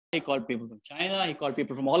he called people from China, he called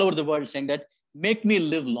people from all over the world saying that, make me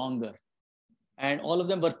live longer. And all of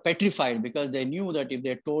them were petrified because they knew that if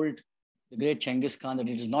they told the great Genghis Khan that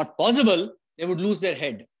it is not possible, they would lose their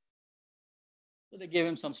head. So they gave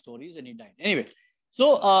him some stories and he died. Anyway,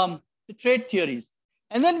 so the trait theories.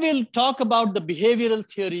 And then we'll talk about the behavioral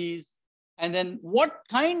theories and then what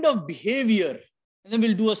kind of behavior, and then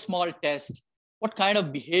we'll do a small test, what kind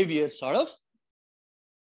of behavior sort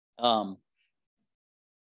of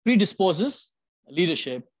predisposes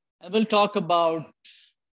leadership. And we'll talk about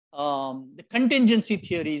the contingency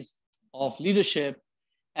theories of leadership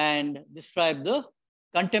and describe the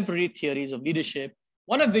contemporary theories of leadership,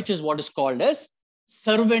 one of which is what is called as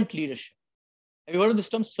servant leadership. Have you heard of this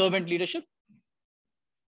term, servant leadership?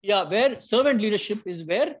 Yeah, where servant leadership is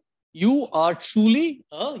where you are truly,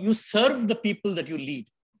 you serve the people that you lead.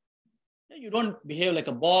 You don't behave like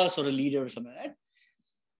a boss or a leader or something like that.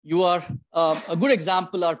 You are, a good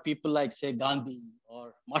example are people like, say, Gandhi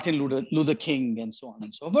or Martin Luther King and so on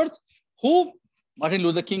and so forth, who, Martin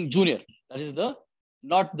Luther King Jr., that is the,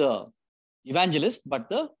 not the evangelist, but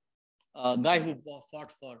the guy who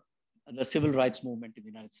fought for the civil rights movement in the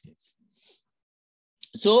United States.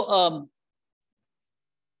 So,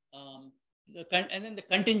 and then the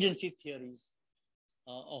contingency theories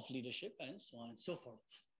of leadership and so on and so forth.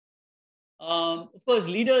 Of course,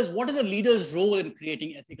 leaders, what is a leader's role in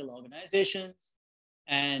creating ethical organizations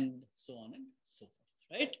and so on and so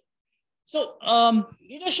forth, right? So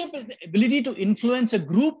leadership is the ability to influence a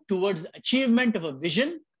group towards the achievement of a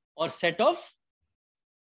vision or set of.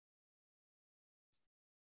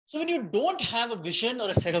 So when you don't have a vision or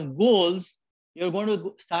a set of goals, you're going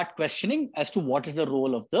to start questioning as to what is the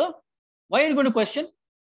role of the, why are you going to question?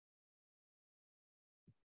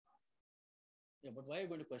 Yeah, but why are you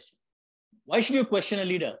going to question? Why should you question a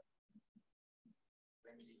leader?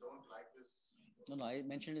 When you don't like this. No, I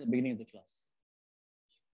mentioned in the beginning of the class.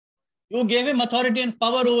 You gave him authority and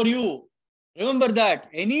power over you. Remember that.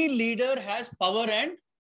 Any leader has power and,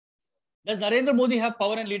 does Narendra Modi have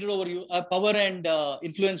power and leader over you, power and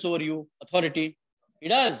influence over you, authority? He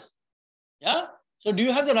does. Yeah. So do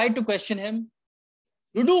you have the right to question him?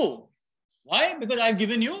 You do. Why? Because I've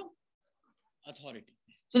given you authority.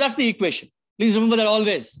 So that's the equation. Please remember that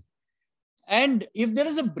always. And if there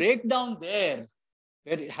is a breakdown there,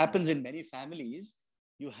 where it happens in many families,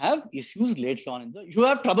 you have issues later on in the, you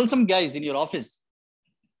have troublesome guys in your office.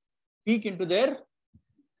 Peek into their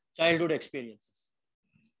childhood experiences.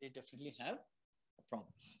 They definitely have a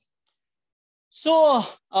problem. So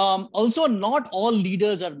also not all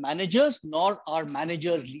leaders are managers, nor are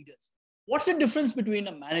managers leaders. What's the difference between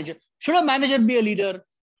a manager? Should a manager be a leader?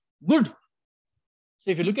 Good. So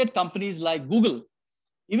if you look at companies like Google,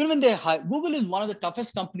 even when they hire, Google is one of the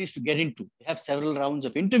toughest companies to get into. They have several rounds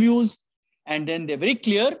of interviews, and then they're very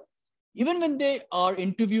clear. Even when they are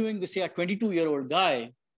interviewing, say, a 22-year-old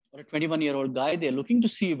guy or a 21-year-old guy, they're looking to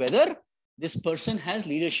see whether this person has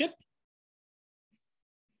leadership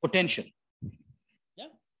potential. Yeah?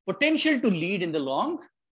 Potential to lead in the long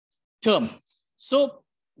term. So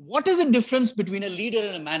what is the difference between a leader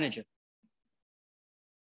and a manager?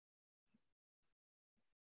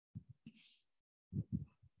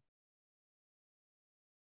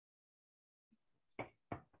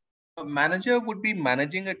 A manager would be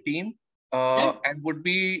managing a team and would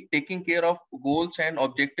be taking care of goals and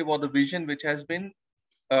objective or the vision which has been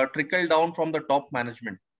trickled down from the top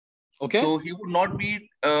management. Okay. So he would not be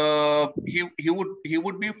he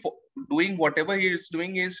would be doing whatever he is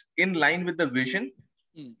doing is in line with the vision.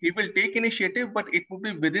 He will take initiative, but it would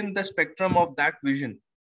be within the spectrum of that vision.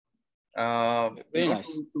 Very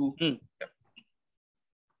nice. Yeah.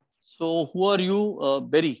 So who are you,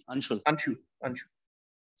 Berry? Anshul. Anshu.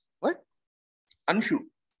 What? Anshu.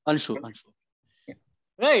 Yeah.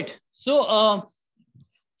 Right. So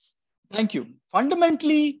thank you.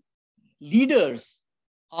 Fundamentally, leaders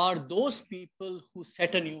are those people who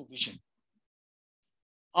set a new vision.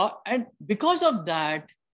 And because of that,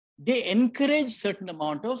 they encourage certain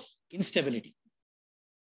amount of instability.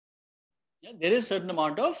 Yeah, there is a certain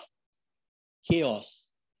amount of chaos.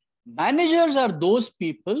 Managers are those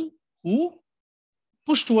people who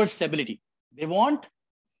push towards stability. They want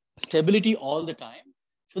stability all the time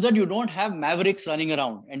so that you don't have mavericks running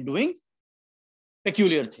around and doing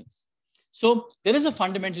peculiar things. So there is a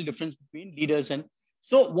fundamental difference between leaders and,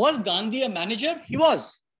 so was Gandhi a manager? He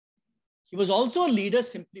was. He was also a leader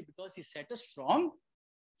simply because he set a strong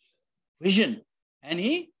vision and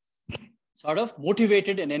he sort of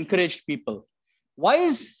motivated and encouraged people. Why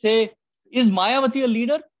is, say, is Mayawati a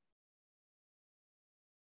leader?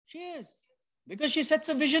 She is, because she sets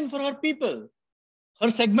a vision for her people, her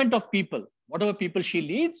segment of people. whatever people she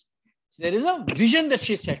leads, there is a vision that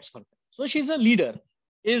she sets for them. So she's a leader.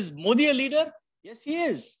 Is Modi a leader? Yes, he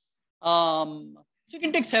is. So you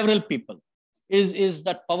can take several people. Is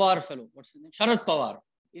that Pawar fellow? What's his name? Sharad Pawar.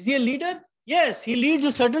 Is he a leader? Yes, he leads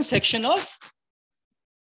a certain section of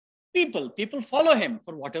people. People follow him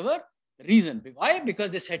for whatever reason. Why? Because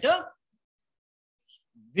they set a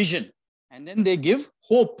vision and then they give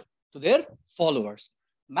hope to their followers.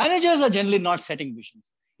 Managers are generally not setting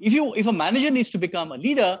visions. If a manager needs to become a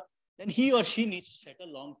leader, then he or she needs to set a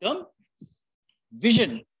long-term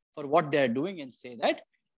vision for what they're doing and say that,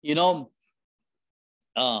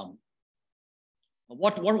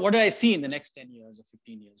 what do I see in the next 10 years or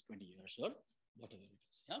 15 years, 20 years or whatever it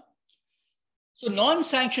is. Yeah. So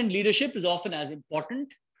non-sanctioned leadership is often as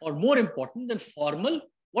important or more important than formal.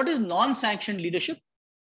 What is non-sanctioned leadership?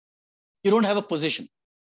 You don't have a position.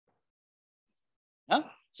 Yeah.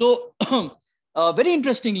 So very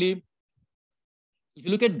interestingly, if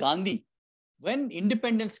you look at Gandhi, when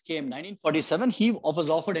independence came, 1947, he was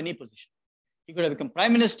offered any position. He could have become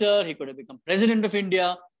prime minister. He could have become president of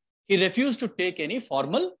India. He refused to take any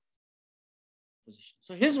formal position.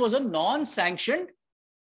 So his was a non-sanctioned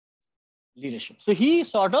leadership. So he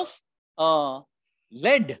sort of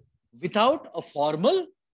led without a formal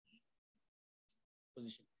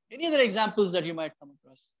position. Any other examples that you might come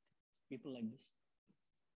across? People like this.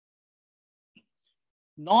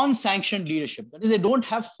 Non-sanctioned leadership. That is, they don't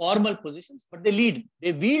have formal positions, but they lead.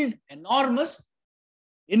 They wield enormous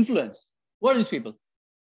influence. What are these people?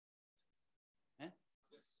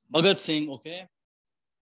 Bhagat Singh, okay.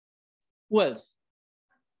 Who else?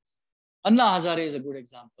 Anna Hazare is a good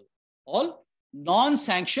example. All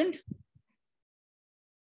non-sanctioned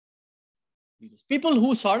leaders. People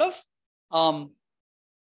who sort of,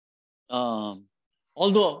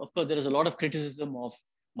 although of course there is a lot of criticism of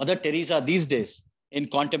Mother Teresa these days in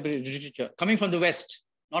contemporary literature, coming from the West,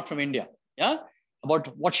 not from India, yeah,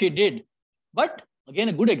 about what she did. But again,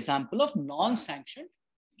 a good example of non-sanctioned.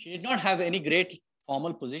 She did not have any great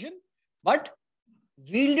formal position, but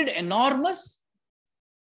wielded enormous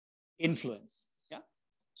influence. Yeah.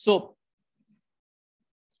 So,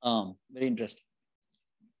 very interesting.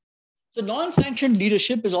 So non-sanctioned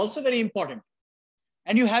leadership is also very important.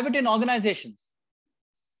 And you have it in organizations.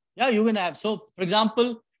 Yeah, you can have. So, for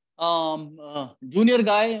example, junior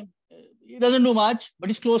guy, he doesn't do much, but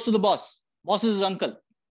he's close to the boss. Boss is his uncle.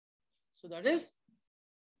 So that is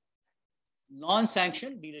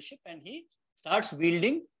non-sanctioned leadership, and he starts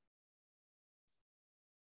wielding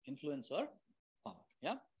influence or power.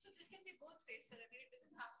 Yeah. So this can be both ways, sir. I mean, it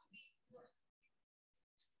doesn't have to be.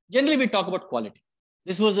 Generally, we talk about quality.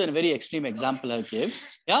 This was a very extreme example I gave.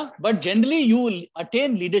 Yeah, but generally you will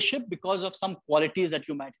attain leadership because of some qualities that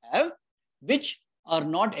you might have, which are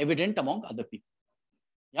not evident among other people.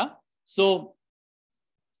 Yeah. So,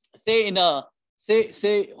 say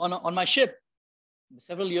on my ship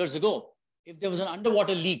several years ago, if there was an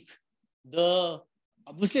underwater leak,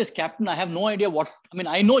 obviously as captain, I have no idea what. I mean,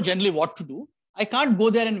 I know generally what to do. I can't go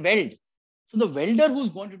there and weld. So the welder who's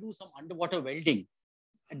going to do some underwater welding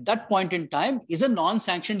at that point in time is a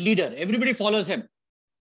non-sanctioned leader. Everybody follows him.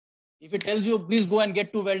 If he tells you, please go and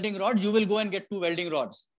get 2 welding rods, you will go and get 2 welding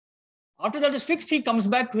rods. After that is fixed, he comes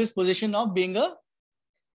back to his position of being a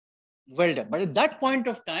welder. But at that point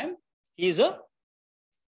of time, he's a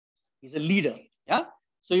leader. Yeah.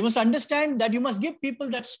 So you must understand that you must give people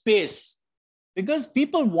that space, because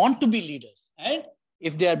people want to be leaders. And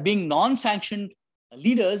if they are being non-sanctioned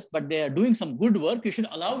leaders, but they are doing some good work, you should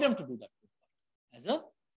allow them to do that good work as a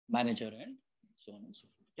manager and so on and so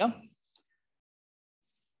forth. Yeah.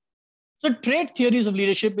 So trait theories of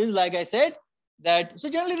leadership is, like I said, that, so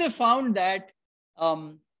generally they found that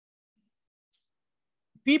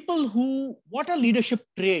people who, what are leadership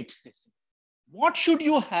traits? What should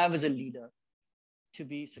you have as a leader to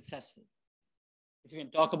be successful? If you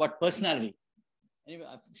can talk about personality. Anyway,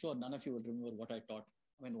 I'm sure none of you will remember what I taught,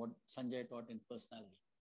 I mean, what Sanjay taught in personality.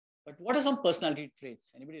 But what are some personality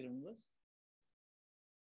traits? Anybody remembers?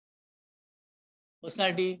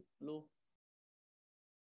 Personality, hello?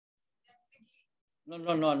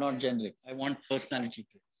 No, not generic. I want personality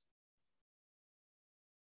traits.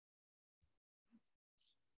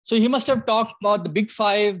 So he must have talked about the big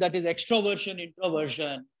 5, that is extroversion,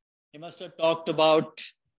 introversion. He must have talked about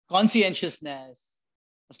conscientiousness,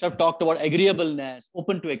 must have talked about agreeableness,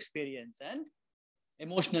 open to experience, and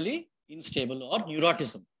emotionally unstable or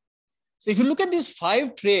neuroticism. So if you look at these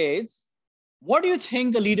 5 traits, what do you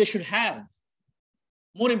think a leader should have?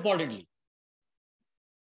 More importantly.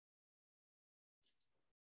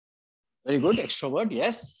 Very good. Extrovert,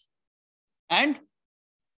 yes. And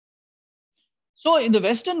So in the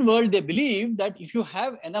Western world, they believe that if you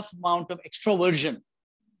have enough amount of extroversion,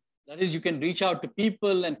 that is, you can reach out to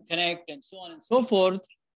people and connect and so on and so forth,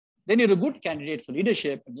 then you're a good candidate for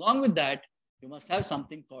leadership. Along with that, you must have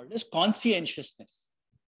something called as conscientiousness.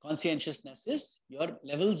 Conscientiousness is your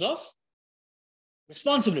levels of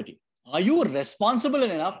responsibility. Are you responsible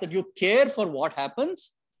enough that you care for what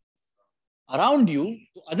happens around you,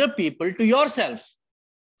 to other people, to yourself?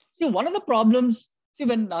 See, one of the problems, see,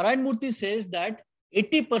 when Narayan Murthy says that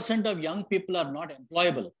 80% of young people are not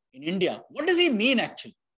employable in India, what does he mean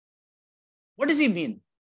actually? What does he mean?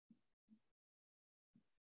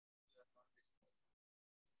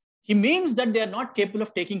 He means that they are not capable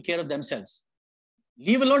of taking care of themselves,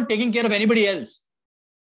 leave alone taking care of anybody else.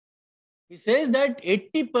 He says that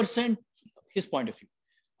 80%, his point of view,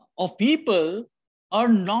 of people are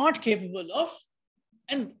not capable of,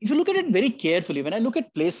 and if you look at it very carefully, when I look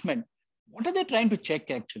at placement, what are they trying to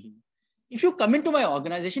check actually? If you come into my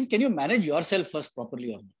organization, can you manage yourself first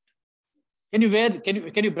properly or not? Can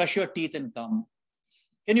you brush your teeth and come?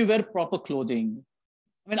 Can you wear proper clothing?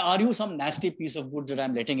 I mean, are you some nasty piece of goods that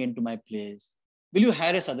I'm letting into my place? Will you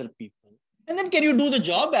harass other people? And then can you do the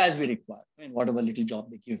job as we require? I mean, whatever little job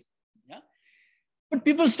they give. Yeah. But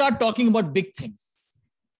people start talking about big things.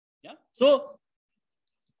 Yeah. So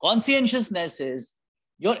conscientiousness is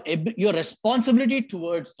your responsibility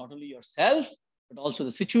towards not only yourself, but also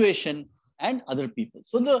the situation and other people.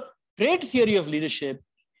 So the trait theory of leadership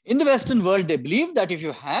in the Western world, they believe that if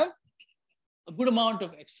you have a good amount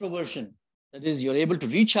of extroversion, that is, you're able to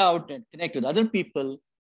reach out and connect with other people,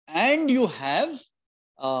 and you have,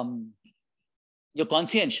 you're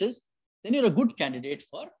conscientious, then you're a good candidate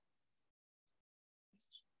for.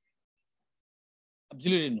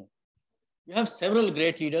 Absolutely no. You have several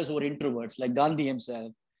great leaders who are introverts, like Gandhi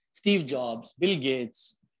himself, Steve Jobs, Bill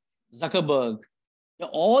Gates, Zuckerberg.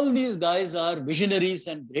 All these guys are visionaries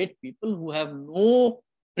and great people who have no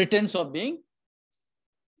pretense of being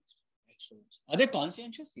extroverts. Are they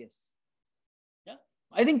conscientious? Yes. Yeah.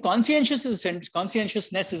 I think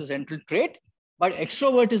conscientiousness is a central trait, but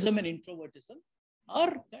extrovertism and introvertism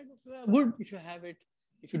are kind of good if you have it.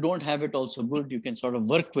 If you don't have it, also good. You can sort of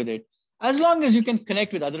work with it as long as you can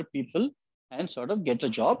connect with other people and sort of get a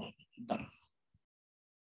job done.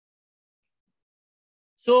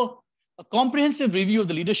 So a comprehensive review of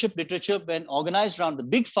the leadership literature when organized around the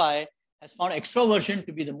Big Five has found extroversion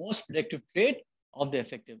to be the most predictive trait of the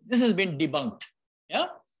effective. This has been debunked. Yeah.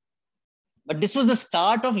 But this was the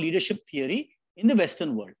start of leadership theory in the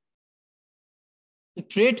Western world. The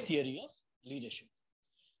trait theory of leadership.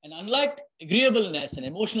 And unlike agreeableness and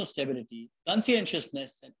emotional stability,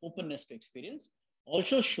 conscientiousness and openness to experience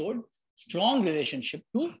also showed strong relationship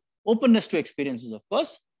to openness to experiences, of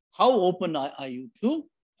course. How open are you to?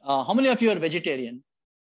 How many of you are vegetarian?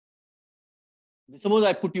 Suppose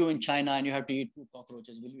I put you in China and you have to eat 2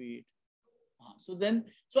 cockroaches. Will you eat?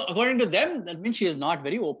 So according to them, that means she is not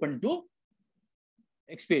very open to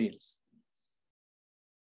experience.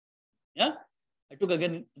 Yeah, I took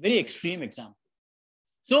again a very extreme example.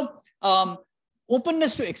 So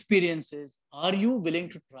openness to experiences. Are you willing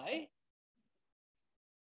to try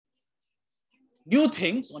new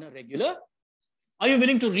things on a regular? Are you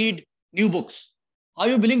willing to read new books? Are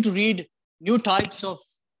you willing to read new types of,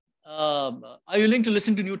 are you willing to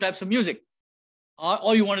listen to new types of music?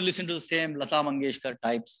 Or you want to listen to the same Lata Mangeshkar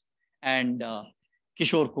types and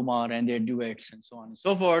Kishore Kumar and their duets and so on and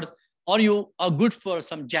so forth? Or you are good for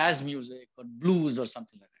some jazz music or blues or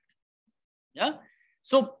something like that. Yeah.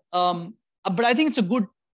 So, but I think it's a good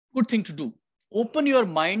thing to do. Open your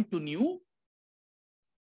mind to new,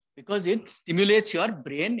 because it stimulates your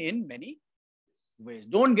brain in many ways.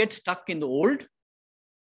 Don't get stuck in the old.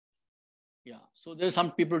 Yeah. So there's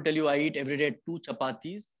some people tell you, I eat every day 2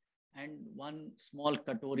 chapatis and 1 small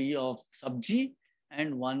katori of sabji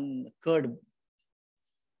and 1 curd.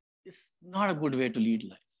 It's not a good way to lead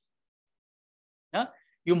life. Yeah.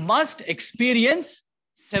 You must experience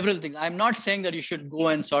several things. I'm not saying that you should go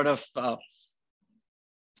and sort of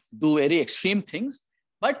do very extreme things,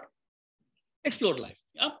 but explore life.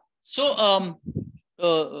 Yeah. So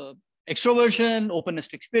extroversion, openness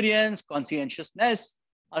to experience, conscientiousness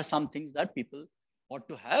are some things that people ought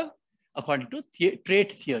to have according to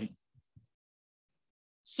trait theory.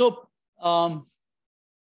 So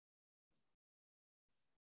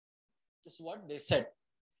this is what they said.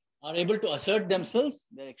 Are able to assert themselves,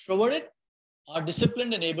 they're extroverted, are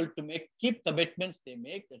disciplined and able to keep commitments they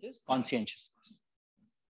make, that is conscientiousness.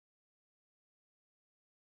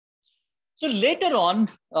 So later on,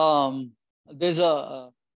 there's a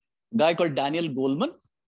guy called Daniel Goleman.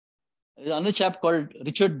 There's another chap called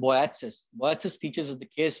Richard Boyatzis. Boyatzis teaches at the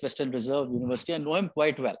Case Western Reserve University. I know him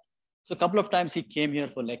quite well. So a couple of times he came here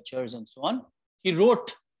for lectures and so on. He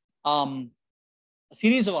wrote a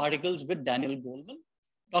series of articles with Daniel Goleman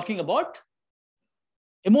talking about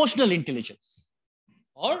emotional intelligence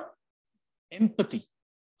or empathy,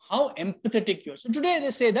 how empathetic you are. So today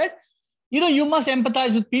they say that, you must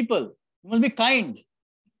empathize with people. You must be kind.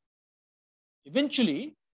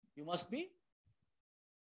 Eventually, you must be,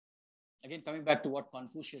 again, coming back to what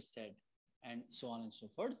Confucius said and so on and so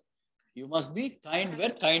forth, you must be kind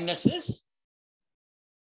where kindness is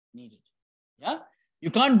needed. Yeah.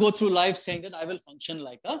 You can't go through life saying that I will function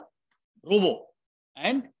like a robo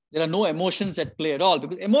and there are no emotions at play at all,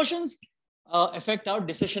 because emotions affect our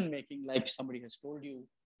decision making, like somebody has told you,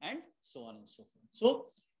 and so on and so forth. So,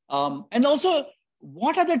 and also,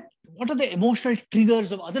 what are the emotional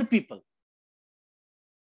triggers of other people?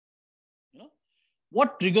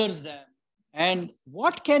 What triggers them, and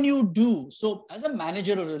what can you do? So, as a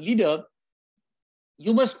manager or a leader,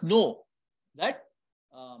 you must know that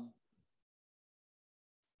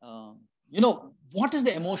what is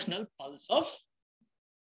the emotional pulse of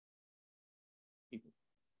people.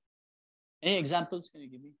 Any examples can you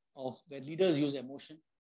give me of where leaders use emotion?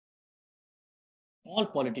 All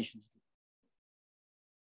politicians do.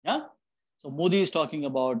 Yeah. So Modi is talking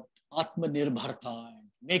about Atmanirbharta and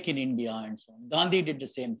Make in India and so on. Gandhi did the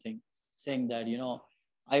same thing, saying that,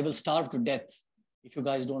 I will starve to death if you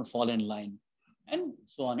guys don't fall in line, and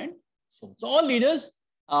so on and so on. So all leaders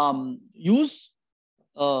use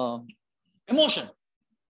emotion.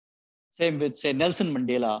 Same with, say, Nelson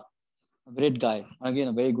Mandela, a great guy, again,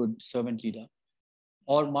 a very good servant leader,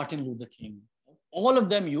 or Martin Luther King. All of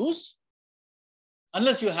them use,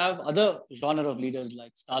 unless you have other genre of leaders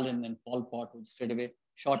like Stalin and Pol Pot, who straight away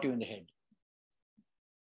shot you in the head.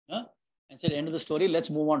 Yeah? And said, end of the story, let's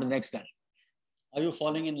move on to the next guy. Are you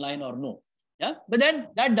falling in line or no? Yeah, but then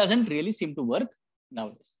that doesn't really seem to work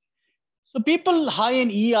nowadays. So people high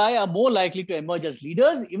in EI are more likely to emerge as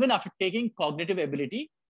leaders, even after taking cognitive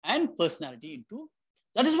ability and personality into.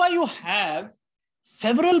 That is why you have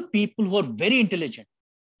several people who are very intelligent,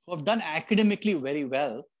 who have done academically very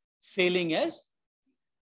well, feeling as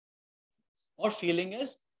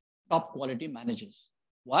top quality managers.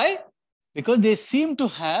 Why? Because they seem to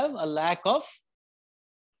have a lack of,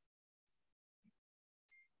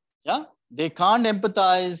 they can't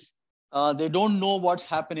empathize, they don't know what's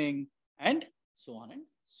happening, and so on and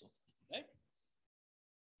so forth, right?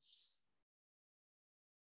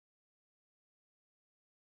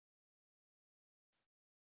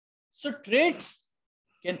 So traits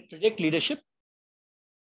can predict leadership,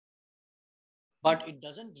 but it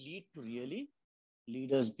doesn't lead to really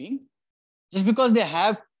leaders being, just because they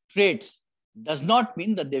have traits does not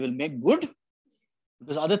mean that they will make good,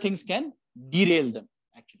 because other things can derail them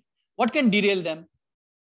actually. What can derail them?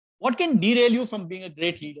 What can derail you from being a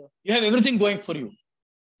great leader? You have everything going for you.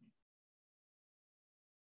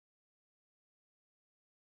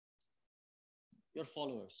 Your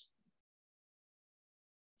followers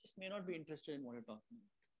just may not be interested in what you're talking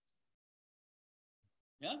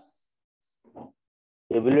about.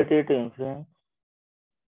 Yeah? Ability to influence.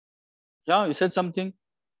 Yeah, you said something.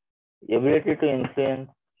 Ability to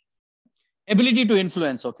influence. Ability to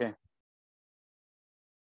influence, okay.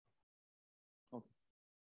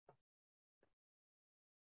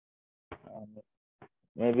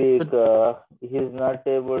 Maybe he's not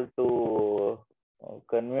able to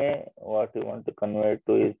convey what he wants to convey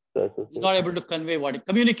to his associates. He's not able to convey what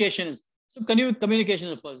communication is. So communication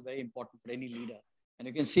is, of course, very important for any leader. And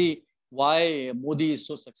you can see why Modi is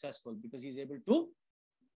so successful, because he's able to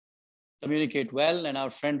communicate well, and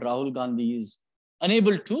our friend Rahul Gandhi is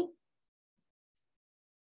unable to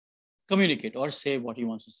communicate or say what he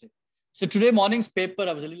wants to say. So today morning's paper,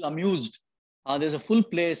 I was a little amused. There's a full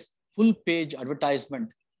page advertisement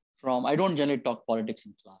from, I don't generally talk politics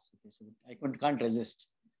in class, okay, so I can't resist,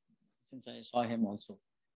 since I saw him also,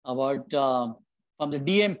 about from the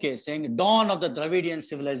DMK saying dawn of the Dravidian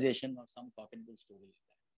civilization or some cockable story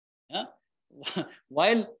like that. Yeah?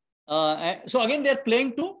 While, so again, they're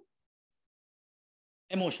playing to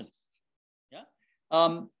emotions. Yeah.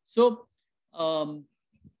 So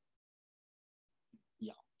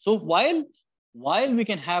while we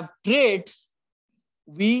can have traits,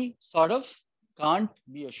 we sort of can't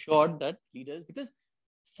be assured that leaders, because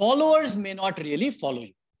followers may not really follow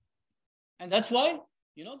you. And that's why,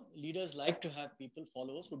 leaders like to have people,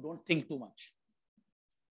 followers, who don't think too much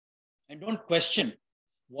and don't question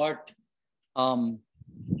what. So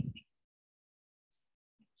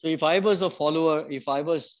if I was a follower, if I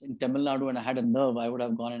was in Tamil Nadu and I had a nerve, I would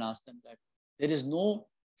have gone and asked them that there is no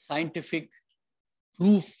scientific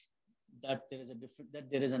proof that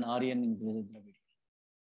there is an Aryan and there is a Dravidian.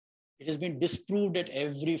 It has been disproved at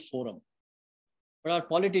every forum. But our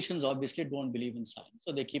politicians obviously don't believe in science.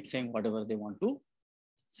 So they keep saying whatever they want to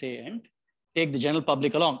say and take the general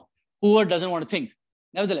public along. Whoever doesn't want to think.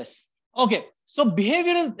 Nevertheless. Okay. So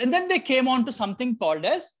behavioral, and then they came on to something called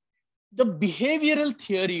as the behavioral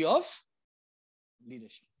theory of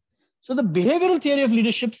leadership. So the behavioral theory of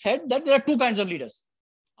leadership said that there are two kinds of leaders.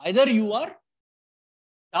 Either you are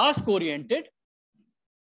task-oriented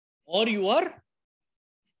or you are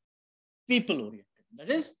people-oriented. That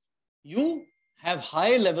is, you have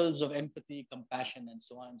high levels of empathy, compassion, and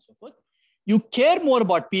so on and so forth. You care more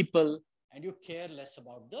about people and you care less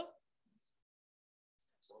about the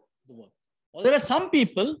work. Or there are some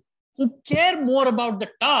people who care more about the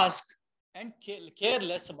task and care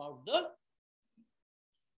less about the...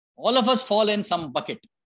 All of us fall in some bucket.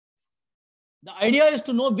 The idea is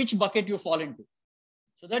to know which bucket you fall into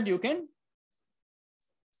so that you can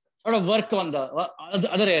sort of work on the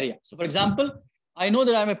other area. So for example, I know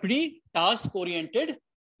that I'm a pretty task-oriented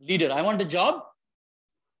leader. I want the job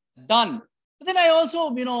done. But then I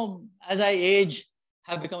also, as I age,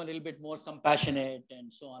 have become a little bit more compassionate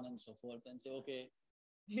and so on and so forth, and say, okay,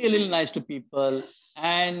 be a little nice to people,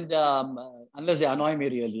 and unless they annoy me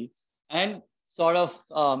really, and sort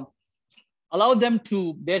of allow them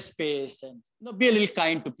to their space and be a little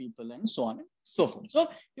kind to people and so on and so forth. So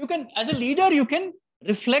you can, as a leader, you can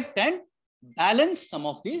reflect and balance some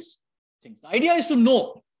of these things. The idea is to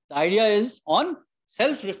know. The idea is on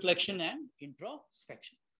self-reflection and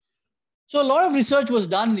introspection. So a lot of research was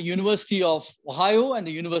done in the University of Ohio and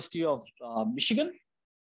the University of Michigan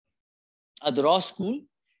at the Ross School.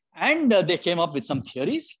 And they came up with some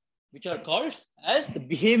theories, which are called as the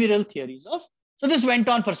behavioral theories of... So this went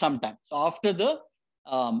on for some time. So after the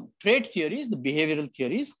trait theories, the behavioral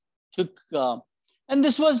theories took... and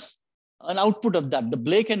this was an output of that, the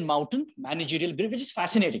Blake and Mountain managerial brief, which is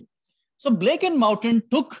fascinating. So Blake and Mountain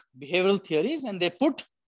took behavioral theories and they put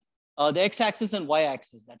the x-axis and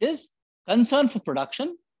y-axis, that is concern for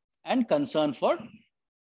production and concern for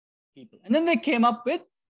people. And then they came up with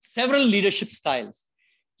several leadership styles.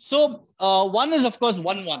 So one is, of course,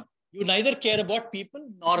 1-1. You neither care about people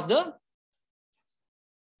nor the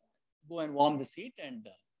go and warm the seat and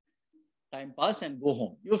time pass and go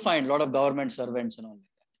home. You'll find a lot of government servants and all like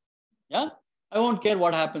that. Yeah, I won't care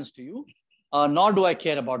what happens to you, nor do I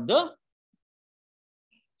care about the...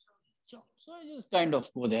 So I just kind of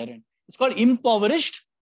go there, and it's called impoverished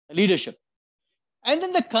leadership. And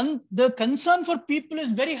then the concern for people is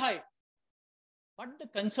very high, but the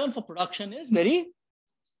concern for production is very...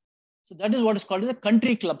 So that is what is called as a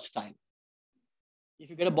country club style. If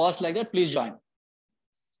you get a boss like that, please join.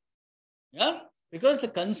 Yeah, because the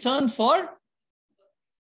concern for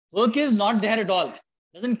work is not there at all.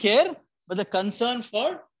 Doesn't care, but the concern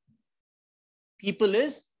for people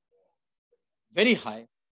is very high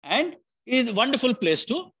and is a wonderful place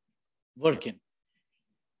to work in.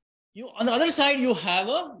 On the other side, you have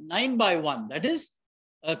a 9-by-1. That is,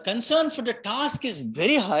 a concern for the task is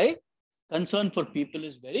very high. Concern for people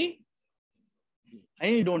is very...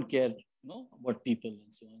 I don't care, about people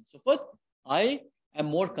and so on and so forth. I am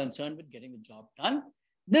more concerned with getting the job done.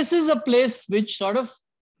 This is a place which sort of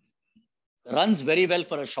runs very well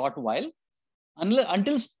for a short while,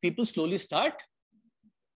 until people slowly start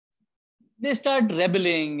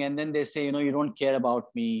rebelling, and then they say, you don't care about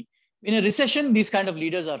me. In a recession, these kind of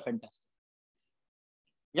leaders are fantastic.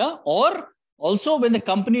 Yeah, or also when the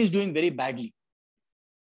company is doing very badly,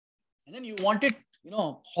 and then you want it,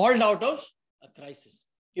 hauled out of a crisis.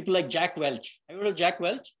 People like Jack Welch. Have you heard of Jack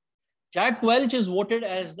Welch? Jack Welch is voted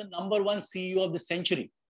as the #1 CEO of the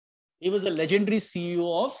century. He was the legendary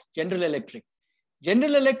CEO of General Electric.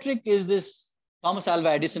 General Electric is this Thomas Alva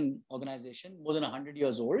Edison organization, more than 100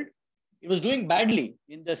 years old. It was doing badly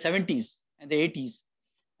in the 70s and the 80s.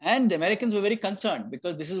 And the Americans were very concerned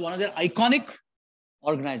because this is one of their iconic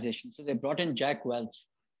organizations. So they brought in Jack Welch.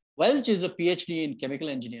 Welch is a PhD in chemical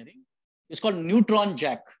engineering. It's called Neutron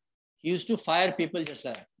Jack. He used to fire people just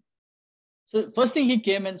like that. So first thing he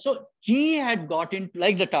came in, so he had got into,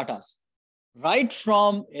 like the Tatas, right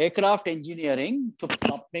from aircraft engineering to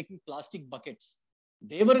making plastic buckets.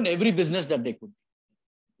 They were in every business that they could,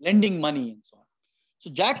 lending money and so on. So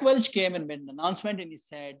Jack Welch came and made an announcement and he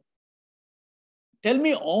said, tell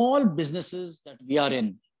me all businesses that we are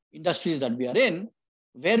in, industries that we are in,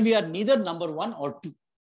 where we are neither #1 or 2.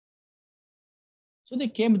 So they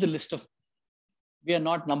came with a list of, we are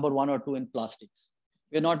not #1 or 2 in plastics.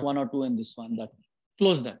 We are not 1 or 2 in this one, that.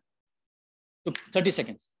 Close them. Took 30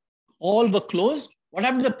 seconds. All were closed. What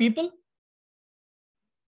happened to the people?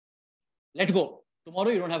 Let go. Tomorrow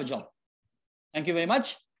you don't have a job. Thank you very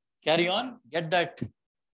much. Carry on. Get that.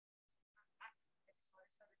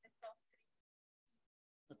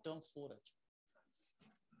 The term 4.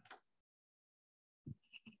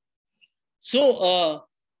 So,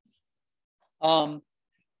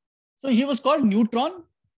 so he was called Neutron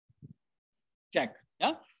Jack.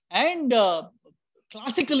 Yeah. And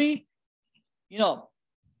classically, you know,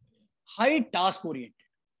 high task oriented.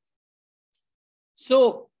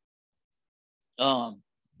 So, he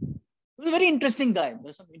was a very interesting guy.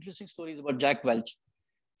 There's some interesting stories about Jack Welch.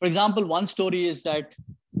 For example, one story is that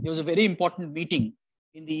there was a very important meeting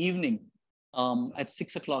in the evening at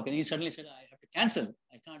 6 o'clock, and he suddenly said, I have to cancel.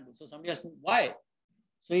 I can't do. So somebody asked him, why?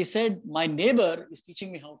 So he said, my neighbor is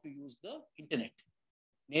teaching me how to use the internet.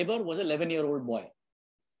 Neighbor was an 11-year-old boy.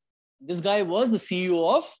 This guy was the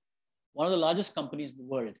CEO of one of the largest companies in the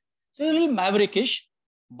world. So he's a little maverickish,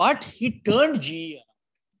 but he turned GE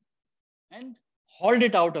around and hauled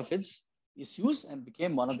it out of its issues and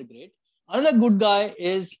became one of the great. Another good guy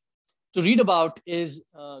is to read about is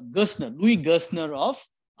Gerstner, Louis Gerstner of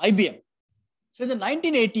IBM. So in the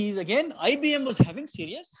 1980s, again, IBM was having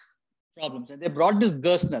serious problems and they brought this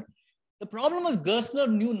Gerstner. The problem was Gerstner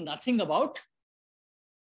knew nothing about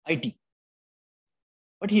IT,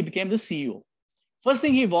 but he became the CEO. First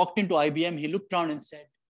thing he walked into IBM, he looked around and said,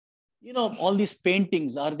 you know, all these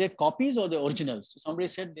paintings, are they copies or the originals? So somebody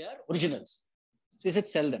said they are originals. So he said,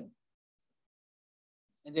 sell them.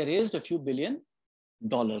 And they raised a few $1 billion.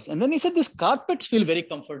 And then he said, these carpets feel very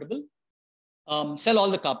comfortable. Sell all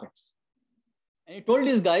the carpets. And he told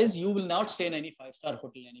these guys, you will not stay in any 5-star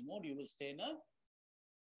hotel anymore. You will stay in a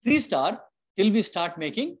 3-star till we start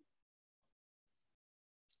making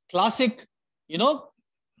classic, you know,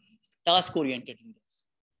 task-oriented leaders.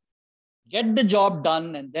 Get the job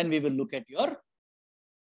done, and then we will look at your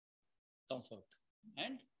comfort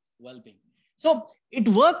and well-being. So it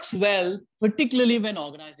works well, particularly when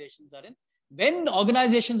organizations are in. When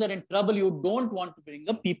organizations are in trouble, you don't want to bring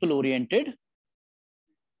a people-oriented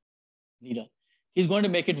leader. He's going to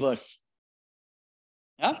make it worse.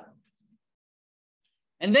 Yeah.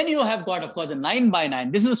 And then you have got, of course, the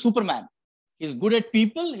 9x9. This is a Superman. He's good at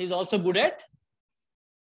people. He's also good at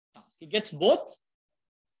tasks. He gets both.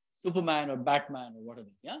 Superman or Batman or whatever.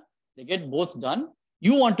 Yeah. They get both done.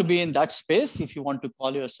 You want to be in that space if you want to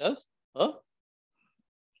call yourself a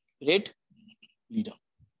great leader.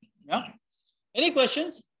 Yeah. Any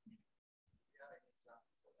questions?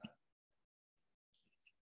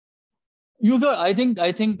 You got, I think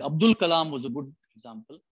Abdul Kalam was a good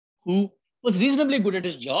example, who was reasonably good at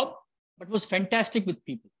his job, but was fantastic with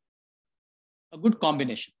people. A good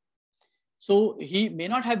combination. So he may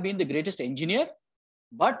not have been the greatest engineer,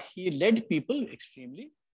 but he led people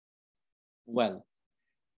extremely well.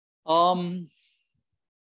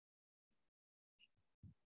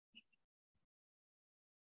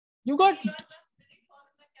 You got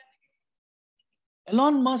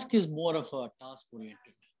Elon Musk is more of a task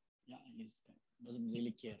oriented. Yeah, he doesn't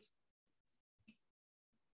really care.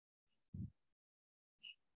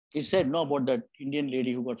 He said no about that Indian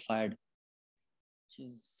lady who got fired.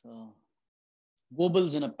 She's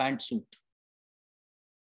Goebbels in a pantsuit.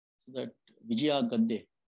 So that Vijaya Gandhi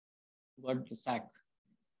got the sack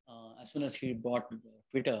as soon as he bought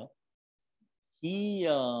Twitter. She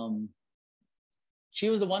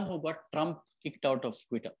was the one who got Trump kicked out of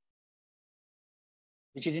Twitter,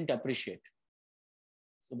 which he didn't appreciate.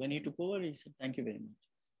 So when he took over, he said, thank you very much.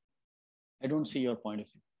 I don't see your point of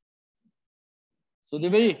view. So they're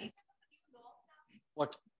very,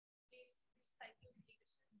 what?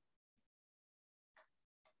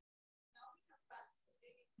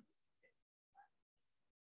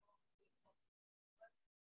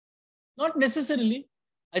 Not necessarily.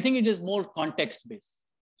 I think it is more context based.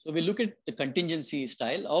 So we look at the contingency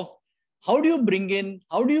style of how do you bring in,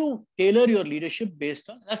 how do you tailor your leadership based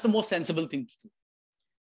on, that's the most sensible thing to do.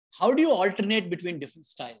 How do you alternate between different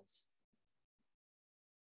styles?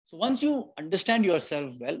 So once you understand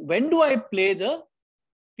yourself well, when do I play the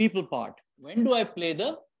people part? When do I play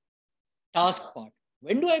the task part?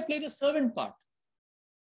 When do I play the servant part?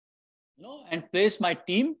 You know, and place my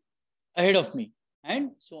team ahead of me.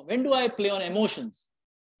 And so when do I play on emotions?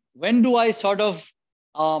 When do I sort of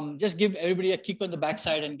just give everybody a kick on the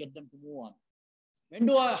backside and get them to move on? When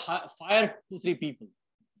do I fire 2-3 people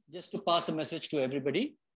just to pass a message to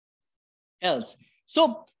everybody else?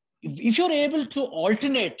 So if you're able to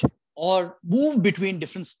alternate or move between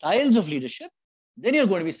different styles of leadership, then you're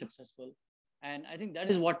going to be successful. And I think that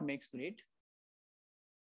is what makes great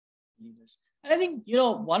leaders. And I think, you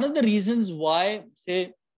know, one of the reasons why,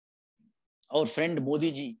 say, our friend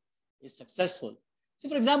Modi ji is successful. So,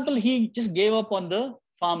 for example, he just gave up on the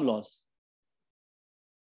farm laws.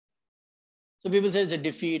 So people say it's a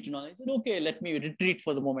defeat. I said, okay, let me retreat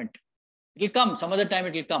for the moment. It will come. Some other time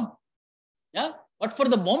it will come. Yeah. But for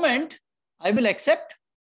the moment, I will accept.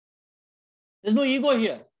 There's no ego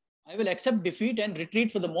here. I will accept defeat and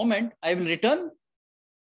retreat for the moment. I will return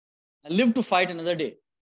and live to fight another day.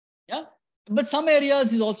 Yeah. But some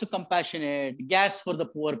areas is also compassionate, gas for the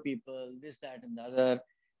poor people, this, that, and the other.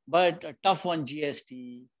 But a tough on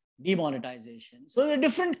GST, demonetization. So there are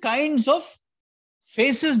different kinds of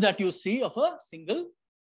faces that you see of a single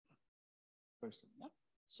person. Yeah?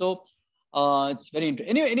 So it's very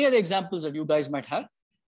interesting. Any other examples that you guys might have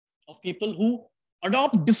of people who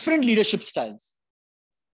adopt different leadership styles?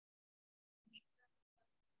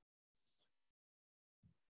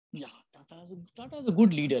 Yeah, Tata is a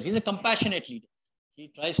good leader. He's a compassionate leader. He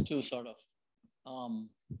tries to sort of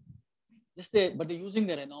but they're using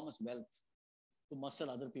their enormous wealth to muscle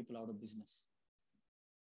other people out of business.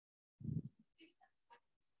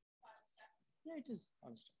 Yeah, it is. I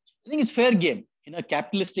think it's fair game in a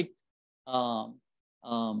capitalistic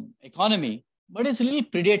economy, but it's a little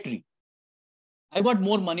predatory. I got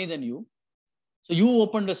more money than you. So you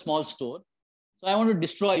opened a small store. So I want to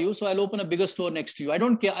destroy you. So I'll open a bigger store next to you. I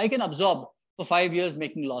don't care. I can absorb for 5 years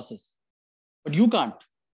making losses, but you can't.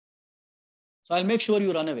 So I'll make sure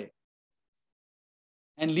you run away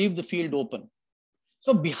and leave the field open.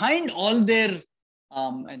 So behind all their,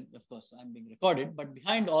 and of course I'm being recorded, but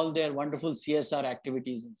behind all their wonderful CSR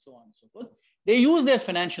activities and so on and so forth, they use their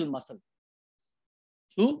financial muscle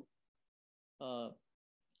to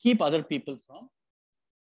keep other people from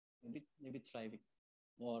maybe thriving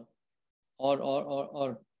or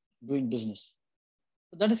doing business.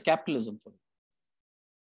 So that is capitalism for me.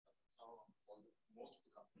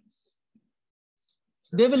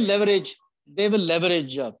 They will leverage,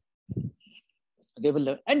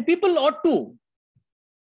 and people ought to.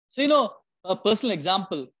 So, a personal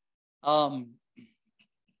example,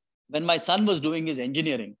 when my son was doing his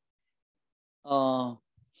engineering,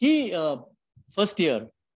 first year,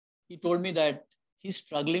 he told me that he's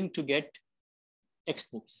struggling to get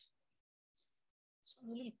textbooks. So I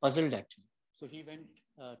was a little puzzled actually. So he went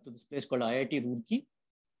to this place called IIT Roorkee,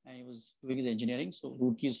 and he was doing his engineering. So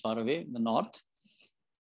Roorkee is far away in the north.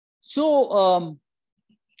 So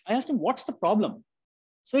I asked him, what's the problem?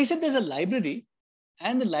 So he said, there's a library,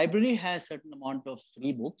 and the library has a certain amount of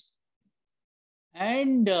free books,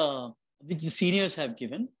 and which the seniors have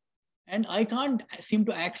given, and I can't seem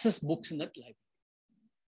to access books in that library.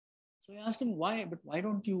 So I asked him, why? But why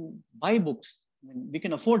don't you buy books? I mean, we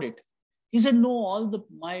can afford it. He said, no,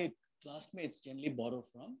 my classmates generally borrow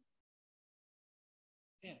from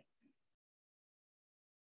there.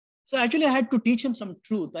 So actually, I had to teach him some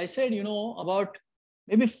truth. I said, about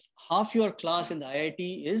maybe half your class in the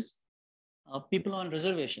IIT is people on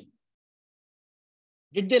reservation.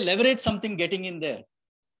 Did they leverage something getting in there?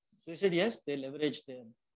 So he said, yes, they leveraged their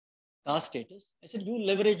caste status. I said, you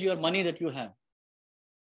leverage your money that you have.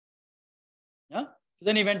 Yeah. So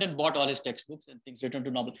then he went and bought all his textbooks and things, returned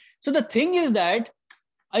to normal. So the thing is that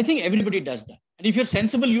I think everybody does that. And if you're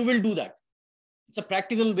sensible, you will do that. It's a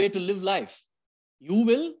practical way to live life. You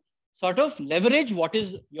will sort of leverage what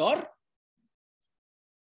is your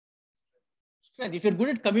strength. If you're good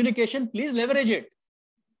at communication, please leverage it.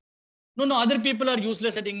 No, other people are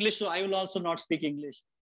useless at English, so I will also not speak English.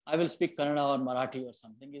 I will speak Kannada or Marathi or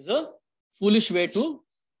something. Is a foolish way to,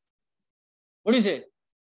 what do you say?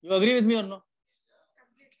 You agree with me or no?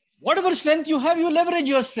 Whatever strength you have, you leverage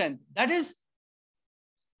your strength. That's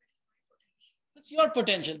your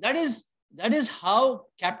potential. That is how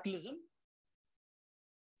capitalism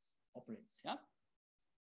operates. Yeah.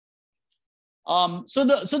 So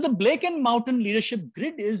the Blake and Mountain leadership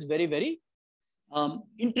grid is very, very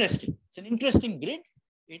interesting. It's an interesting grid.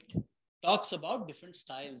 It talks about different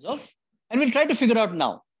styles of, and we'll try to figure out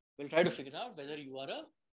now. We'll try to figure out whether you are a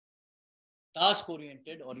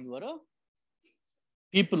task-oriented or you are a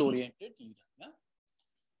people-oriented leader. Yeah?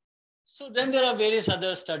 So then there are various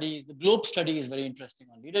other studies. The Globe study is very interesting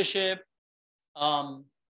on leadership. And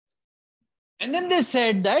then they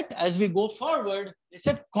said that as we go forward, they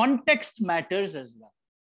said context matters as well.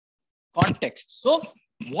 Context. So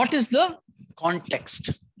what is the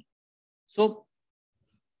context? So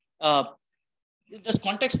does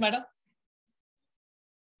context matter?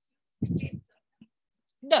 It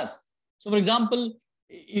does. So for example,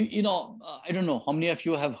 I don't know how many of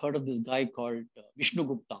you have heard of this guy called Vishnu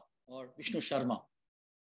Gupta or Vishnu Sharma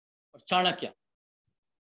or Chanakya.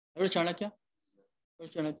 Heard of Chanakya?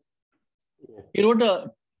 He wrote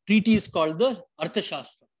a treatise called the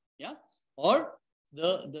Arthashastra, yeah, or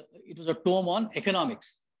it was a tome on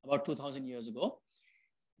economics about 2000 years ago,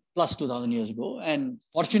 plus 2000 years ago. And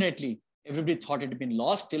fortunately, everybody thought it had been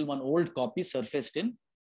lost till one old copy surfaced in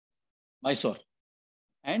Mysore.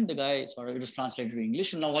 And the guy it was translated to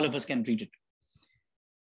English, and now all of us can read it.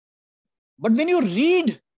 But when you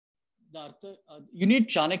read you need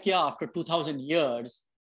Chanakya after 2000 years,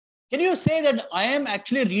 can you say that I am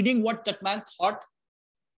actually reading what that man thought?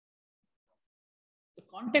 The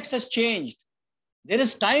context has changed. There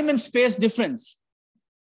is time and space difference.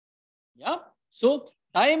 Yeah. So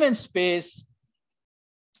time and space,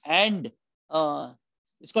 and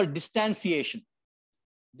it's called distanciation.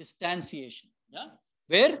 Distanciation. Yeah.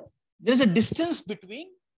 Where there is a distance between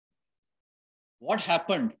what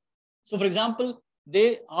happened. So, for example,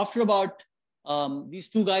 after about these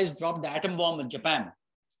two guys dropped the atom bomb in Japan.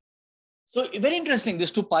 So very interesting.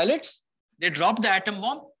 These two pilots, they dropped the atom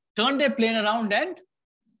bomb, turned their plane around and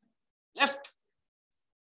left.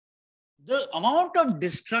 The amount of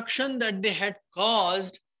destruction that they had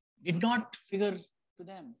caused did not figure to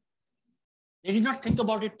them. They did not think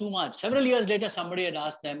about it too much. Several years later, somebody had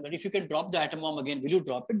asked them, but if you can drop the atom bomb again, will you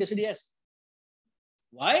drop it? They said yes.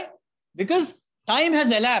 Why? Because time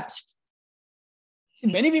has elapsed. See,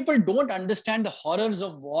 many people don't understand the horrors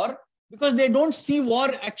of war because they don't see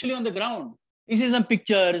war actually on the ground. They see some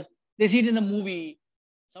pictures, they see it in the movie,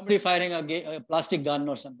 somebody firing a plastic gun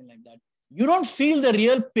or something like that. You don't feel the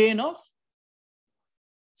real pain of.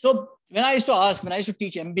 So when I used to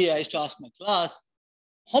teach MBA, I used to ask my class,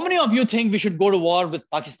 how many of you think we should go to war with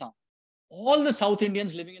Pakistan? All the South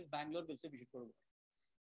Indians living in Bangalore will say we should go to war.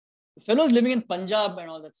 The fellows living in Punjab and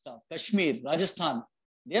all that stuff, Kashmir, Rajasthan,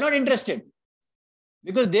 they're not interested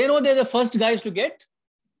because they know they're the first guys to get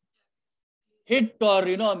hit or,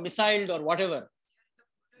 missiled or whatever.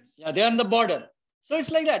 Yeah, they're on the border. So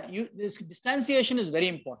it's like that. This distanciation is very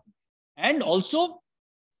important. And also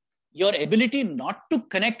your ability not to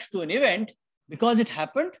connect to an event because it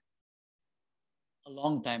happened a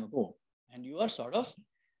long time ago. And you are sort of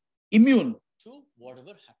immune to whatever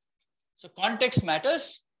happened. So context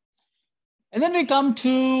matters. And then we come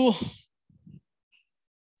to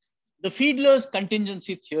the Fiedler's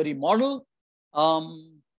contingency theory model.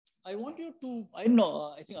 I want you to, I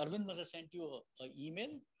know, I think Arvind must have sent you an email.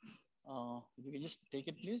 If you can just take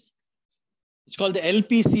it, please. It's called the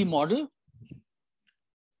LPC model.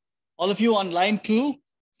 All of you on line 2,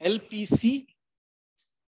 LPC.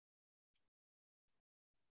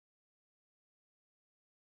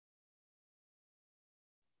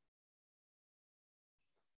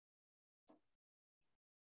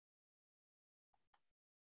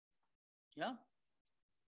 Yeah.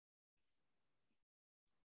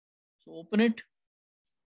 So open it.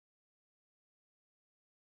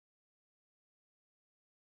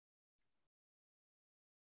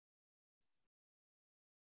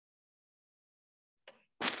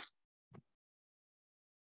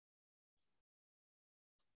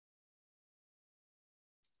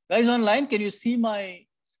 Guys online, can you see my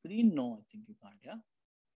screen? No, I think you can't, yeah?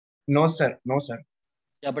 No, sir. No, sir.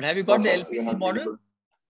 Yeah, but have you got No, the sir, LPC model?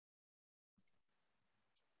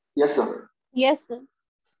 Yes, sir. Yes, sir.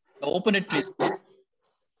 Open it, please.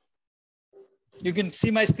 You can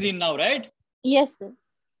see my screen now, right? Yes, sir.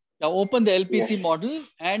 Now open the LPC Yes. model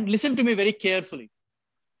and listen to me very carefully.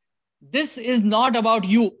 This is not about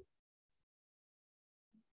you.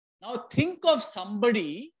 Now think of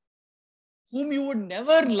somebody whom you would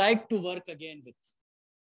never like to work again with.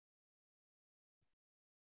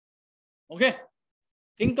 Okay?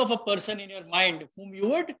 Think of a person in your mind whom you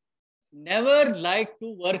would never like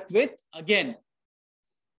to work with again.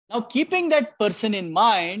 Now, keeping that person in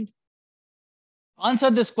mind, answer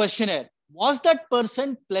this questionnaire. Was that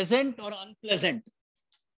person pleasant or unpleasant?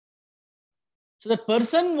 So that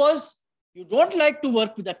person was, you don't like to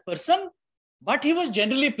work with that person, but he was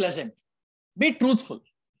generally pleasant. Be truthful.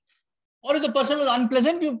 Or if the person was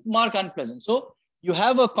unpleasant, you mark unpleasant. So you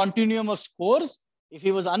have a continuum of scores. If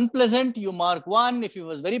he was unpleasant, you mark 1. If he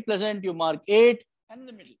was very pleasant, you mark 8. And in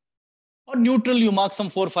the middle. Or neutral, you mark some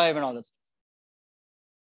 4, 5 and all that stuff.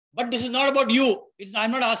 But this is not about you.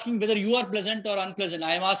 I'm not asking whether you are pleasant or unpleasant.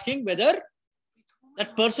 I am asking whether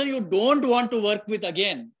that person you don't want to work with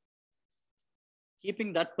again.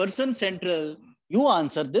 Keeping that person central, you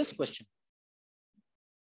answer this question.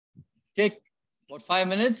 Take about 5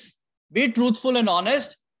 minutes. Be truthful and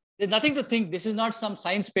honest. There's nothing to think. This is not some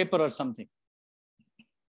science paper or something.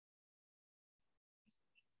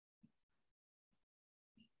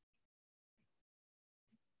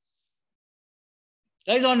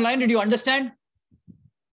 Guys online, did you understand?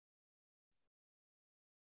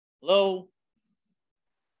 Hello?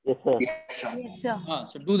 Yes, sir. Yes, sir. Yes, sir.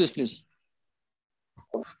 So do this, please.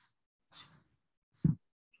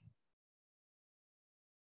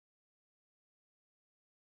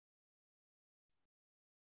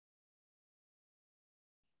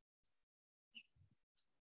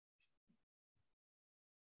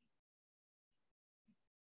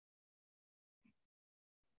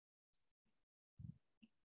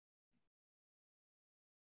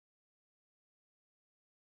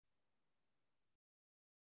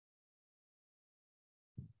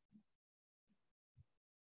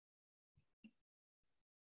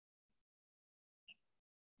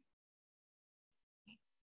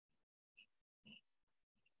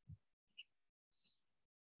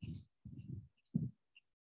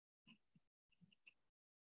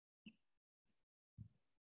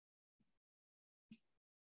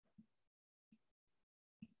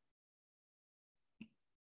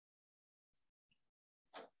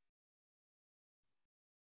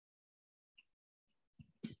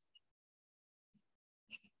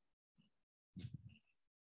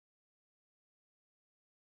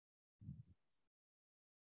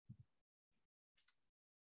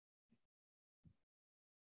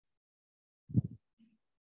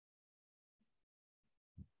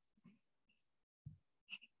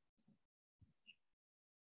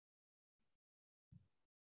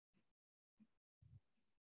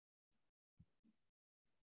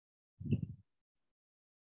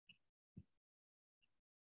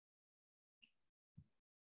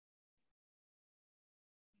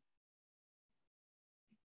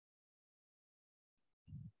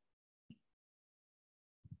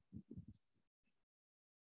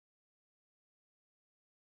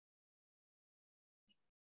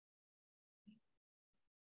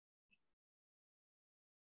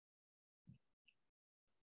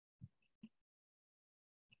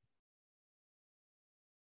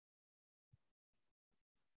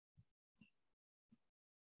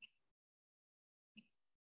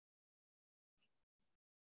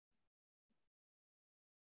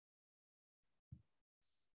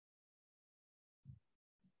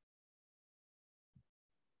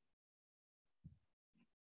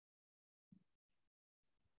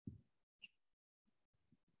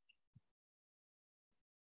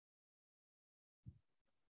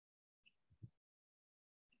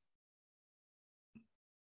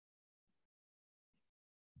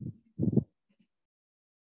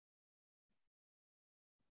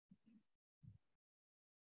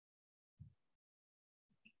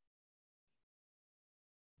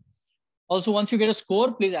 Also, once you get a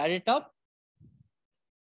score, please add it up.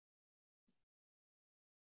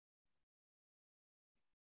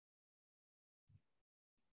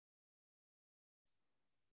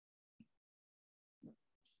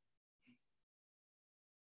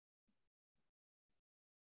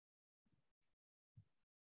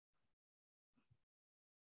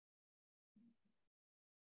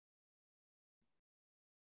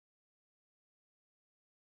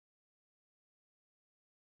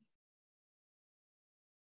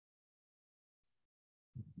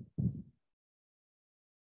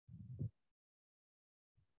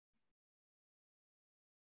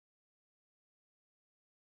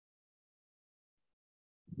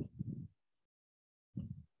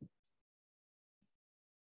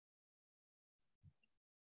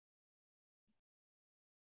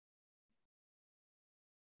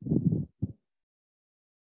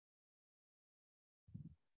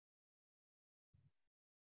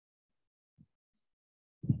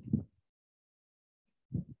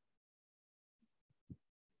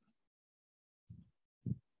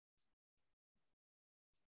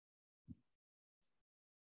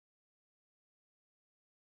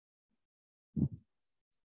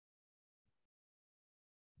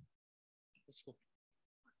 Let's go.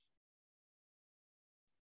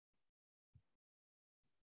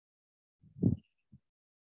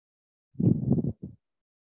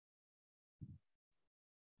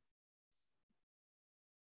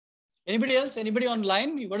 Anybody else? Anybody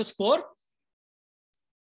online? You got a score?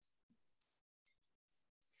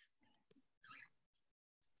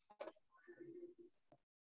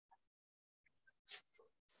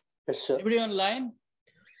 Yes, sir. Anybody online?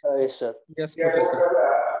 Yes, sir. Yes, Professor.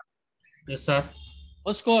 Yes, sir.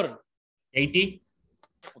 What score? 80.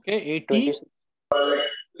 Okay, 80.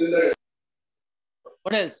 26.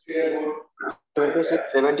 What else?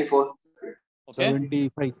 26. 74. Okay.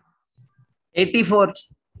 75. 84.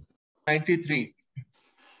 93.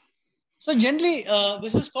 So generally,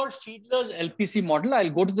 this is called Fiedler's LPC model. I'll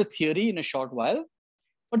go to the theory in a short while.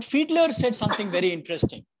 But Fiedler said something very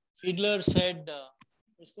interesting. Fiedler said,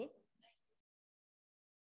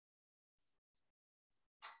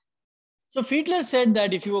 so Fiedler said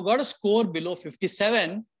that if you got a score below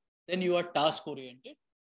 57, then you are task oriented.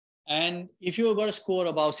 And if you have got a score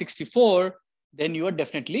above 64, then you are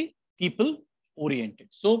definitely people oriented.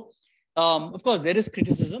 So, of course, there is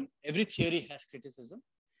criticism. Every theory has criticism.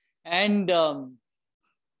 And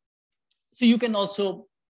so you can also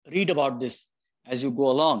read about this as you go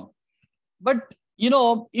along. But,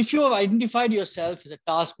 if you have identified yourself as a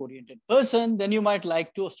task-oriented person, then you might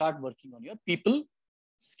like to start working on your people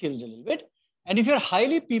skills a little bit. And if you're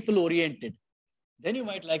highly people-oriented, then you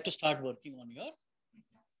might like to start working on your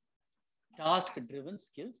task-driven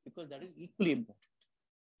skills, because that is equally important.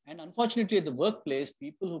 And unfortunately, at the workplace,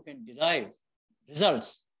 people who can derive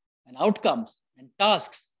results and outcomes and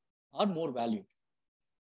tasks are more valued,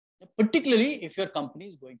 particularly if your company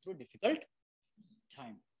is going through a difficult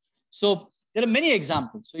time. So there are many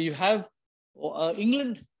examples. So you have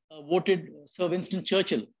England voted Sir Winston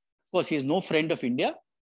Churchill. Of course, he is no friend of India,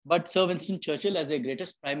 but Sir Winston Churchill as their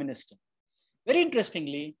greatest prime minister. Very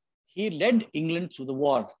interestingly, he led England through the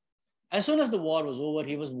war. As soon as the war was over,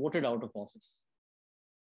 he was voted out of office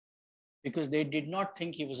because they did not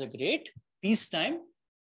think he was a great peacetime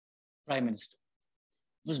prime minister.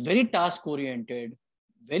 He was very task-oriented,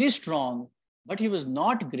 very strong, but he was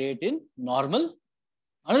not great in normal.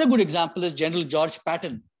 Another good example is General George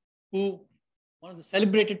Patton, who one of the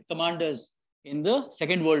celebrated commanders in the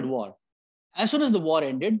Second World War. As soon as the war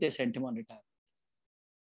ended, they sent him on retirement.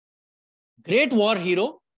 Great war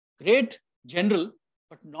hero, great general,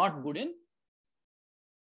 but not good in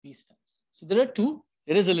peace times. So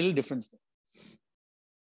there is a little difference there.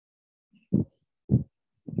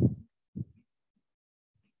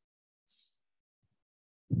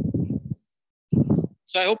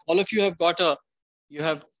 So I hope all of you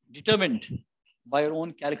have determined by your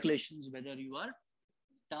own calculations whether you are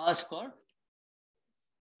task or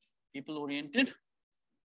people oriented.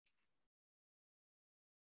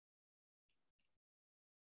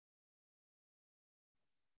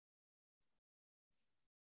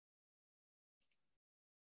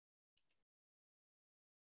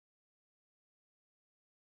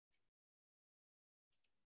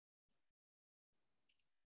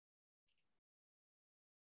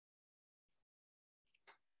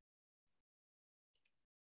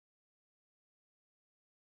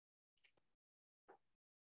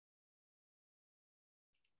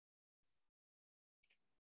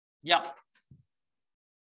 Yeah.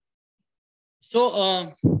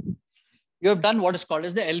 So you have done what is called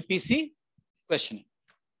as the LPC questioning.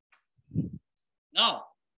 Now,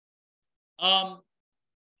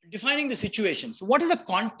 defining the situation. So what is the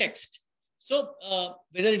context? So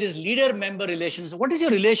whether it is leader-member relations, what is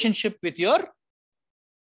your relationship with your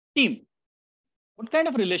team? What kind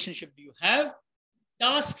of relationship do you have?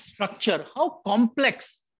 Task structure. How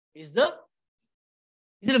complex is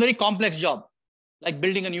it a very complex job, like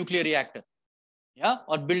building a nuclear reactor, yeah,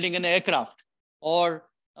 or building an aircraft, or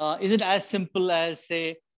is it as simple as,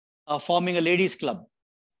 say, forming a ladies' club?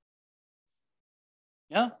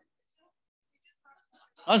 Yeah,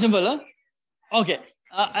 not simple, huh? Okay,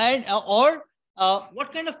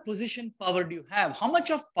 what kind of position power do you have? How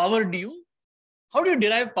much of power how do you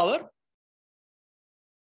derive power?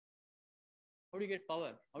 How do you get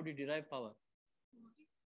power? How do you derive power?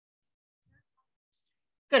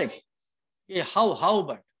 Correct. Yeah, how,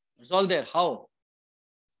 but it's all there. How?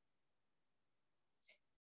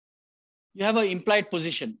 You have an implied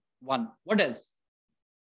position, one. What else?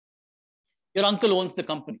 Your uncle owns the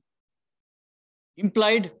company.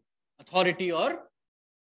 Implied authority or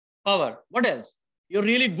power. What else? You're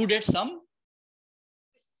really good at some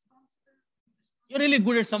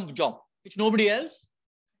job, which nobody else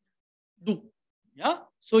do. Yeah.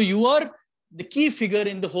 So you are the key figure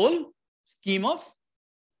in the whole scheme of.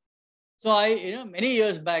 So many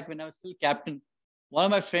years back when I was still captain, one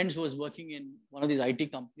of my friends who was working in one of these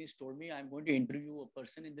IT companies told me, I'm going to interview a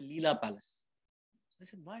person in the Leela Palace. So I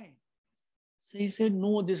said, why? So he said,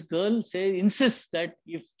 no, this girl insists that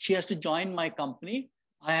if she has to join my company,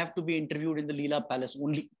 I have to be interviewed in the Leela Palace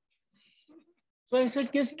only. So I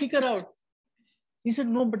said, just kick her out. He said,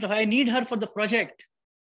 no, but I need her for the project.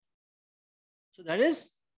 So that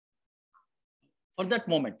is for that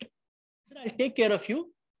moment. I said, I'll take care of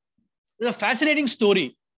you. There's a fascinating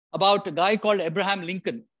story about a guy called Abraham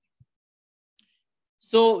Lincoln.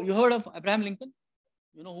 So you heard of Abraham Lincoln?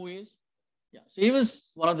 You know who he is? Yeah. So he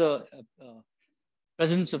was one of the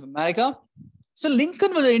presidents of America. So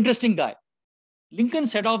Lincoln was an interesting guy. Lincoln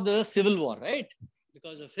set off the Civil War, right?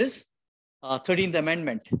 Because of his 13th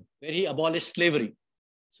Amendment, where he abolished slavery.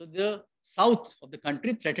 So the south of the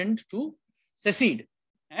country threatened to secede.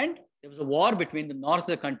 And there was a war between the north of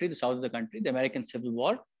the country, the south of the country, the American Civil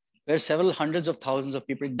War, where several hundreds of thousands of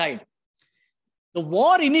people died. The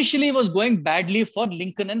war initially was going badly for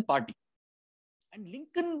Lincoln and party. And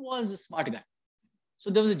Lincoln was a smart guy. So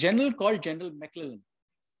there was a general called General McClellan,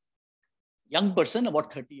 young person,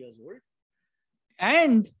 about 30 years old.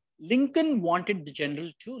 And Lincoln wanted the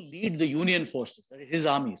general to lead the Union forces, that is his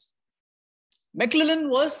armies. McClellan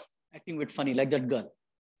was acting a bit funny, like that girl.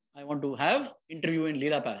 I want to have interview in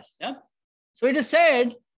Leela Palace. Yeah? So it is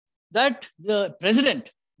said that the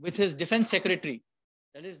president with his defense secretary,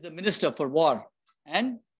 that is the minister for war,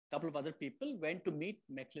 and a couple of other people went to meet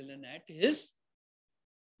McClellan at his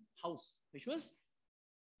house, which was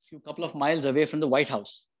a couple of miles away from the White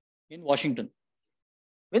House in Washington.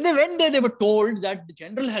 When they went there, they were told that the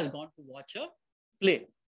general has gone to watch a play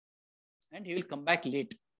and he will come back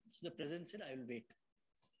late. So the president said, I will wait.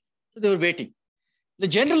 So they were waiting. The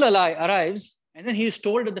general arrives and then he is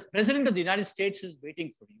told that the president of the United States is waiting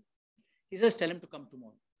for you. He says, tell him to come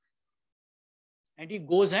tomorrow. And he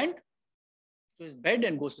goes and to his bed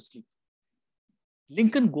and goes to sleep.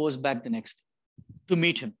 Lincoln goes back the next day to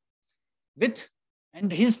meet him. And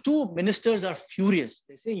his two ministers are furious.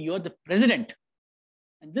 They say, you're the president.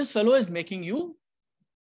 And this fellow is making you.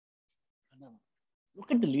 Look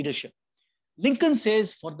at the leadership. Lincoln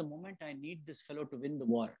says, for the moment, I need this fellow to win the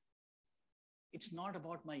war. It's not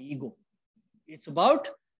about my ego. It's about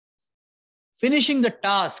finishing the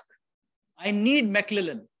task. I need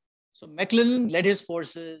McClellan. So McClellan led his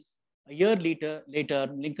forces. A year later,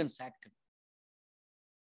 Lincoln sacked him.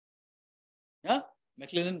 Yeah?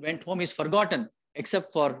 McClellan went home. He's forgotten,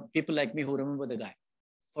 except for people like me who remember the guy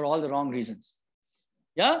for all the wrong reasons.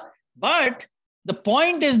 Yeah, but the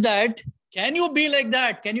point is that, can you be like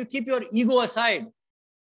that? Can you keep your ego aside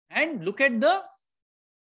and look at the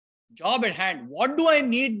job at hand? What do I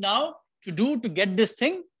need now to do to get this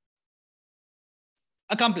thing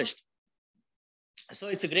accomplished? So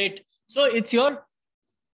it's it's your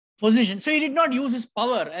position. So he did not use his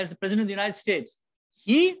power as the president of the United States.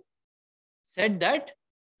 He said that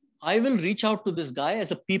I will reach out to this guy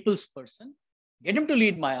as a people's person, get him to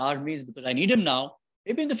lead my armies because I need him now.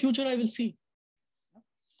 Maybe in the future I will see.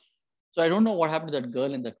 So I don't know what happened to that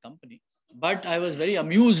girl in that company, but I was very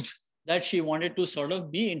amused that she wanted to sort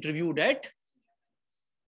of be interviewed at.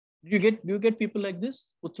 Do you get people like this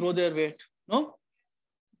who throw their weight? No?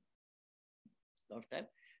 Lot of time.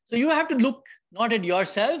 So you have to look not at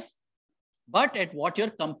yourself, but at what your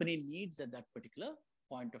company needs at that particular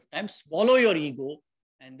point of time. Swallow your ego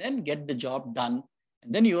and then get the job done.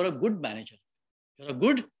 And then you're a good manager. You're a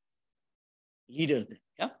good leader then.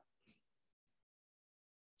 Yeah.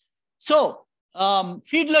 So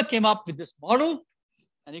Fiedler came up with this model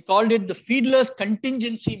and he called it the Fiedler's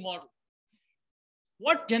contingency model.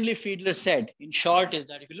 What generally Fiedler said in short is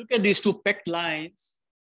that if you look at these two pecked lines,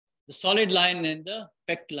 the solid line and the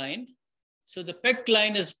pecked line. So the pecked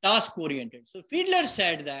line is task oriented. So Fiedler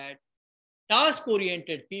said that task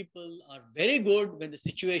oriented people are very good when the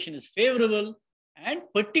situation is favorable and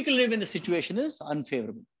particularly when the situation is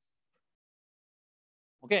unfavorable.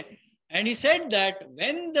 Okay. And he said that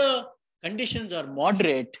when the conditions are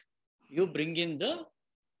moderate, you bring in the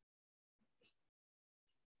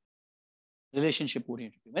relationship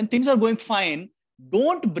oriented. When things are going fine,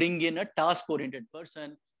 don't bring in a task oriented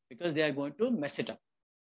person because they are going to mess it up.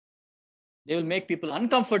 They will make people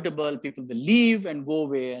uncomfortable. People will leave and go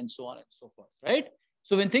away and so on and so forth, right?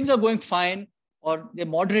 So when things are going fine or they're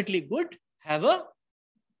moderately good, but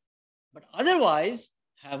otherwise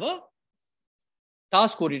have a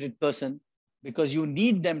task-oriented person because you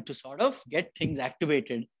need them to sort of get things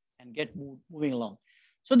activated and get moving along.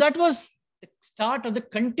 So that was the start of the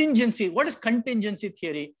contingency. What is contingency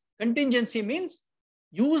theory? Contingency means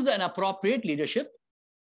use an appropriate leadership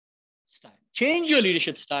style. Change your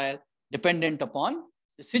leadership style dependent upon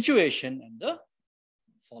the situation and the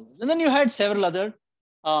followers. And then you had several other.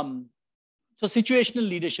 So situational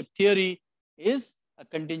leadership theory is a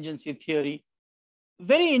contingency theory.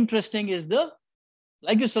 Very interesting is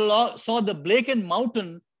like you saw the Blake and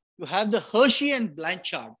Mountain, you have the Hershey and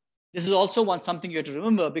Blanchard. This is also something you have to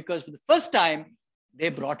remember because for the first time, they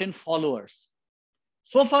brought in followers.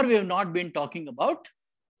 So far, we have not been talking about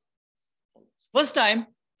followers. First time,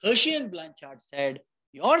 Hershey and Blanchard said,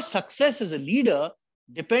 your success as a leader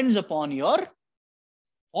depends upon your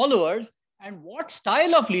followers and what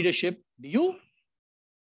style of leadership do you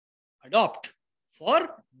adopt for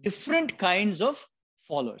different kinds of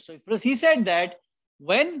followers. So he said that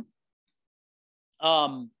when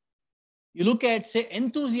you look at, say,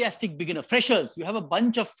 enthusiastic beginner, freshers, you have a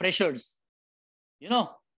bunch of freshers. You know,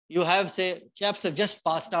 you have, say, chaps have just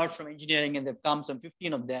passed out from engineering and they've come, some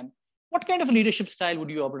 15 of them. What kind of a leadership style would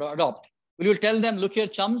you adopt? Will you tell them, look here,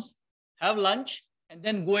 chums, have lunch and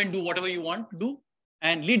then go and do whatever you want to do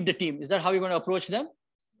and lead the team. Is that how you're going to approach them?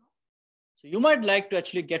 So you might like to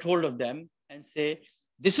actually get hold of them and say,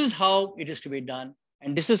 this is how it is to be done,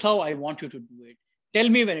 and this is how I want you to do it. Tell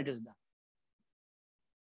me when it is done.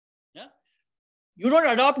 Yeah? You don't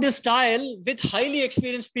adopt this style with highly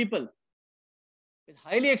experienced people. With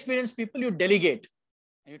highly experienced people, you delegate.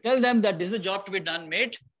 And you tell them that this is a job to be done,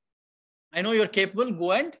 mate. I know you're capable,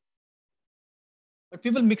 go and. But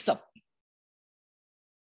people mix up.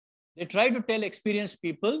 They try to tell experienced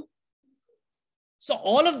people. So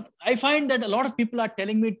I find that a lot of people are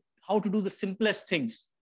telling me how to do the simplest things.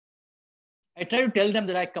 I try to tell them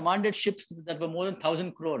that I commanded ships that were more than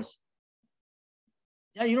 1,000 crores.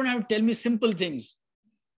 Yeah, you don't have to tell me simple things.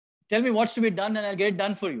 Tell me what's to be done and I'll get it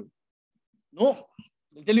done for you. No,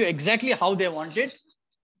 they'll tell you exactly how they want it.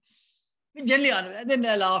 Generally, then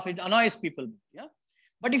I laugh, it annoys people. Yeah?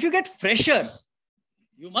 But if you get freshers,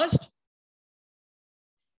 you must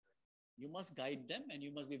guide them and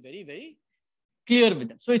you must be very, very clear with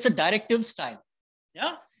them. So it's a directive style.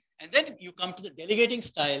 Yeah. And then you come to the delegating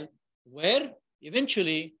style where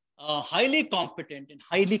eventually highly competent and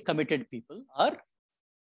highly committed people are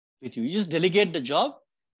with you. You just delegate the job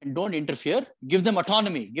and don't interfere. Give them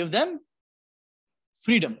autonomy. Give them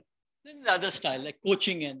freedom. Then the other style, like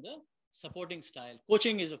coaching and the supporting style.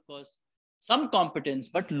 Coaching is, of course, some competence,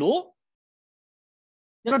 but low.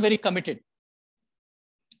 They're not very committed.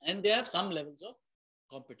 And they have some levels of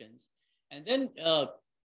competence. And then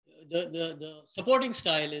the supporting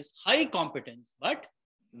style is high competence, but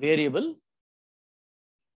variable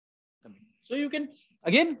commitment. So you can,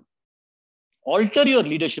 again, alter your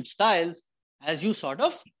leadership styles as you sort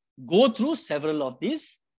of go through several of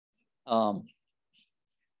these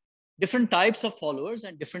different types of followers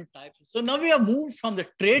and different types. So now we have moved from the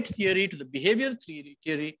trait theory to the behavior theory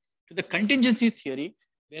to the contingency theory,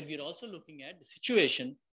 where we're also looking at the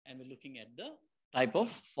situation and we're looking at the type of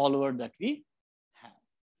follower that we have.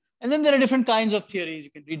 And then there are different kinds of theories.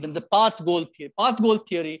 You can read them. The path goal theory. Path goal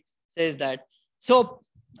theory says that. So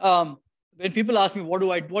when people ask me, what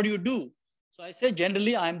do you do? So I say,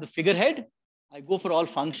 generally, I'm the figurehead. I go for all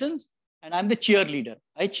functions and I'm the cheerleader.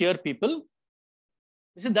 I cheer people.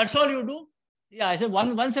 They said, that's all you do? Yeah, I said,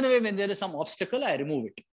 once in a way, when there is some obstacle, I remove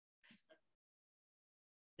it.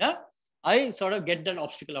 Yeah, I sort of get that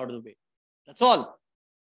obstacle out of the way. That's all.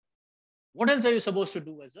 What else are you supposed to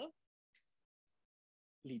do as a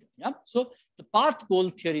leader? Yeah. So the path goal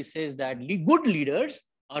theory says that good leaders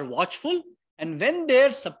are watchful, and when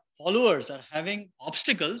their followers are having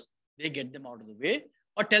obstacles, they get them out of the way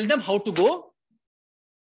or tell them how to go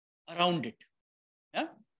around it. Yeah.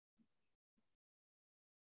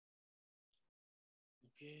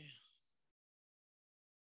 Okay.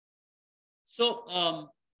 So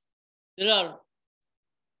there are,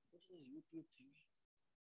 what is this YouTube thing?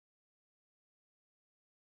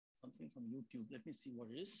 Something from YouTube. Let me see what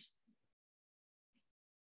it is.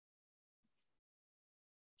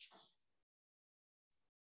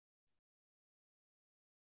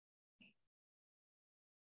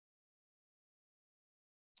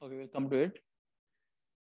 Okay, we'll come to it.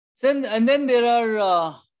 So, and then there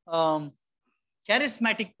are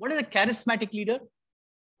charismatic. What is a charismatic leader?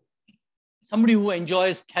 Somebody who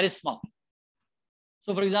enjoys charisma.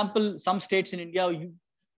 So, for example, some states in India you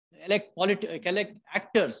elect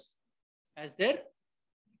actors as their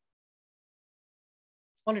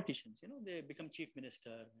politicians. You know, they become chief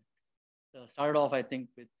minister. Started off, I think,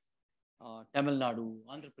 with Tamil Nadu,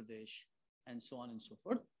 Andhra Pradesh, and so on and so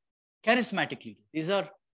forth. Charismatic leaders. These are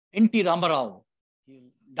N.T. Ramarao. He'll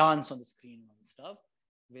dance on the screen and all this stuff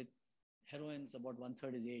with heroines about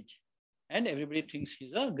 1/3 his age. And everybody thinks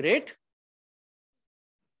he's a great.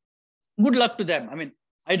 Good luck to them. I mean,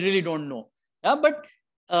 I really don't know. Yeah, but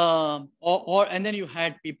and then you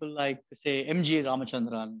had people like, say, M.G.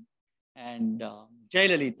 Ramachandran and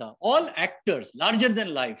Jayalalitha, all actors, larger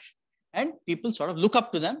than life. And people sort of look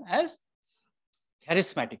up to them as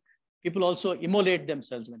charismatic. People also immolate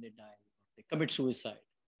themselves when they die. They commit suicide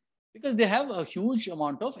because they have a huge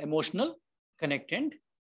amount of emotional connect and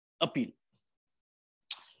appeal.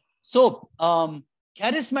 So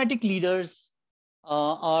charismatic leaders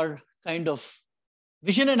are kind of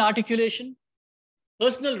vision and articulation,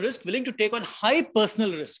 personal risk, willing to take on high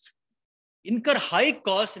personal risk, incur high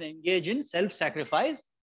costs and engage in self-sacrifice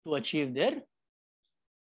to achieve their.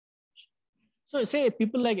 So say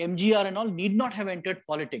people like MGR and all need not have entered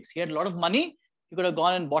politics. He had a lot of money. He could have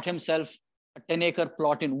gone and bought himself a 10-acre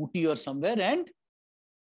plot in Ooty or somewhere,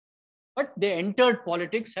 but they entered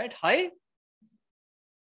politics at high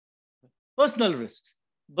personal risks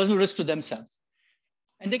to themselves.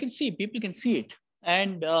 And they can see, people can see it.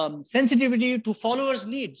 and sensitivity to followers'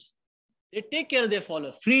 needs. They take care of their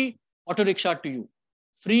followers. Free auto rickshaw to you,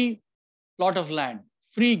 free plot of land,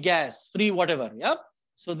 free gas, free whatever. Yeah.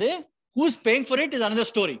 So who's paying for it is another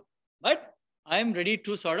story. But I am ready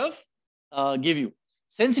to sort of give you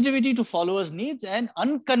sensitivity to followers' needs and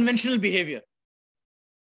unconventional behavior.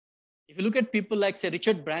 If you look at people like, say,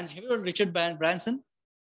 Richard Branson, have you heard of Richard Branson?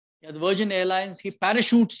 Yeah, the Virgin Airlines, he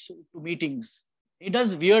parachutes to meetings. He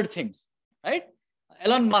does weird things, right?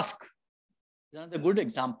 Elon Musk is another good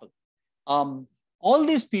example. All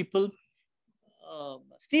these people,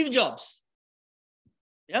 Steve Jobs,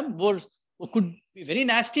 yeah, could be very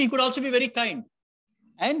nasty. He could also be very kind.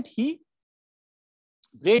 And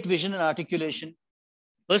great vision and articulation,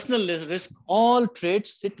 personal risk, all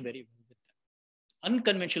traits sit very well with them.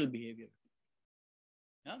 Unconventional behavior.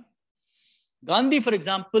 Yeah. Gandhi, for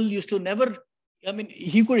example, used to never,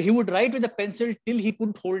 he would write with a pencil till he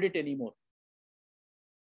couldn't hold it anymore.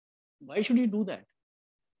 Why should he do that?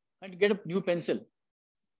 And get a new pencil.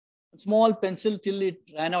 A small pencil till it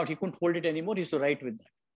ran out. He couldn't hold it anymore. He used to write with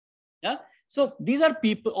that. Yeah. So these are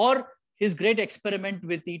people, or his great experiment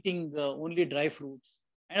with eating only dry fruits.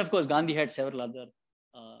 And of course, Gandhi had several other,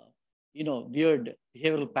 weird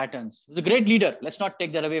behavioral patterns. He was a great leader. Let's not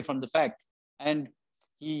take that away from the fact. And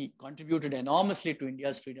he contributed enormously to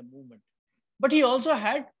India's freedom movement. But he also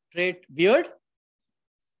had weird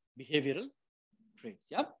behavioral traits.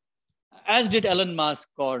 Yeah. As did Elon Musk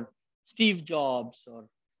or Steve Jobs or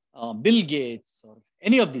Bill Gates or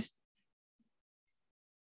any of these.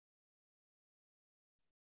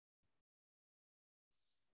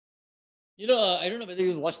 I don't know whether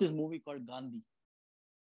you watched this movie called Gandhi.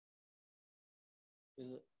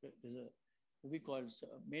 There's a movie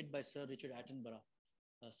made by Sir Richard Attenborough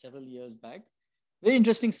several years back. Very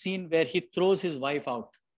interesting scene where he throws his wife out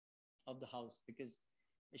of the house because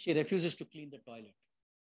she refuses to clean the toilet.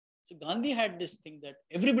 So Gandhi had this thing that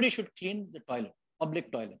everybody should clean the toilet,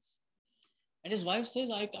 public toilets. And his wife says,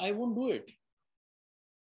 I won't do it.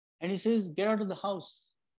 And he says, get out of the house.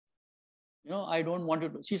 I don't want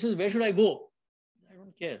to. She says, where should I go? I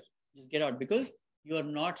don't care. Just get out because you are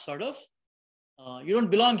not you don't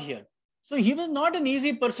belong here. So he was not an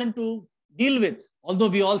easy person to deal with, although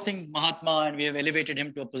we all think Mahatma and we have elevated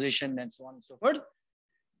him to a position and so on and so forth.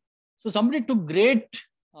 So somebody took great,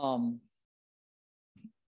 got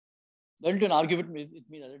into an argument with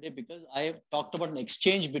me the other day because I have talked about an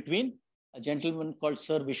exchange between a gentleman called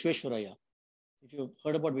Sir Vishweshwaraya. If you've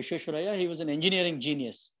heard about Vishweshwaraya, he was an engineering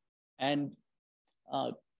genius. And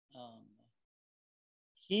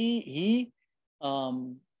he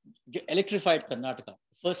electrified Karnataka, the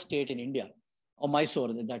first state in India, or Mysore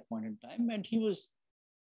at that point in time. And he was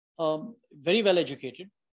very well educated.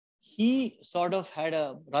 He sort of had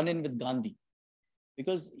a run-in with Gandhi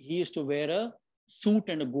because he used to wear a suit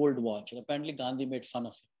and a gold watch. And apparently Gandhi made fun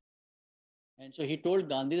of him. And so he told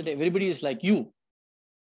Gandhi that everybody is like you.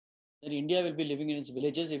 Then India will be living in its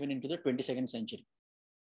villages even into the 22nd century.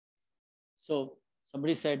 So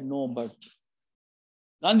somebody said, no, but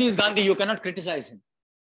Gandhi is Gandhi. You cannot criticize him.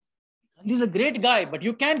 Gandhi is a great guy, but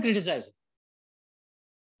you can criticize him.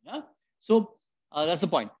 Yeah. So that's the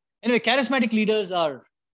point. Anyway, charismatic leaders are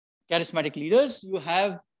charismatic leaders. You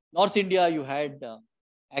have North India, you had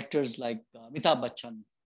actors like Amitabh Bachchan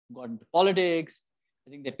who got into politics. I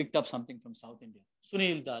think they picked up something from South India.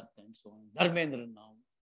 Sunil Dutt and so on. Dharmendra now,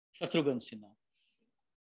 Shatrughan Sinha,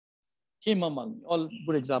 Hema Malini, all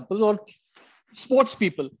good examples. Or sports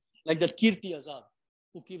people like that Kirti Azad,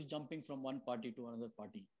 who keeps jumping from one party to another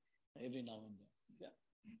party every now and then. Yeah.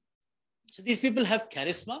 So these people have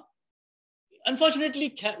charisma.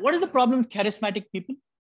 Unfortunately, what is the problem with charismatic people?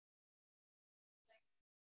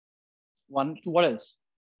 One, two, what else?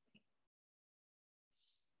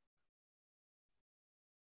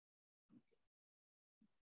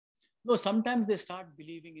 No, sometimes they start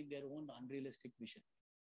believing in their own unrealistic vision.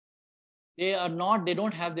 They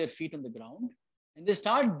don't have their feet on the ground, and they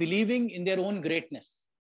start believing in their own greatness.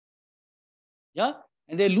 Yeah.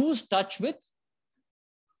 And they lose touch with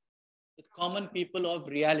common people of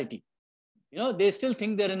reality. They still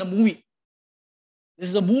think they're in a movie. This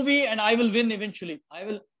is a movie and I will win eventually. I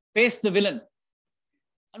will face the villain.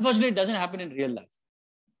 Unfortunately, it doesn't happen in real life.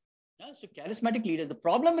 Yeah? So charismatic leaders, the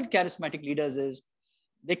problem with charismatic leaders is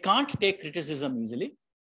they can't take criticism easily.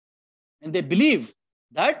 And they believe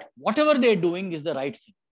that whatever they're doing is the right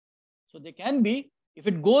thing. So they can be, if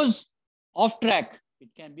it goes off track, it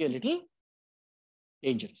can be a little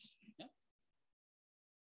dangerous. Yeah?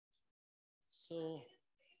 So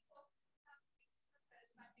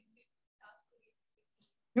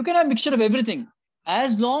you can have a mixture of everything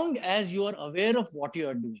as long as you are aware of what you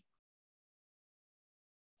are doing.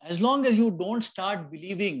 As long as you don't start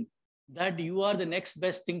believing that you are the next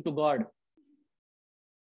best thing to God,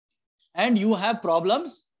 and you have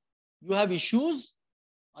problems, you have issues,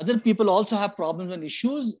 other people also have problems and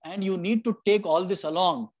issues, and you need to take all this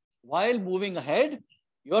along while moving ahead,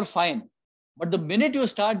 you're fine. But the minute you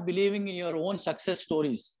start believing in your own success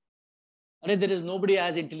stories, there is nobody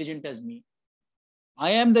as intelligent as me.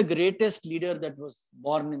 I am the greatest leader that was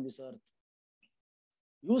born in this earth.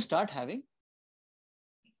 You start having.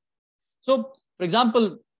 So, for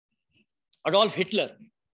example, Adolf Hitler,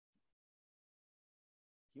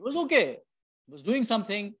 he was okay, he was doing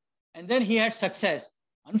something, and then he had success.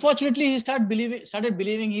 Unfortunately, he started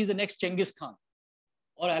believing he's the next Genghis Khan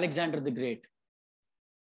or Alexander the Great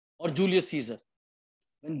or Julius Caesar.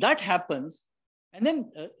 When that happens, and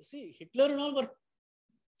then see, Hitler and all were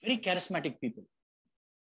very charismatic people.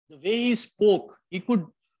 The way he spoke, he could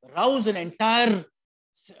rouse an entire,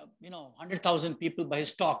 100,000 people by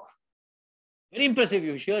his talk. Very impressive.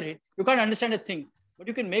 You hear it, you can't understand a thing, but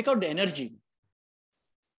you can make out the energy.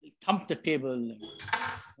 He'll thump the table,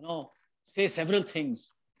 and, say several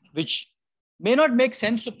things which may not make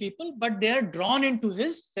sense to people, but they are drawn into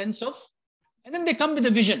his sense of, and then they come with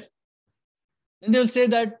a vision. Then they'll say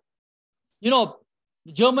that,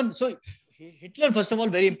 the German, so Hitler, first of all,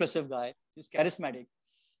 very impressive guy. He's charismatic.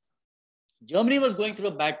 Germany was going through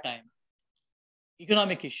a bad time,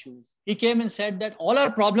 economic issues. He came and said that all our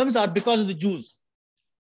problems are because of the Jews.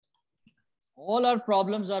 All our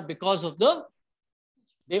problems are because of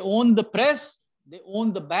they own the press, they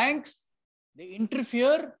own the banks, they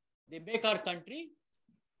interfere, they make our country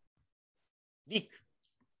weak.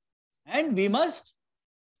 And we must,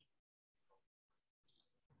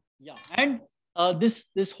 and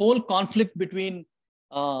this whole conflict between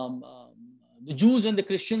the Jews and the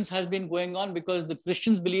Christians has been going on because the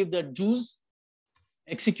Christians believe that Jews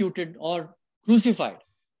executed or crucified,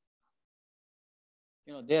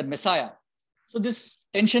 their Messiah. So this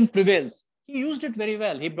tension prevails. He used it very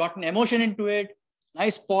well. He brought an emotion into it.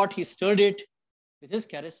 Nice pot. He stirred it with his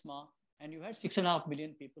charisma, and you had 6.5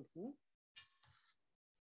 billion people who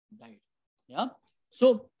died. Yeah.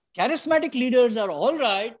 So charismatic leaders are all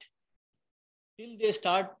right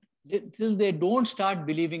till they don't start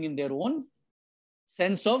believing in their own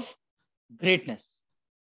sense of greatness.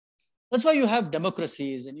 That's why you have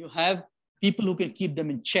democracies and you have people who can keep them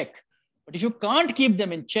in check. But if you can't keep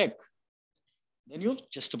them in check, then you've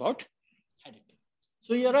just about had it.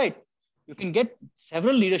 So you're right. You can get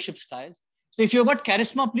several leadership styles. So if you've got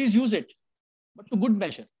charisma, please use it, but to good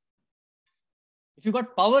measure. If you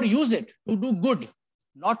got power, use it to do good,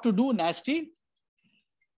 not to do nasty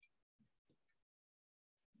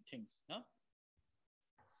things. Yeah?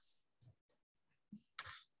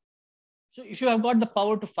 So if you have got the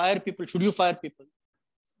power to fire people, should you fire people?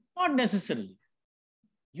 Not necessarily.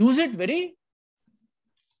 Use it very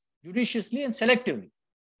judiciously and selectively.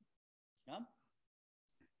 Yeah?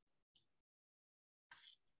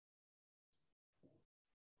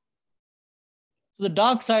 So the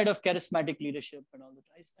dark side of charismatic leadership and all that.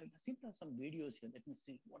 I seem to have some videos here. Let me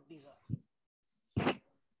see what these are.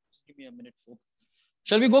 Just give me a minute, folks.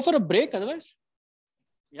 Shall we go for a break otherwise?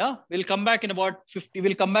 Yeah, we'll come back in about 50.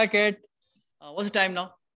 We'll come back at, what's the time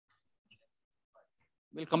now?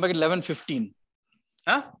 We'll come back at 11:15.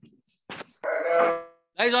 Huh?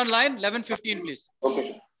 Guys online, 11:15, please.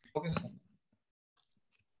 Okay, sir. Okay, sir.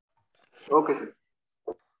 Okay, sir.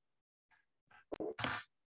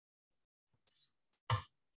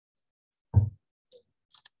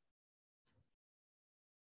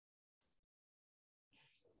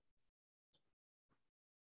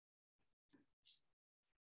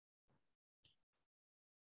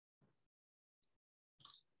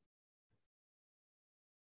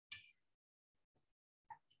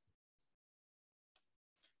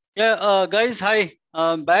 Yeah, guys, hi.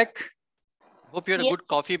 I'm back. Hope you had a good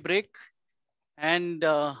coffee break. And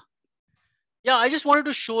yeah, I just wanted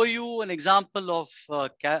to show you an example of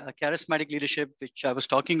charismatic leadership, which I was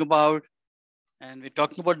talking about. And we're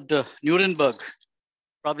talking about the Nuremberg,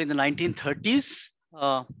 probably in the 1930s.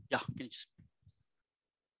 Yeah, can you just...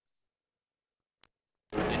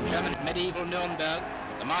 In German medieval Nuremberg,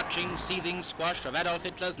 the marching, seething squash of Adolf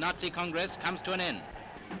Hitler's Nazi Congress comes to an end.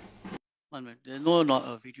 1 minute, there's no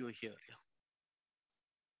video here. Yeah.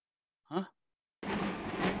 Huh?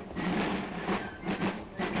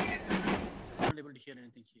 Not able to hear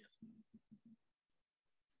anything here.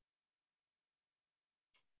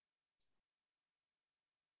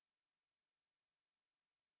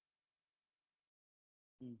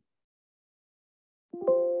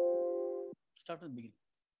 Start from the beginning.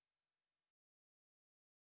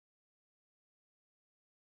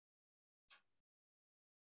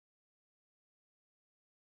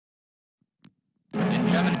 In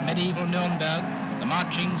German medieval Nuremberg, the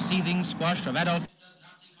marching, seething squash of Adolf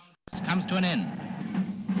Hitler comes to an end.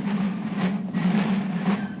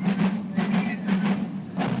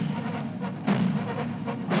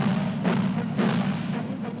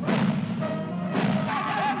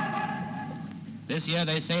 This year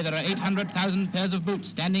they say there are 800,000 pairs of boots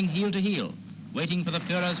standing heel to heel, waiting for the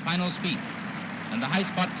Führer's final speech. And the high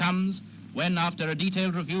spot comes when, after a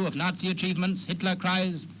detailed review of Nazi achievements, Hitler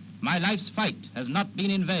cries, "My life's fight has not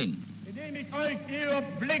been in vain." Indem ich euch Ihre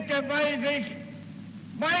Blicke weise ich,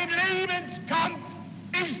 mein Lebenskampf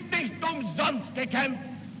ist nicht umsonst gekämpft.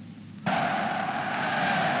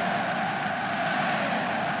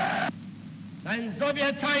 Sein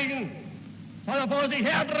Sowjetzeichen soll er vor sich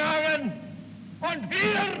hertragen und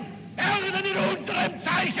wir werden in unserem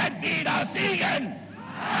Zeichen wieder siegen.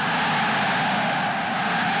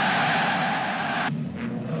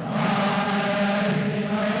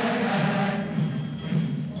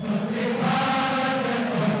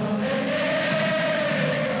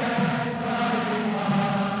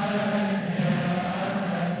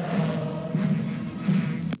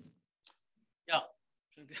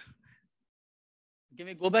 Can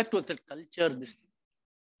we go back to the culture? This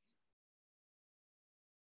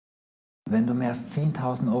Wenn du mehr als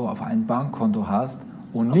 10.000 Euro auf einem Bankkonto hast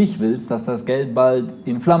und nicht willst, dass das Geld bald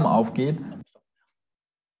in Flammen aufgeht.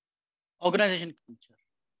 Organization culture.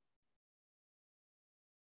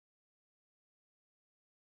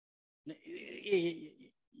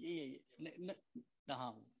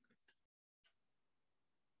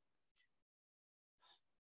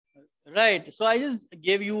 Right. So I just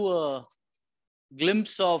gave you a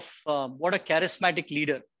glimpse of what a charismatic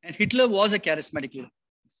leader, and Hitler was a charismatic leader.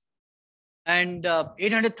 And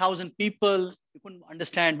 800,000 people, you couldn't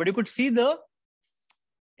understand, but you could see the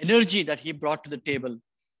energy that he brought to the table.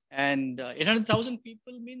 And 800,000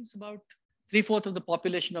 people means about 3/4 of the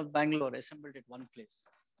population of Bangalore assembled at one place.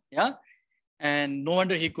 Yeah. And no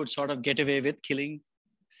wonder he could sort of get away with killing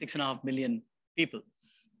 6.5 million people.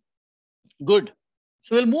 Good.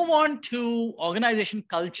 So we'll move on to organization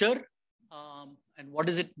culture. And what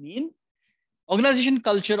does it mean? Organization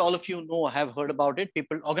culture, all of you know, have heard about it.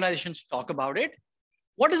 Organizations talk about it.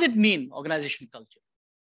 What does it mean, organization culture?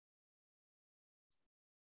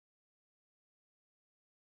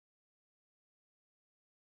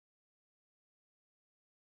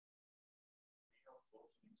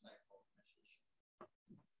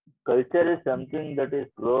 Culture is something that is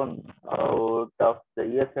grown out of the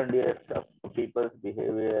years and years of people's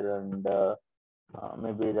behavior and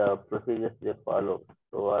maybe the procedures they follow.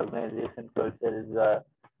 So organization culture is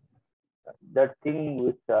that thing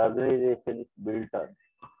which the organization is built on.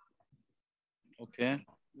 Okay,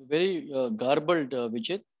 very garbled,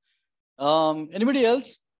 Vijit. Anybody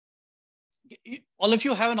else? All of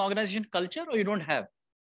you have an organization culture or you don't have?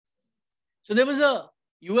 So there was a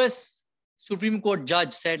US Supreme Court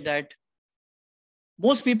judge said that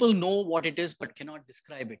most people know what it is but cannot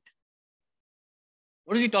describe it.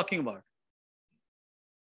 What is he talking about?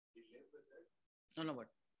 No, what?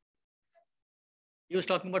 He was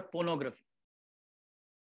talking about pornography.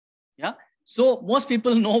 Yeah. So most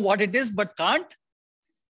people know what it is but can't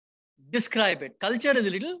describe it. Culture is a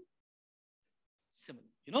little similar.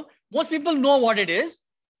 You know, most people know what it is,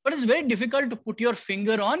 but it's very difficult to put your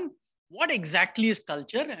finger on what exactly is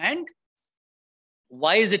culture and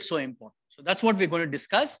why is it so important. So that's what we're going to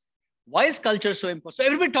discuss. Why is culture so important? So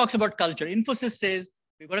everybody talks about culture. Infosys says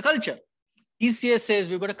we've got a culture. TCS says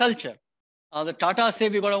we've got a culture. The Tata say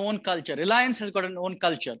we've got our own culture. Reliance has got an own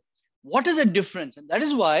culture. What is the difference? And that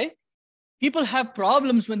is why people have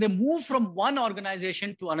problems when they move from one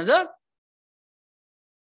organization to another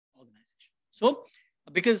organization. So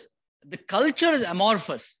because the culture is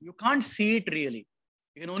amorphous, you can't see it really.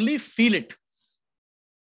 You can only feel it.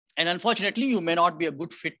 And unfortunately, you may not be a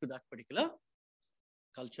good fit to that particular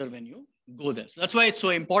culture when you go there. So that's why it's so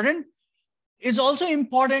important. It's also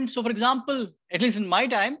important. So for example, at least in my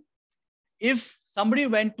time, if somebody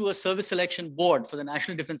went to a service selection board for the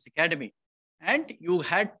National Defense Academy and you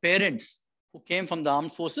had parents who came from the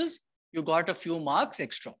armed forces, you got a few marks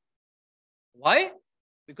extra. Why?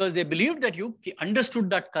 Because they believed that you understood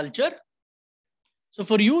that culture. So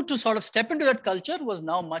for you to sort of step into that culture was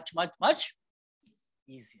now much, much, much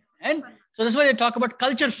easier. And so that's why they talk about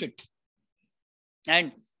culture fit.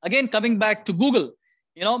 And again, coming back to Google,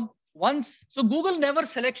 you know, so Google never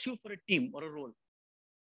selects you for a team or a role.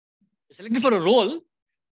 They select you for a role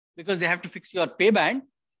because they have to fix your pay band.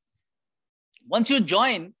 Once you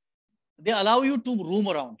join, they allow you to roam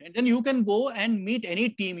around and then you can go and meet any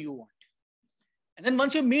team you want. And then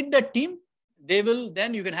once you meet that team,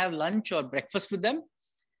 then you can have lunch or breakfast with them.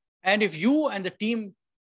 And if you and the team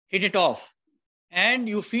hit it off and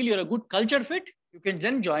you feel you're a good culture fit, you can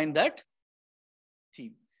then join that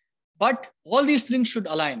team. But all these things should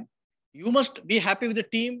align. You must be happy with the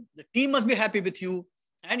team must be happy with you,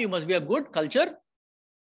 and you must be a good culture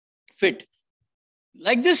fit.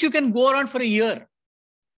 Like this, you can go around for a year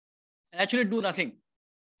and actually do nothing,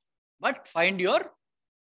 but find your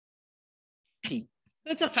team.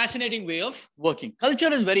 That's a fascinating way of working.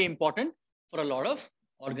 Culture is very important for a lot of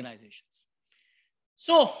organizations.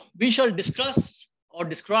 So we shall discuss or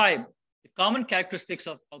describe the common characteristics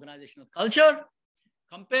of organizational culture,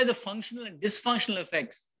 compare the functional and dysfunctional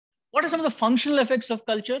effects. What are some of the functional effects of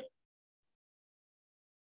culture?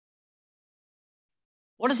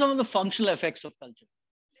 What are some of the functional effects of culture?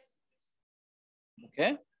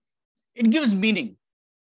 Okay. It gives meaning.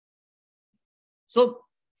 So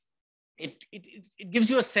it gives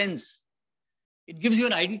you a sense. It gives you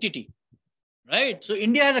an identity, right? So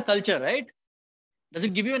India has a culture, right? Does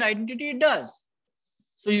it give you an identity? It does.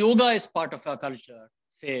 So yoga is part of our culture,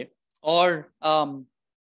 say, or a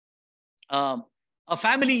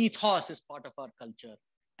family ethos is part of our culture,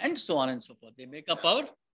 and so on and so forth. They make up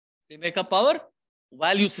our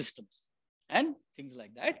value systems and things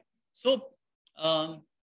like that. So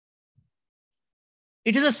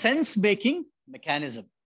it is a sense-making mechanism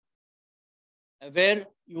where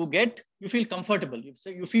you feel comfortable.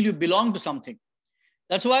 You feel you belong to something.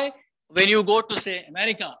 That's why when you go to, say,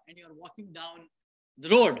 America and you're walking down the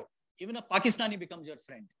road, even a Pakistani becomes your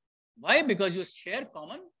friend. Why? Because you share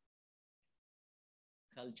common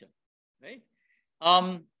culture, right?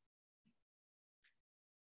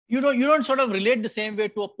 You don't sort of relate the same way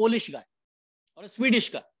to a Polish guy or a Swedish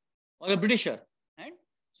guy or a Britisher, and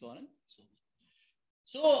so on and so on.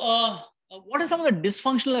 So what are some of the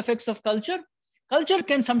dysfunctional effects of culture? Culture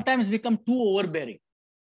can sometimes become too overbearing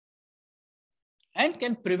and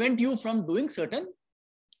can prevent you from doing certain.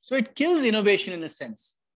 So it kills innovation in a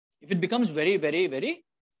sense if it becomes very, very, very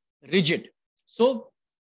rigid. So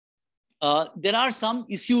there are some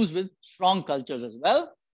issues with strong cultures as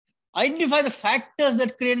well. Identify the factors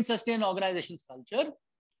that create and sustain an organization's culture.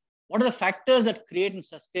 What are the factors that create and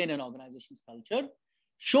sustain an organization's culture?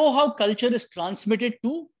 Show how culture is transmitted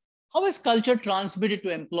to, how is culture transmitted to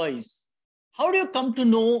employees? How do you come to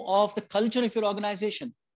know of the culture of your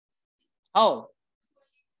organization? How?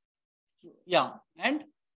 Yeah, and?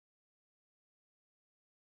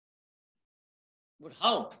 But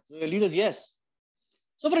how? So your leaders, yes.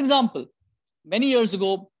 So for example, many years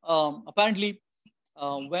ago, apparently,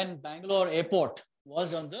 when Bangalore airport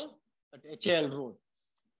was on the HAL road,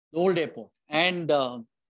 the old airport, and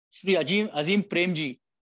Shri Azim Premji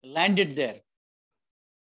landed there.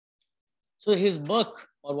 So his Merc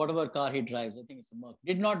or whatever car he drives, I think it's a Merc,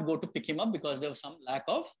 did not go to pick him up because there was some lack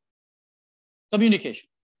of communication.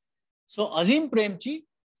 So Azim Premji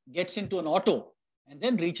gets into an auto and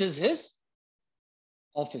then reaches his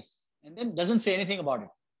office and then doesn't say anything about it.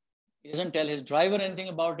 He doesn't tell his driver anything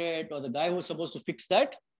about it or the guy who's supposed to fix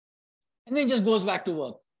that. And then he just goes back to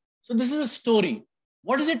work. So this is a story.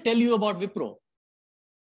 What does it tell you about Wipro?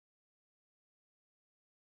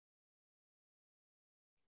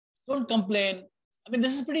 Don't complain. I mean,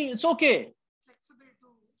 this is pretty, it's okay.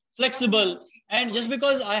 Flexible. And just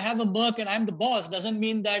because I have a Merc and I'm the boss doesn't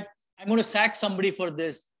mean that I'm going to sack somebody for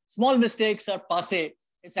this. Small mistakes are passé.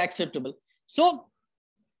 It's acceptable. So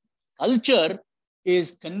culture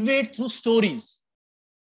is conveyed through stories.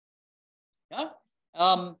 Yeah.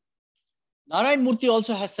 Narayan Murthy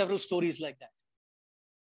also has several stories like that.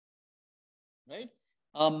 Right.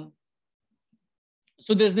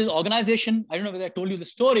 So there's this organization, I don't know whether I told you the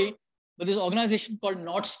story, but there's an organization called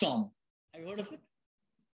Nordstrom. Have you heard of it?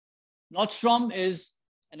 Nordstrom is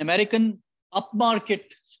an American upmarket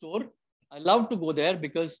store. I love to go there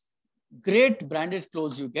because great branded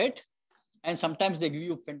clothes you get, and sometimes they give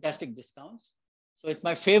you fantastic discounts. So it's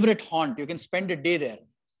my favorite haunt. You can spend a day there.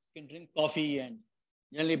 You can drink coffee and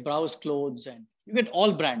generally browse clothes, and you get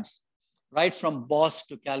all brands, right from Boss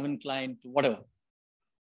to Calvin Klein to whatever.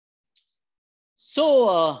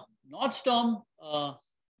 So Nordstrom,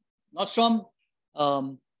 it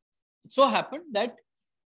so happened that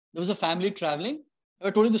there was a family traveling. Have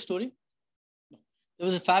I told you the story? No. There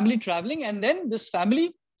was a family traveling, and then this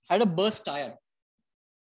family had a burst tire.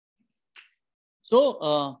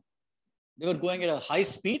 So they were going at a high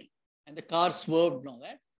speed, and the car swerved and all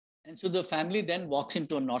that. And so the family then walks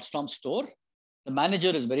into a Nordstrom store. The manager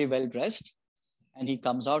is very well dressed, and he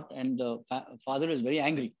comes out, and the father is very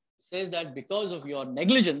angry. He says that because of your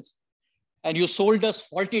negligence, and you sold us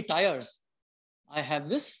faulty tires, we have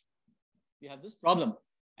this problem,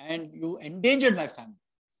 and you endangered my family.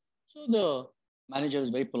 So Manager is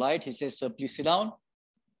very polite. He says, sir, please sit down.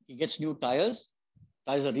 He gets new tires.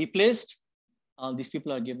 Tires are replaced. These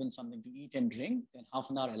people are given something to eat and drink. Then half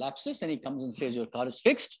an hour elapses and he comes and says, your car is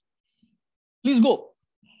fixed. Please go.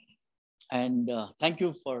 And thank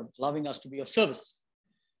you for allowing us to be of service.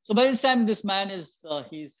 So by this time, this man is,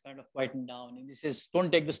 he's kind of quieting down. And he says,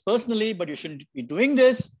 don't take this personally, but you shouldn't be doing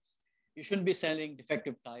this. You shouldn't be selling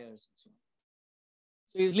defective tires and so on.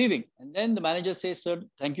 So he's leaving. And then the manager says, sir,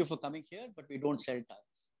 thank you for coming here, but we don't sell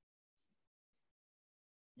tires.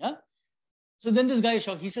 Yeah. So then this guy is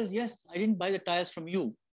shocked. He says, yes, I didn't buy the tires from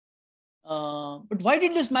you. But why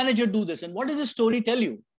did this manager do this? And what does this story tell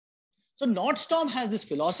you? So Nordstorm has this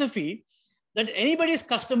philosophy that anybody's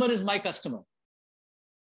customer is my customer.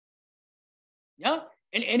 Yeah.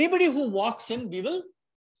 And anybody who walks in, we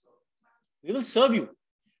will serve you.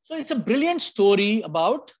 So it's a brilliant story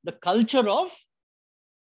about the culture of,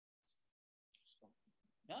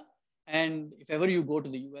 yeah. And if ever you go to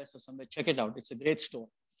the US or somewhere, check it out. It's a great store.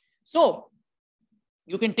 So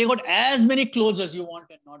you can take out as many clothes as you want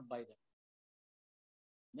and not buy them.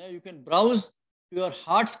 Yeah, you can browse to your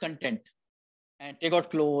heart's content and take out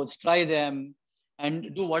clothes, try them,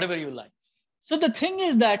 and do whatever you like. So the thing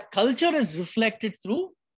is that culture is reflected through,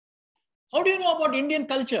 how do you know about Indian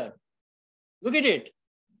culture? Look at it,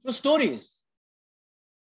 through stories.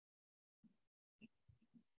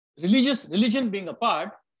 Religion being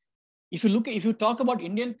apart, if you talk about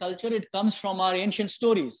Indian culture, it comes from our ancient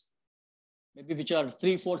stories, maybe which are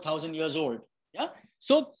 3,000-4,000 years old. Yeah.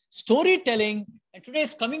 So storytelling, and today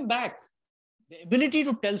it's coming back. The ability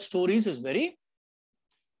to tell stories is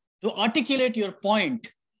to articulate your point.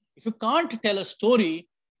 If you can't tell a story,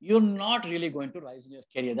 you're not really going to rise in your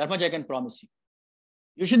career. That much I can promise you.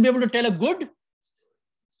 You should be able to tell a good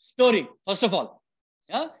story, first of all.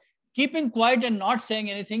 Yeah. Keeping quiet and not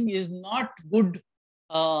saying anything is not good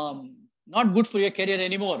for your career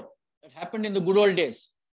anymore. That happened in the good old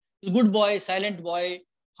days. The good boy, silent boy,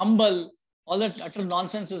 humble, all that utter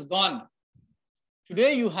nonsense is gone.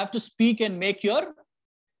 Today, you have to speak and make your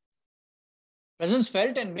presence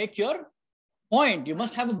felt and make your point. You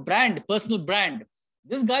must have a brand, personal brand.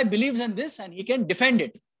 This guy believes in this and he can defend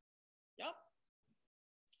it. Yeah.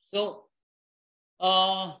 So,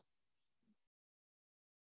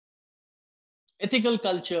 ethical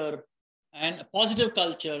culture and a positive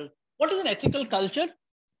culture. What is an ethical culture?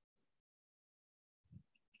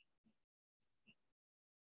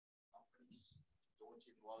 Don't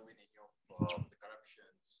involve in any of the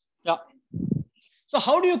corruptions. Yeah. So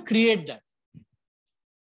how do you create that?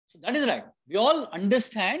 So that is right. We all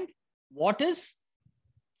understand what is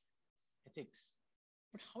ethics.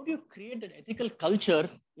 But how do you create that ethical culture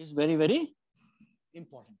is very, very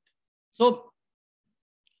important. So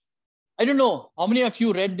I don't know how many of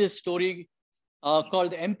you read this story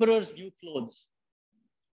called The Emperor's New Clothes.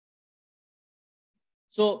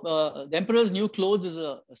 So The Emperor's New Clothes is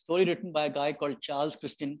a story written by a guy called Charles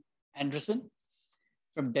Christian Andersen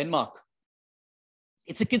from Denmark.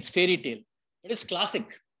 It's a kid's fairy tale, but it's classic.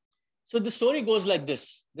 So the story goes like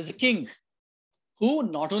this. There's a king who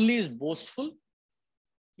not only is boastful,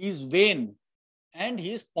 he's vain, and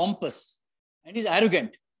he is pompous, and he's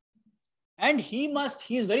arrogant. And he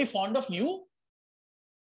is very fond of new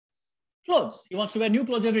clothes. He wants to wear new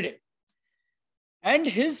clothes every day. And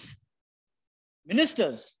his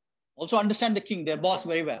ministers also understand the king, their boss,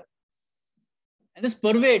 very well. And this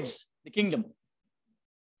pervades the kingdom.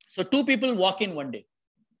 So two people walk in one day,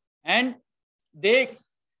 and they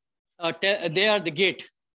are the gate,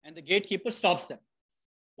 and the gatekeeper stops them.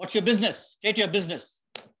 What's your business? State your business.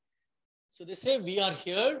 So they say, we are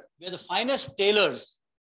here. We are the finest tailors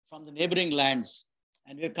from the neighboring lands,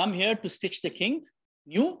 and we have come here to stitch the king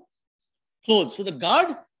new clothes. So the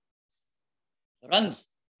guard runs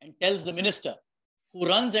and tells the minister, who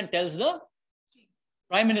runs and tells the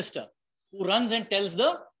prime minister, who runs and tells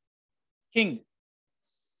the king.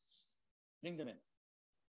 Bring them in.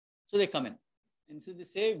 So they come in. And so they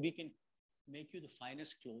say, we can make you the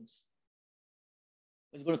finest clothes.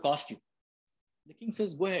 It's going to cost you. The king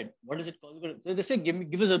says, go ahead. What does it cost? So they say,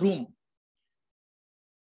 give us a room.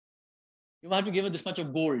 You have to give us this much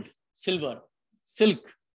of gold, silver,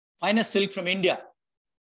 silk, finest silk from India,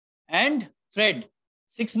 and thread.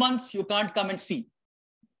 6 months, you can't come and see.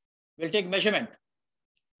 We'll take measurement.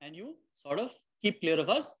 And you sort of keep clear of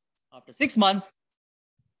us. After 6 months,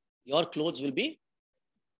 your clothes will be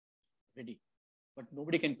ready. But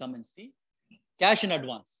nobody can come and see. Cash in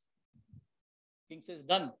advance. King says,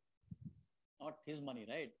 done. Not his money,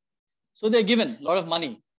 right? So they're given a lot of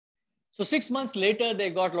money. So 6 months later, they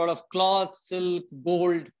got a lot of cloth, silk,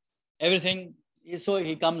 gold, everything. So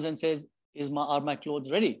he comes and says, are my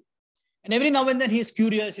clothes ready? And every now and then he's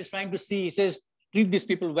curious, he's trying to see, he says, treat these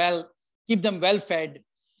people well, keep them well fed,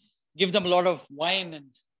 give them a lot of wine and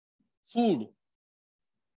food.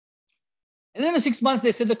 And then in 6 months,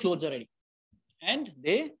 they say the clothes are ready. And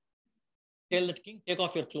they tell the king, take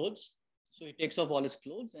off your clothes. So he takes off all his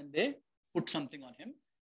clothes and they put something on him.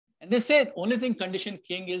 And they say, only thing condition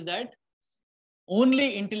king is that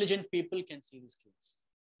only intelligent people can see these clothes.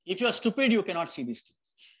 If you are stupid, you cannot see these clothes.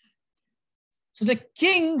 So the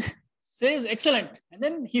king says, excellent. And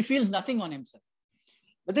then he feels nothing on himself.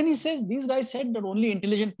 But then he says, these guys said that only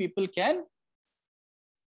intelligent people can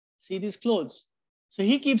see these clothes. So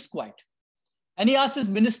he keeps quiet. And he asks his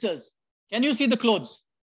ministers, can you see the clothes?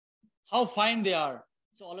 How fine they are.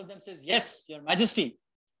 So all of them says, yes, your majesty.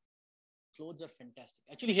 Clothes are fantastic.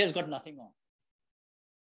 Actually, he has got nothing on.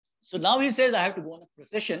 So now he says, I have to go on a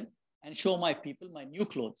procession and show my people my new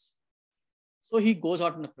clothes. So he goes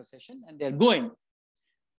out in a procession and they're going.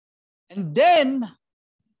 And then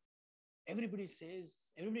everybody says,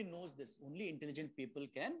 everybody knows this. Only intelligent people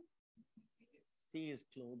can see his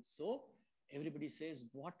clothes. So everybody says,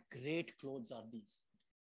 what great clothes are these?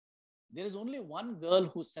 There is only one girl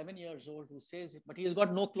who's 7 years old who says, but he has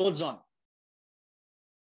got no clothes on.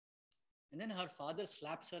 And then her father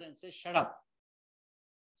slaps her and says, shut up.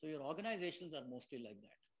 So your organizations are mostly like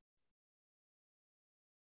that.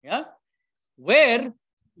 Yeah? Where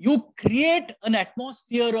you create an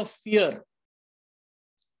atmosphere of fear.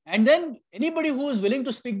 And then anybody who is willing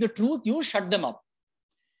to speak the truth, you shut them up.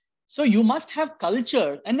 So you must have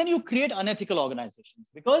culture, and then you create unethical organizations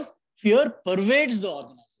because fear pervades the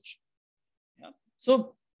organization. Yeah?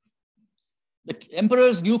 So the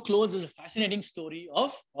Emperor's New Clothes is a fascinating story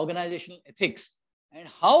of organizational ethics and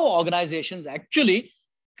how organizations actually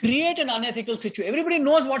create an unethical situation. Everybody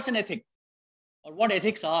knows what's an ethic or what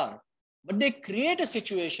ethics are, but they create a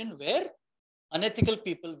situation where unethical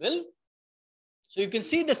people will. So you can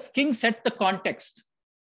see the king set the context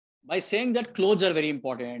by saying that clothes are very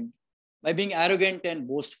important, by being arrogant and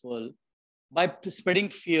boastful, by spreading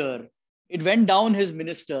fear. It went down his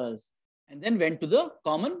ministers and then went to the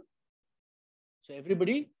common. So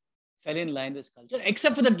everybody fell in line with this culture,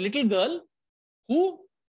 except for the little girl who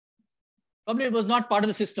probably was not part of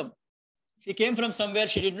the system. She came from somewhere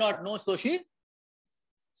she did not know, so she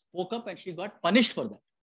spoke up and she got punished for that.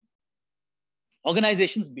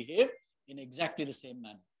 Organizations behave in exactly the same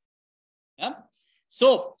manner. Yeah.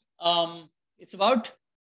 So it's about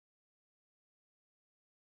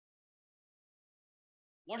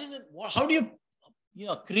what is it? How do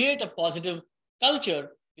you create a positive culture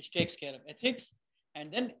which takes care of ethics,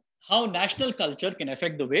 and then how national culture can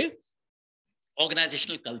affect the way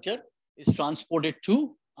organizational culture is transported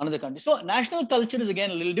to another country. So national culture is again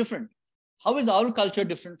a little different. How is our culture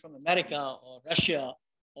different from America or Russia?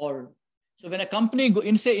 Or so when a company,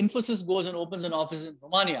 say Infosys goes and opens an office in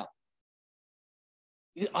Romania,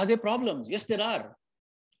 are there problems? Yes, there are.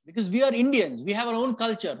 Because we are Indians, we have our own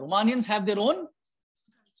culture. Romanians have their own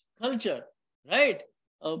culture, right?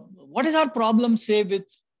 What is our problem, say, with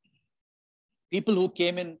people who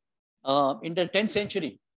came in the 10th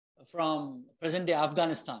century from present-day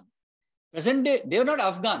Afghanistan? Present-day, they are not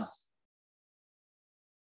Afghans.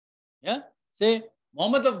 Yeah, say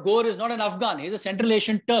Muhammad of Ghor is not an Afghan. He's a Central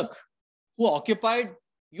Asian Turk who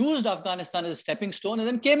used Afghanistan as a stepping stone and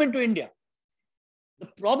then came into India. The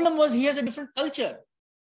problem was he has a different culture,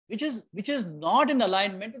 which is not in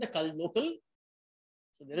alignment with the local.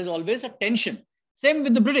 So there is always a tension. Same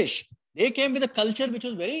with the British. They came with a culture which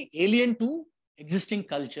was very alien to existing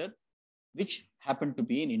culture, which happened to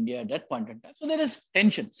be in India at that point in time. So there is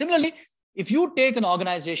tension. Similarly, if you take an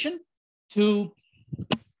organization to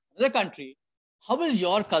another country, how is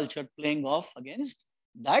your culture playing off against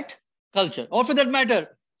that culture? Or for that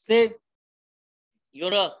matter, say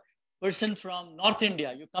you're a person from North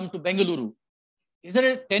India, you come to Bengaluru. Is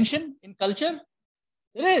there a tension in culture?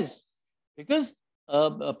 There is, because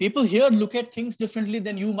people here look at things differently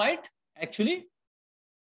than you might actually.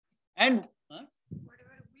 And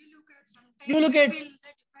whatever we look at,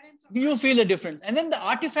 sometimes you feel the difference. And then the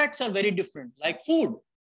artifacts are very different, like food.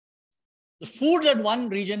 The food that one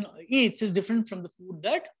region eats is different from the food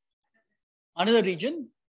that another region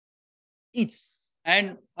eats.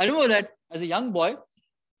 And I remember that as a young boy,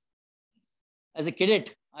 as a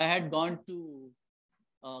cadet, I had gone to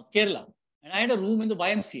Kerala and I had a room in the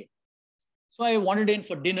YMCA. So I wandered in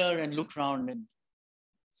for dinner and looked around, and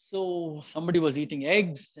so somebody was eating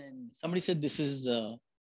eggs and somebody said, this is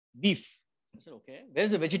beef. I said, okay,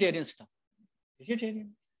 where's the vegetarian stuff?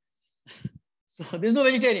 Vegetarian? So there's no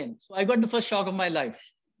vegetarian. So I got the first shock of my life.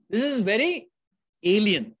 This is very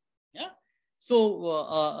alien. Yeah.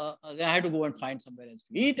 So then I had to go and find somewhere else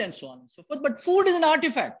to eat and so on and so forth. But food is an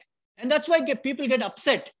artifact. And that's why people get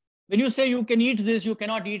upset when you say you can eat this, you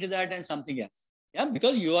cannot eat that and something else. Yeah,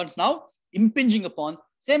 because you are now impinging upon.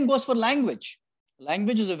 Same goes for language.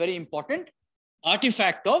 Language is a very important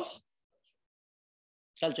artifact of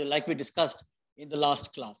culture, like we discussed in the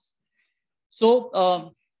last class.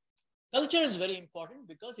 So culture is very important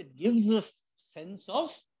because it gives a sense of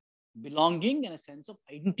belonging and a sense of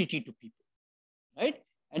identity to people, right?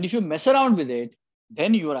 And if you mess around with it,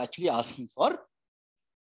 then you are actually asking for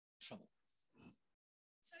trouble.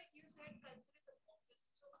 Sir, you said culture is a process.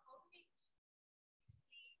 So how do we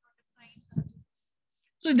explain or define culture?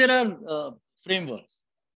 So there are frameworks.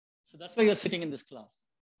 So that's why you're sitting in this class.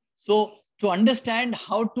 So to understand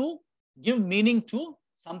how to give meaning to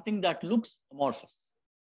something that looks amorphous.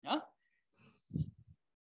 Yeah.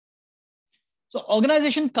 So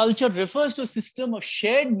organization culture refers to a system of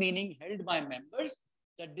shared meaning held by members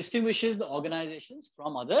that distinguishes the organizations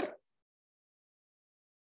from other.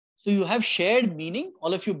 So you have shared meaning,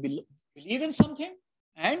 all of you believe in something,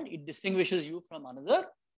 and it distinguishes you from another.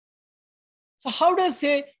 So how does,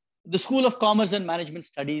 say, the School of Commerce and Management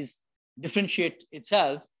Studies differentiate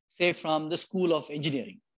itself, say, from the School of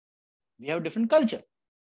Engineering? We have different culture.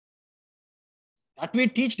 That we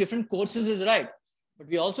teach different courses is right, but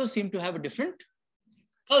we also seem to have a different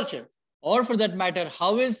culture. Or for that matter,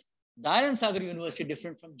 how is Dayanand Sagar University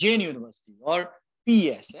different from Jain University or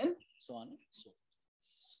PES and so on and so forth.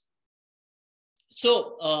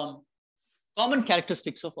 So common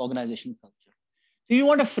characteristics of organization culture. So you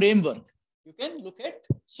want a framework. You can look at,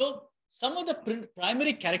 so some of the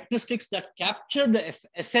primary characteristics that capture the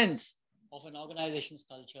essence of an organization's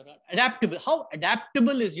culture are adaptable. How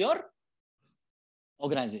adaptable is your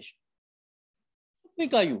organization? How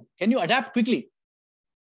quick are you? Can you adapt quickly?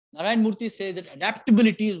 Narayan Murthy says that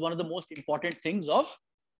adaptability is one of the most important things of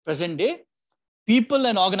present day people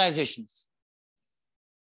and organizations.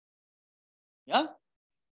 Yeah.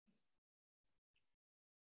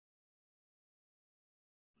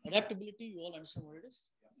 Adaptability, you all understand what it is?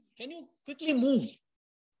 Can you quickly move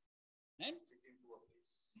and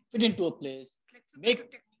fit into a place,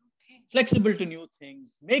 make flexible to new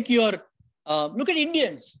things, make your, look at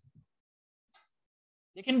Indians.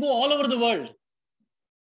 They can go all over the world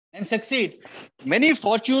and succeed. Many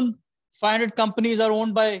Fortune 500 companies are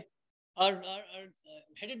owned by, are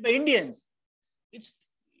headed by Indians.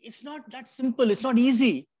 It's not that simple. It's not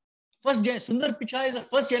easy. Sundar Pichai is a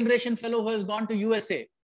first generation fellow who has gone to USA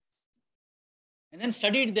and then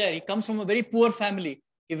studied there. He comes from a very poor family.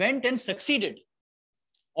 He went and succeeded.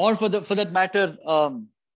 Or for that matter,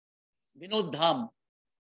 Vinod Dham,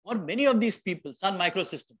 or many of these people, Sun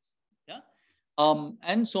Microsystems, yeah,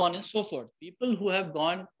 and so on and so forth. People who have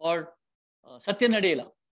gone, or Satya Nadella,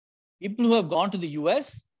 people who have gone to the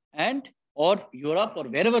US and or Europe or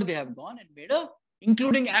wherever they have gone and made a,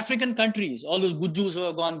 including African countries, all those Gujus who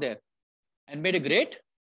have gone there and made a great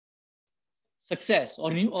success,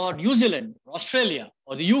 or New Zealand, or Australia,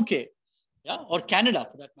 or the UK, yeah, or Canada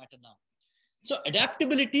for that matter now. So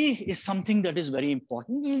adaptability is something that is very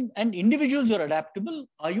important, and individuals who are adaptable.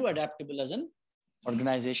 Are you adaptable as an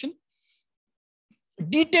organization?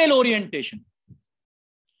 Detail orientation.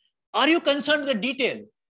 Are you concerned with the detail?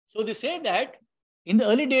 So they say that in the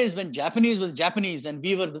early days when Japanese was Japanese and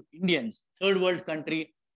we were the Indians, third world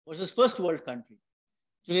country versus first world country.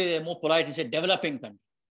 Today they're more polite and say developing country.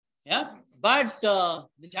 Yeah, but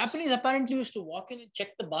the Japanese apparently used to walk in and check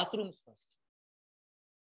the bathrooms first,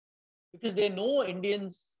 because they know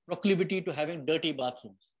Indians' proclivity to having dirty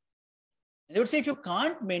bathrooms. And they would say, if you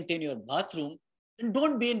can't maintain your bathroom, then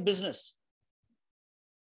don't be in business.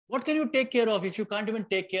 What can you take care of if you can't even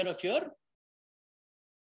take care of your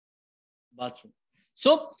bathroom?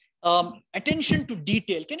 So attention to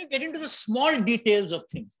detail. Can you get into the small details of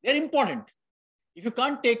things? They're important. If you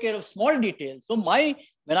can't take care of small details. So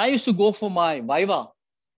when I used to go for my Viva,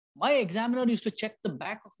 my examiner used to check the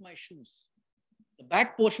back of my shoes. The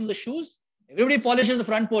back portion of the shoes, everybody polishes the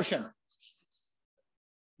front portion.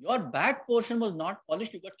 Your back portion was not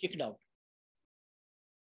polished, you got kicked out.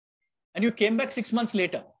 And you came back 6 months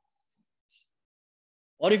later.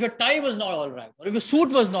 Or if your tie was not all right, or if your suit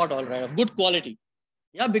was not all right, of good quality.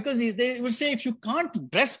 Yeah, because they would say, if you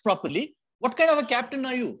can't dress properly, what kind of a captain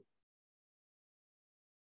are you?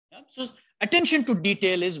 Yeah? So attention to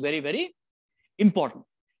detail is very, very important.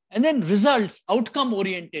 And then results, outcome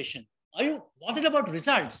orientation. Are you bothered about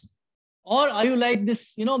results? Or are you like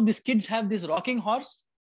this, these kids have this rocking horse.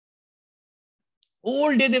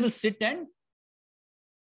 All day they will sit and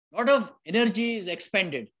a lot of energy is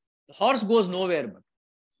expended. The horse goes nowhere. But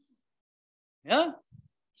yeah.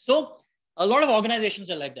 So A lot of organizations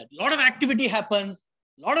are like that. A lot of activity happens,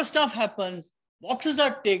 a lot of stuff happens, boxes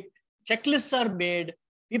are ticked, checklists are made,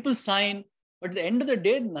 people sign, but at the end of the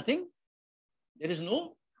day, nothing. There is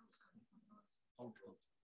no outcome.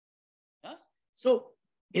 Yeah? So,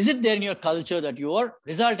 is it there in your culture that you are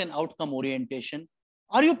result and outcome orientation?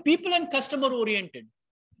 Are you people and customer oriented?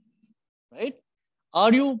 Right?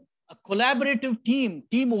 Are you a collaborative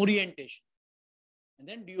team orientation? And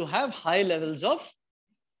then do you have high levels of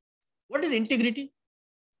what is integrity?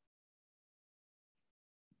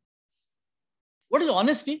 What is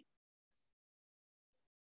honesty?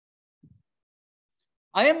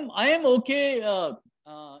 I am okay.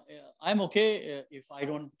 I'm okay if I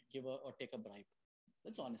don't give or take a bribe.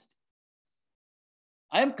 That's honesty.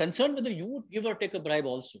 I am concerned whether you would give or take a bribe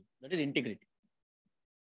also. That is integrity.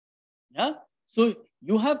 Yeah. So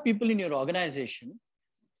you have people in your organization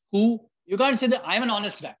who you can't say that I'm an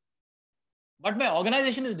honest guy, but my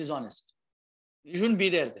organization is dishonest. You shouldn't be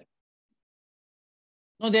there.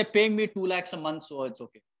 No, they're paying me 2 lakhs a month, so it's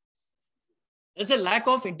okay. There's a lack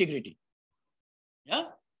of integrity. Yeah.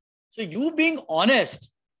 So you being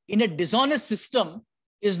honest in a dishonest system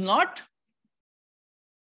is not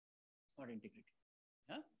integrity.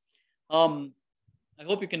 Yeah. I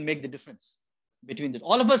hope you can make the difference between that.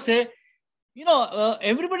 All of us say,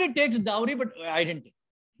 everybody takes dowry, but I didn't take.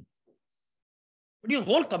 But your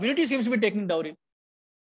whole community seems to be taking dowry.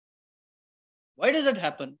 Why does that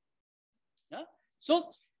happen? Yeah.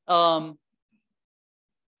 So,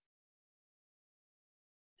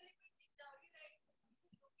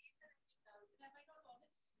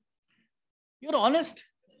 you're honest,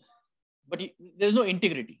 but there's no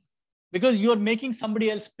integrity because you're making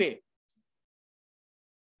somebody else pay.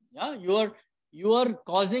 Yeah, you are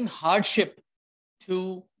causing hardship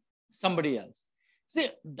to somebody else. See,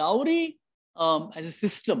 dowry as a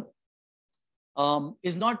system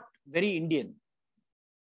is not very Indian.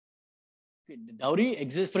 Okay, the dowry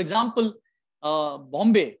exists. For example,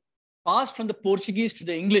 Bombay passed from the Portuguese to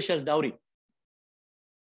the English as dowry.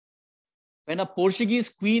 When a Portuguese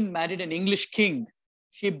queen married an English king,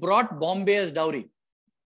 she brought Bombay as dowry.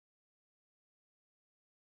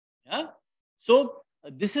 Yeah. So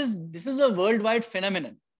this is a worldwide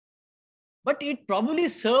phenomenon, but it probably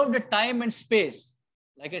served a time and space.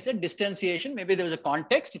 Like I said, distanciation. Maybe there was a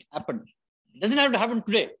context. It happened. It doesn't have to happen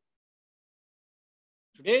today.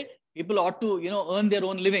 Today, people ought to earn their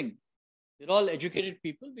own living. They're all educated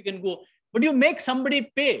people. We can go, but you make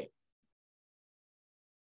somebody pay.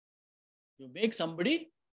 You make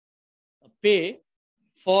somebody pay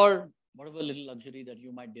for whatever little luxury that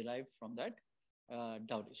you might derive from that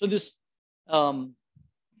dowry. So this, by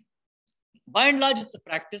and large, it's a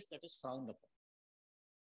practice that is frowned upon.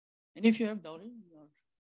 And if you have dowry, your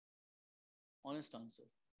honest answer.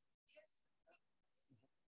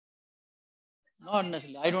 Not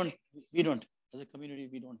necessarily. We don't. As a community,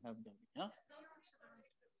 we don't have dowry. Yeah.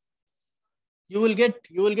 You will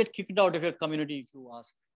get kicked out of your community if you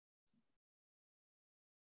ask.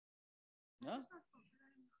 Yeah?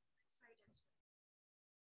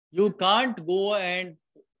 You can't go and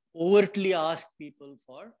overtly ask people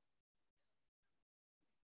for.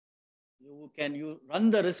 You run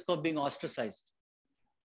the risk of being ostracized,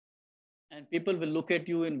 and people will look at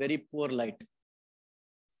you in very poor light.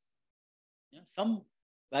 Yeah, some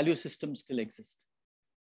value systems still exist.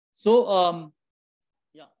 So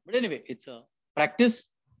yeah, but anyway, it's a practice.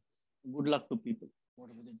 Good luck to people,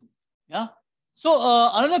 whatever they do. Yeah. So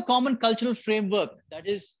another common cultural framework, that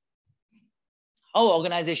is how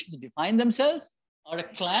organizations define themselves, are a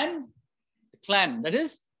clan. A clan, that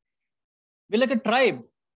is, we're like a tribe.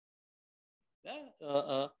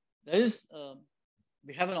 Yeah?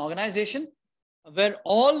 We have an organization where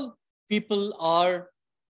all people are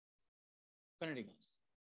Kannadigas,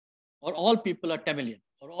 or all people are Tamilian,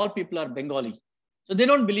 or all people are Bengali. So they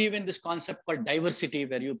don't believe in this concept called diversity,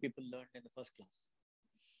 where you people learned in the first class.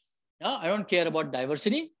 Yeah, I don't care about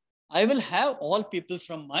diversity. I will have all people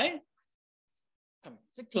from my community.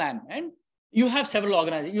 It's a clan. And you have several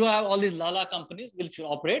organizations. You have all these Lala companies which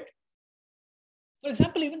operate. For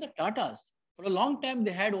example, even the Tatas, for a long time,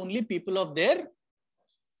 they had only people of their.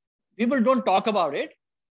 People don't talk about it,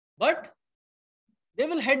 but they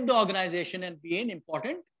will head the organization and be an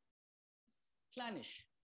important clanish.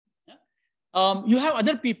 Yeah? You have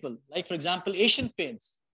other people, like, for example, Asian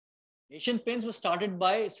Paints. Asian Paints was started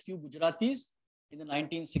by a few Gujaratis in the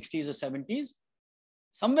 1960s or 70s.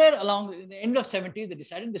 Somewhere along in the end of 70s, they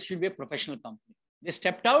decided this should be a professional company. They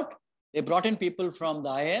stepped out, they brought in people from the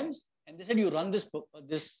IIMs, and they said, you run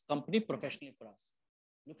this company professionally for us.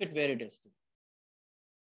 Look at where it is today.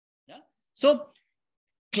 Yeah? So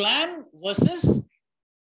clan versus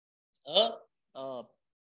a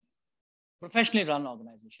professionally run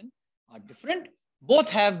organization are different. Both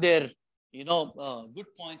have their, good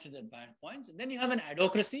points and their bad points. And then you have an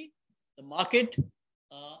adhocracy, the market,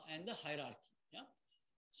 and the hierarchy. Yeah.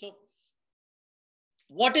 So,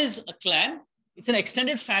 what is a clan? It's an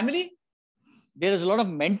extended family. There is a lot of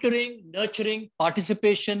mentoring, nurturing,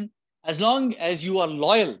 participation. As long as you are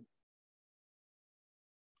loyal,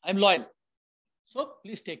 I'm loyal. So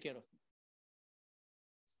please take care of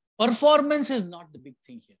me. Performance is not the big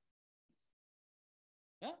thing here.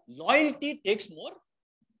 Yeah? Loyalty takes more.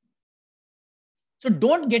 So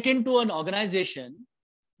don't get into an organization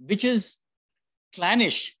which is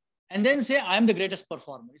clannish and then say, I'm the greatest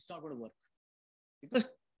performer. It's not going to work. Because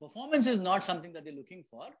performance is not something that they're looking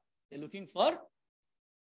for. They're looking for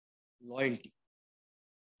loyalty.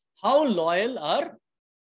 How loyal are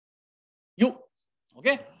you?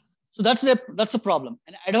 Okay. So that's the problem.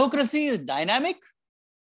 And adhocracy is dynamic,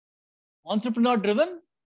 entrepreneur driven,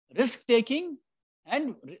 risk taking,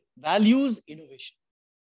 and values innovation.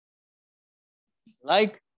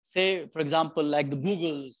 Like, say, for example, like the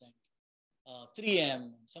Googles and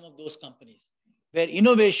 3M, some of those companies, where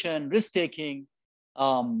innovation, risk taking,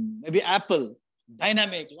 maybe Apple,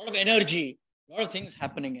 dynamic, a lot of energy, a lot of things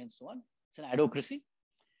happening and so on. It's an adhocracy.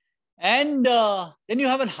 And then you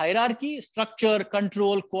have a hierarchy, structure,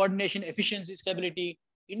 control, coordination, efficiency, stability.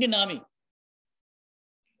 Indian Army.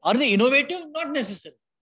 Are they innovative? Not necessarily,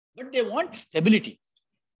 but they want stability.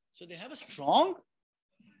 So they have a strong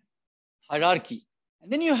hierarchy.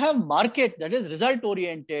 And then you have market that is result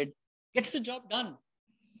oriented, gets the job done.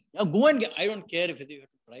 Now go and get, I don't care if you have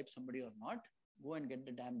to bribe somebody or not, go and get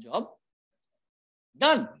the damn job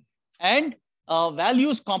done. And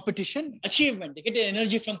values competition, achievement. They get the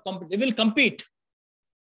energy from competition. They will compete.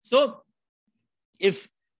 So if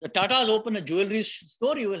the Tatas open a jewelry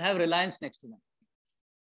store, you will have Reliance next to them.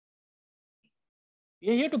 We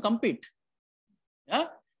are here to compete. Yeah.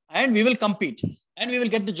 And we will compete. And we will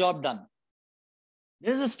get the job done.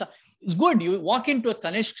 There is a it's good. You walk into a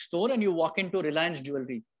Tanishq store and you walk into Reliance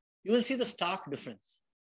jewelry. You will see the stark difference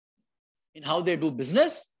in how they do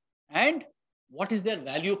business and what is their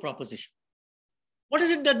value proposition. What is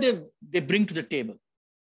it that they bring to the table?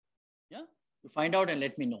 Yeah, you find out and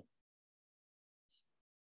let me know.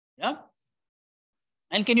 Yeah,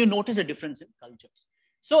 and can you notice a difference in cultures?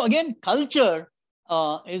 So again, culture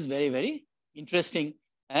is very, very interesting,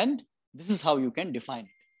 and this is how you can define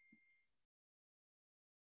it.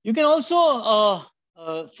 You can also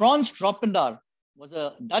Franz Tropendar was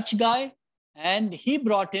a Dutch guy, and he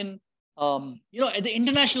brought in at the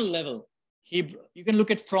international level. You can look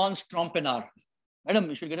at Franz Tropendar. Madam,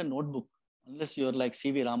 you should get a notebook, unless you're like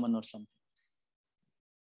C.V. Raman or something.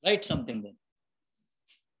 Write something then.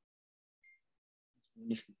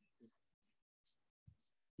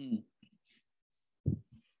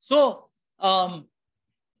 So, at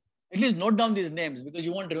least note down these names because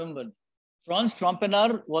you won't remember. Franz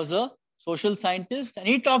Tropendar was a social scientist, and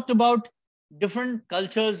he talked about different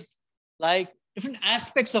cultures, like different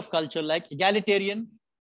aspects of culture, like egalitarian.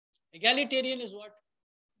 Egalitarian is what?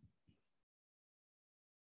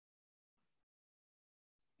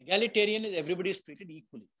 Egalitarian is everybody is treated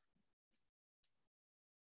equally.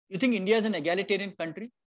 You think India is an egalitarian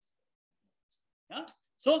country? Yeah?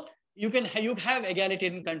 So you have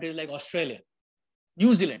egalitarian countries like Australia,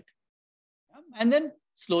 New Zealand, and then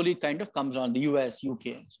slowly kind of comes on the US, UK,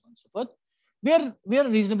 and so on and so forth. We are a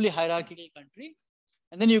reasonably hierarchical country,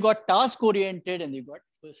 and then you got task oriented and you got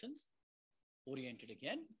person oriented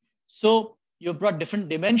again. So you've brought different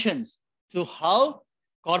dimensions to how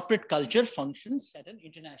corporate culture functions at an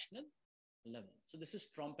international level. So this is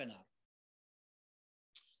Tropendar.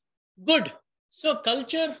 Good. So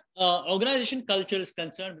culture, organization culture is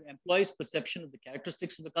concerned with employees' perception of the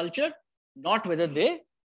characteristics of the culture, not whether there's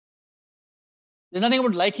nothing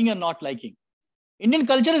about liking or not liking. Indian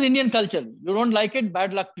culture is Indian culture. You don't like it,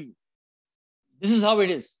 bad luck to you. This is how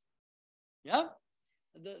it is. Yeah.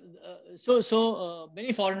 So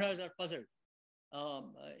many foreigners are puzzled.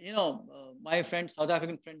 My friend, South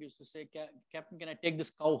African friend, used to say, "Captain, can I take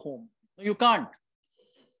this cow home?" No, you can't.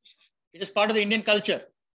 It is part of the Indian culture.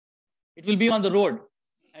 It will be on the road,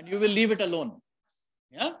 and you will leave it alone.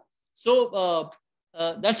 Yeah. So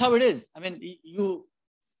that's how it is. I mean, you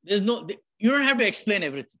don't have to explain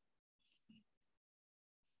everything.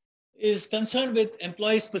 Is concerned with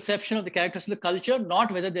employees' perception of the characters of the culture,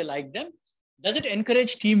 not whether they like them. Does it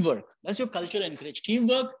encourage teamwork? Does your culture encourage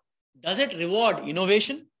teamwork? Does it reward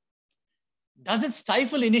innovation? Does it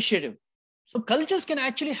stifle initiative? So cultures can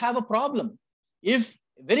actually have a problem if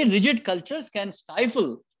very rigid cultures can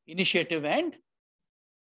stifle initiative and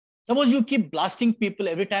Suppose you keep blasting people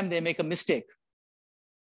every time they make a mistake.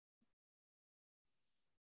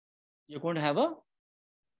 You're going to have a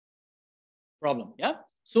problem. Yeah.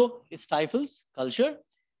 So it stifles culture.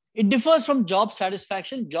 It differs from job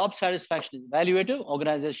satisfaction. Job satisfaction is evaluative.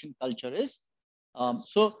 Organization culture is.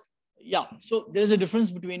 So there is a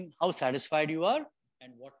difference between how satisfied you are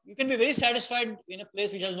and what you can be very satisfied in a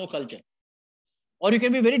place which has no culture, or you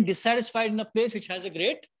can be very dissatisfied in a place which has a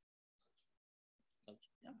great culture.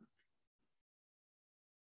 Yeah.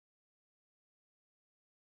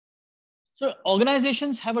 So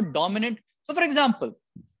organizations have a dominant. So, for example,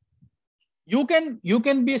 you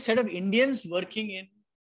can be a set of Indians working in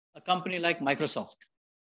a company like Microsoft.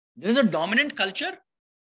 There is a dominant culture.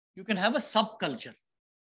 You can have a subculture,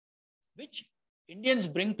 which Indians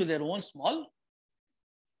bring to their own small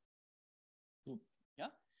group. Yeah.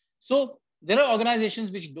 So there are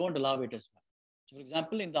organizations which don't allow it as well. So, for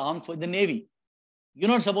example, in the Navy, you're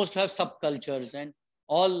not supposed to have subcultures, and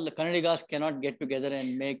all the Kannadigas cannot get together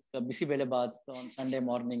and make a bisi bele bath on Sunday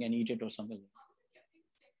morning and eat it or something.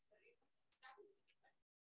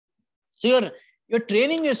 So your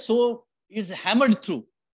training is hammered through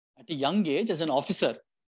at a young age as an officer,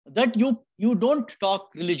 that you don't talk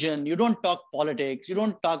religion, you don't talk politics, you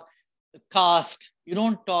don't talk caste, you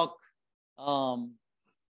don't talk. So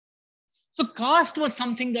caste was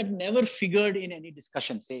something that never figured in any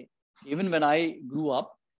discussion. Say, even when I grew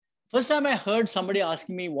up, first time I heard somebody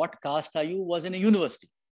asking me, what caste are you, was in a university.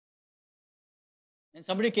 And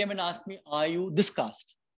somebody came and asked me, are you this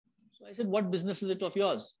caste? So I said, what business is it of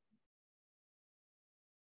yours?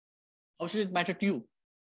 How should it matter to you?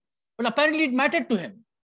 But apparently it mattered to him.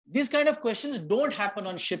 These kind of questions don't happen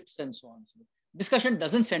on ships and so on. So discussion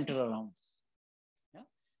doesn't center around this. Yeah?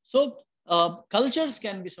 So cultures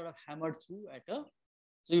can be sort of hammered through at so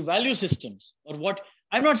you value systems or what.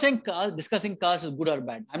 I'm not saying discussing caste is good or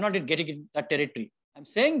bad. I'm not getting in that territory. I'm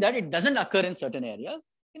saying that it doesn't occur in certain areas.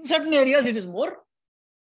 In certain areas, it is more.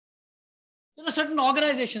 There are certain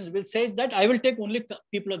organizations will say that I will take only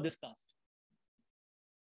people of this caste.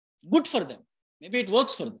 Good for them. Maybe it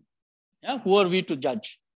works for them. Yeah, who are we to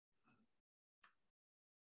judge?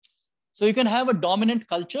 So you can have a dominant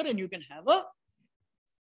culture and you can have a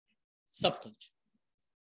subculture.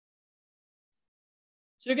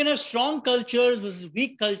 So you can have strong cultures versus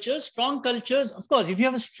weak cultures. Strong cultures, of course, if you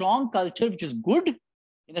have a strong culture which is good,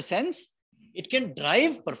 in a sense, it can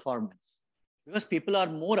drive performance because people are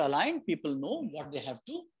more aligned. People know what they have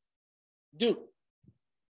to do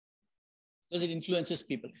because it influences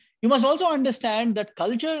people. You must also understand that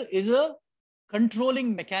culture is a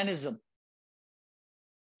controlling mechanism.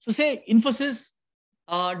 So say Infosys,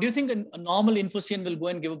 do you think a normal Infosian will go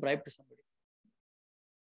and give a bribe to somebody?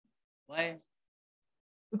 Why?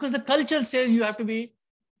 Because the culture says you have to be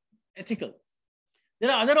ethical. There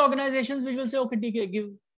are other organizations which will say, okay, TK, give.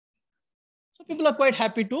 So people are quite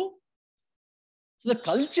happy to. So the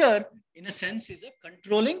culture, in a sense, is a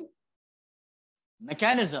controlling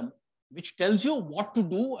mechanism which tells you what to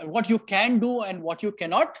do and what you can do and what you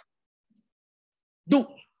cannot do.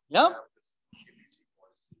 Yeah?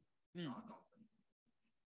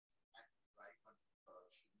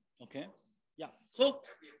 Okay. Yeah. So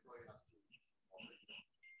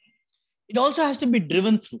it also has to be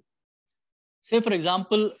driven through. Say, for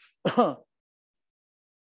example,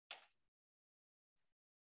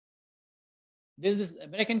 there's this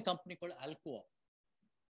American company called Alcoa.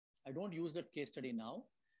 I don't use that case study now.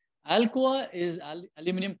 Alcoa is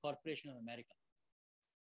Aluminum Corporation of America.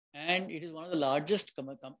 And it is one of the largest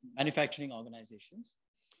manufacturing organizations.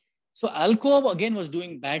 So Alcoa again was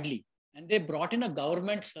doing badly. And they brought in a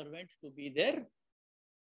government servant to be their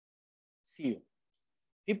CEO.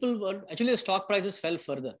 People were, actually the stock prices fell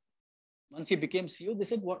further. Once he became CEO, they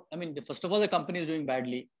said, what? I mean, first of all, the company is doing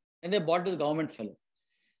badly. And they bought this government fellow.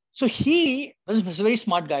 So he was a very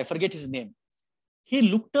smart guy, forget his name. He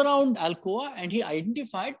looked around Alcoa and he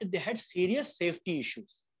identified that they had serious safety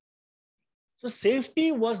issues. So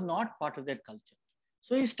safety was not part of their culture.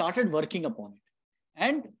 So he started working upon it.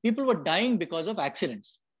 And people were dying because of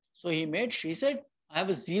accidents. So he said, I have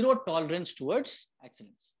a zero tolerance towards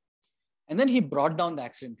accidents. And then he brought down the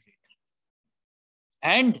accident rate.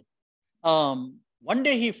 And one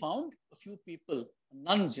day he found a few people,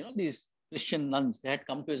 nuns, these Christian nuns, they had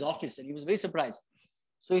come to his office and he was very surprised.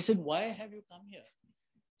 So he said, why have you come here?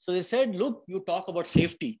 So they said, look, you talk about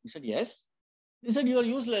safety. He said, yes. They said, you are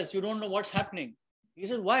useless. You don't know what's happening. He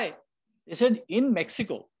said, why? They said, in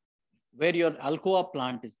Mexico, where your Alcoa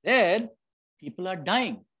plant is there, people are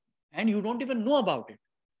dying and you don't even know about it.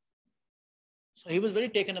 So he was very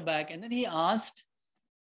taken aback. And then he asked,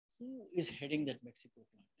 who is heading that Mexico plant?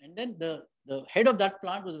 And then the head of that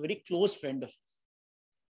plant was a very close friend of his.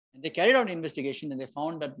 And they carried out an investigation and they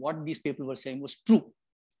found that what these people were saying was true.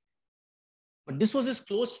 But this was his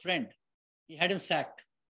close friend. He had him sacked.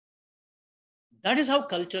 That is how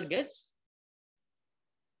culture gets.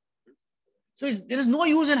 So there is no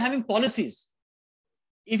use in having policies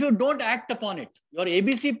if you don't act upon it. Your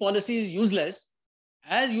ABC policy is useless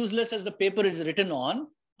as the paper it is written on,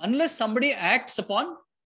 unless somebody acts upon.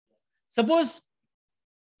 Suppose,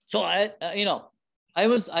 so I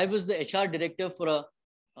was the HR director for a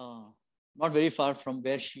not very far from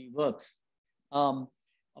where she works, of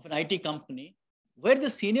an IT company, where the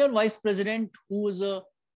senior vice president, who was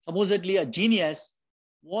supposedly a genius,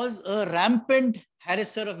 was a rampant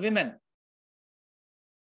harasser of women.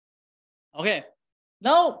 Okay.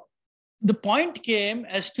 Now, the point came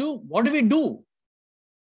as to what do we do?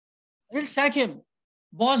 Let's sack him.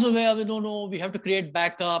 Boss, we don't know, we have to create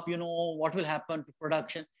backup, what will happen to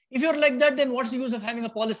production. If you're like that, then what's the use of having a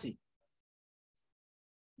policy?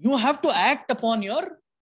 You have to act upon your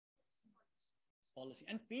policy.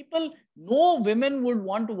 And people, no women would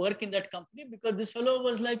want to work in that company because this fellow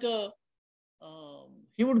was like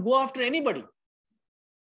he would go after anybody.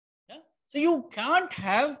 Yeah? So you can't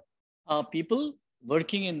have people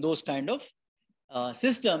working in those kind of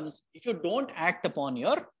systems if you don't act upon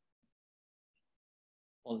your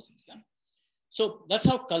policies. Yeah? So that's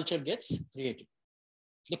how culture gets created.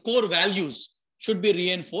 The core values should be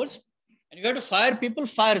reinforced, and you have to fire people,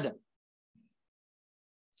 fire them.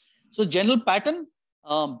 So General Patton,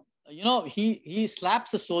 he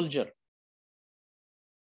slaps a soldier.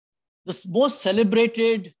 The most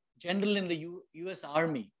celebrated general in the US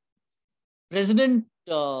Army, President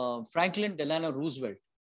Franklin Delano Roosevelt,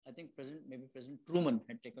 I think maybe President Truman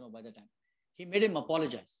had taken over by the time. He made him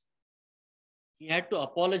apologize. He had to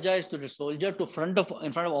apologize to the soldier in front of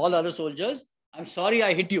all other soldiers. I'm sorry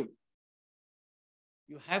I hit you.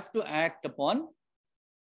 You have to act upon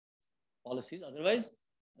policies. Otherwise,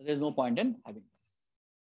 there's no point in having them.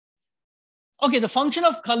 Okay, the function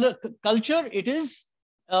of culture, it is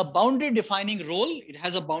a boundary defining role. It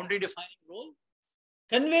has a boundary defining role.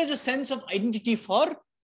 Conveys a sense of identity for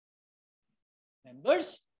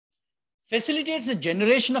members. Facilitates a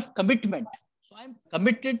generation of commitment. So I'm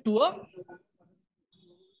committed to a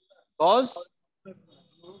cause.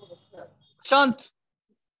 Shant,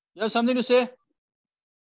 you have something to say? Okay.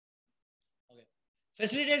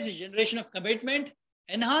 Facilitates a generation of commitment,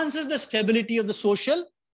 enhances the stability of the social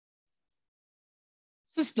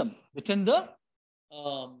system within the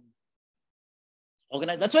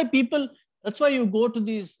organized. That's why you go to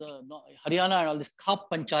these Haryana and all these Caapt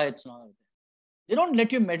panchayats and all that. They don't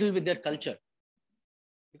let you meddle with their culture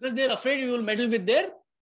because they're afraid you will meddle with their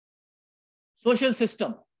social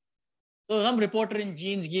system. So some reporter in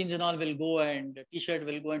jeans and all will go and t-shirt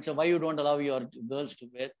will go and say, why you don't allow your girls to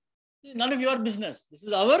wear? None of your business. This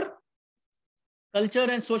is our culture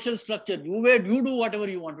and social structure. You do whatever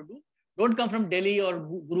you want to do. Don't come from Delhi or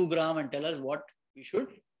Gurugram and tell us what we should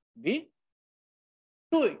be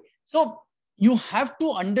doing. So you have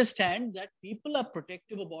to understand that people are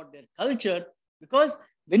protective about their culture because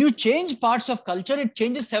when you change parts of culture, it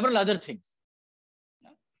changes several other things.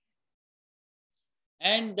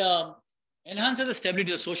 And enhances the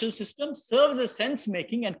stability of the social system, serves as sense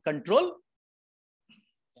making and control.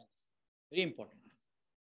 Very important.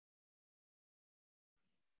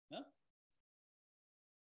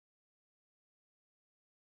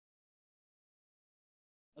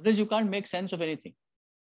 Otherwise, you can't make sense of anything.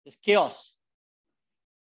 There's chaos.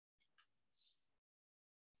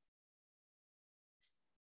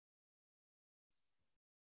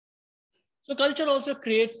 So culture also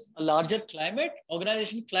creates a larger climate.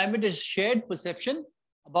 Organization climate is shared perception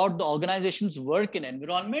about the organization's work and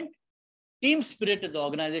environment, team spirit at the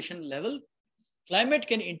organization level. Climate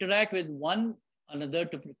can interact with one another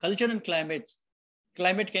to culture and climate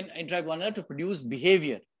can interact with one another to produce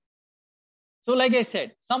behavior. So like I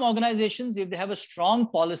said, some organizations, if they have a strong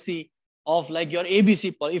policy of like your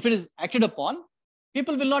ABC policy, if it is acted upon,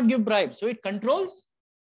 people will not give bribes. So it controls.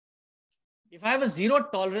 If I have a zero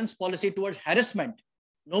tolerance policy towards harassment,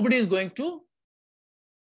 nobody is going to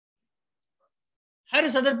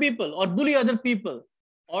harass other people or bully other people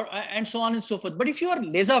and so on and so forth. But if you are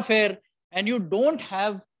laissez-faire and you don't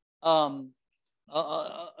have a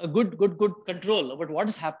good control over what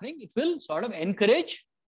is happening, it will sort of encourage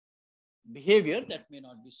behavior that may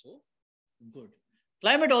not be so good.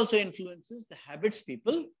 Climate also influences the habits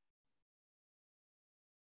people.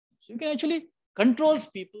 So you can actually control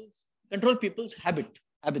people's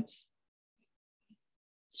habits.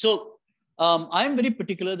 So I'm very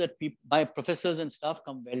particular that my professors and staff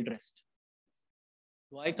come well dressed.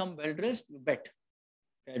 Do I come well dressed? You bet.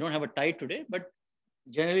 I don't have a tie today, but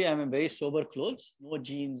generally I'm in very sober clothes, no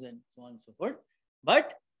jeans and so on and so forth,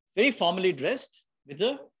 but very formally dressed with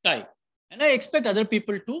a tie. And I expect other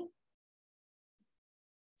people to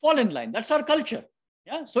fall in line. That's our culture.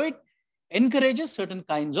 Yeah. So it encourages certain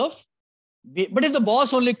kinds of, but if the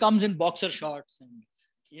boss only comes in boxer shorts and,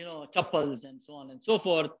 chappals and so on and so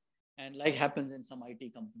forth, and like happens in some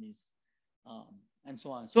IT companies, and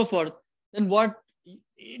so on and so forth, then what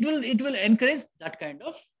it will encourage that kind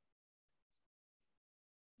of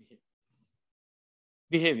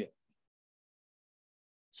behavior.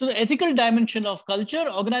 So the ethical dimension of culture,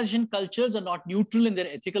 organization cultures are not neutral in their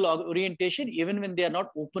ethical orientation, even when they are not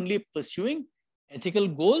openly pursuing ethical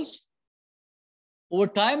goals. Over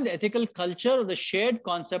time, the ethical culture or the shared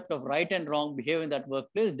concept of right and wrong behavior in that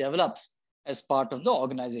workplace develops as part of the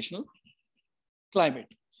organizational climate.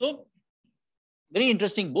 So, very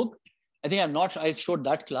interesting book. I think I showed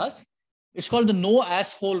that class. It's called the No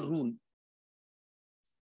Asshole Rule.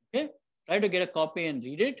 Okay, try to get a copy and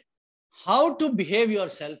read it. How to behave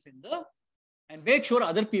yourself and make sure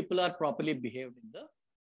other people are properly behaved in the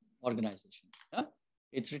organization. Yeah?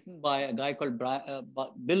 It's written by a guy called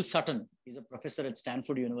Bill Sutton. He's a professor at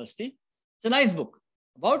Stanford University. It's a nice book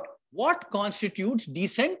about what constitutes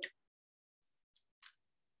decent.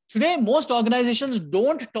 Today, most organizations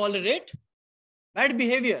don't tolerate bad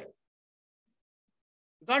behavior.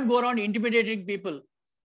 You can't go around intimidating people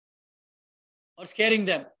or scaring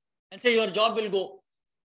them and say your job will go.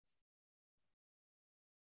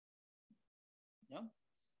 Yeah.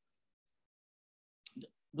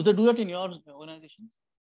 Do they do that in your organization?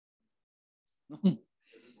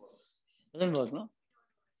 Doesn't work, no?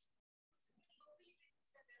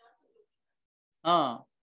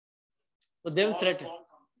 So they will threaten.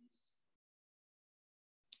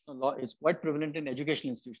 It's quite prevalent in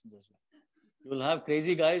educational institutions as well. You will have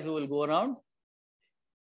crazy guys who will go around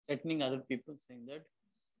threatening other people, saying that,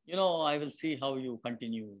 I will see how you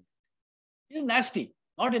continue. It's nasty,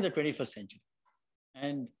 not in the 21st century.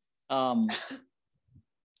 And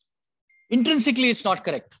intrinsically, it's not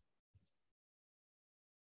correct.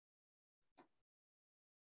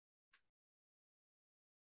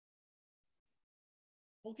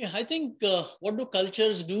 Okay, I think what do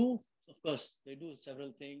cultures do? Of course, they do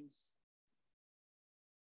several things.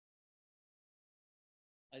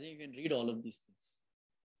 I think you can read all of these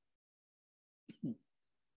things.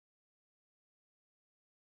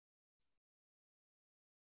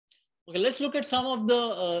 Okay, let's look at some of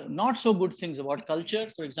the not so good things about culture.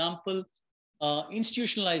 For example,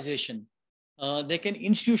 institutionalization. They can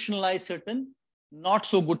institutionalize certain not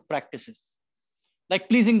so good practices, like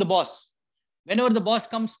pleasing the boss. Whenever the boss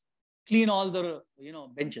comes, clean all the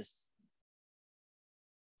benches.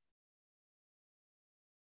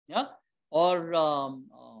 Yeah, or I'm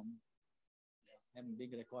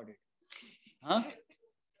being recorded. Huh?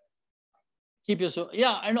 Keep your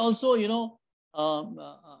and also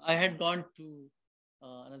I had gone to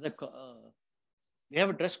another. We have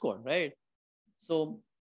a dress code, right? So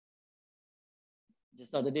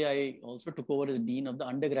just the other day, I also took over as dean of the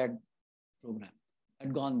undergrad program.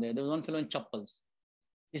 I'd gone there. There was one fellow in chappals.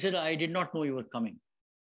 He said, "I did not know you were coming."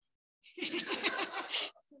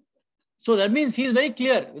 So that means he's very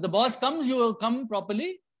clear. If the boss comes, you will come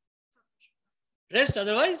properly dressed.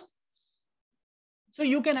 Otherwise, so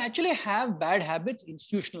you can actually have bad habits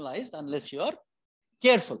institutionalized unless you're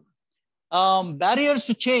careful. Barriers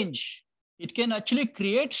to change. It can actually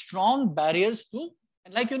create strong barriers to,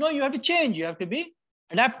 and like you have to change. You have to be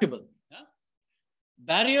adaptable. Yeah?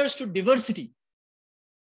 Barriers to diversity.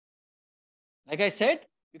 Like I said,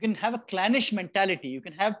 you can have a clannish mentality. You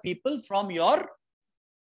can have people from your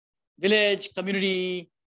village, community,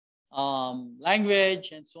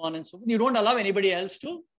 language, and so on and so forth. You don't allow anybody else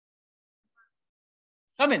to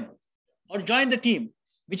come in or join the team,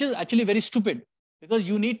 which is actually very stupid, because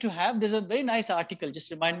you need to have, there's a very nice article, just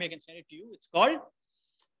remind me, I can send it to you. It's called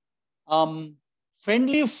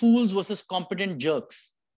Friendly Fools versus Competent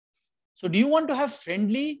Jerks. So do you want to have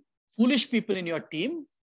friendly, foolish people in your team,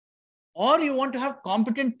 or you want to have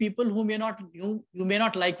competent people who you may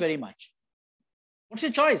not like very much? What's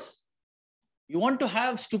your choice? You want to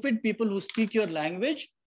have stupid people who speak your language,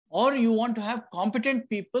 or you want to have competent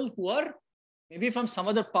people who are maybe from some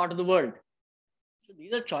other part of the world? So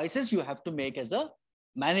these are choices you have to make as a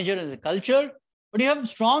manager, as a culture. But you have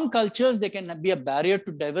strong cultures, they can be a barrier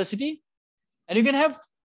to diversity, and you can have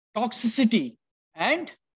toxicity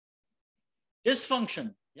and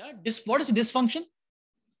dysfunction. Yeah, what is dysfunction?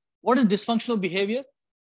 What is dysfunctional behavior?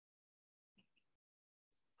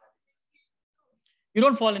 You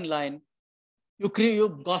don't fall in line. You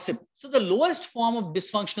gossip. So the lowest form of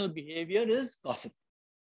dysfunctional behavior is gossip.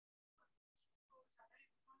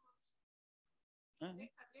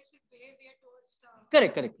 Aggressive behavior towards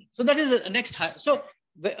Correct. So that is the next high. So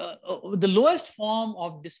the lowest form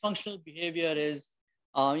of dysfunctional behavior is,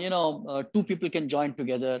 two people can join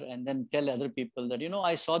together and then tell other people that,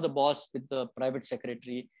 I saw the boss with the private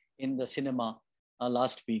secretary in the cinema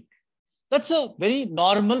last week. That's a very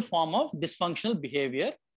normal form of dysfunctional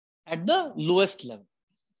behavior at the lowest level.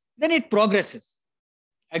 Then it progresses.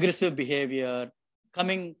 Aggressive behavior,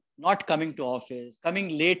 not coming to office,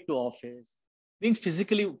 coming late to office, being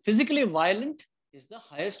physically violent is the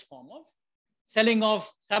highest form of selling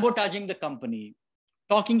off, sabotaging the company,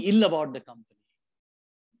 talking ill about the company.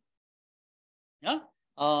 Yeah.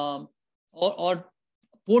 Or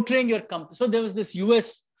portraying your company. So there was this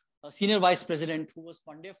US senior vice president who was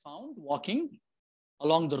one day found walking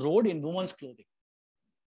along the road in women's clothing.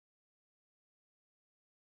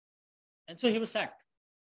 And so he was sacked.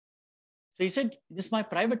 So he said, this is my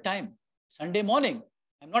private time, Sunday morning.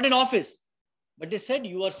 I'm not in office. But they said,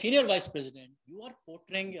 you are senior vice president. You are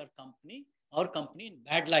portraying your company, our company, in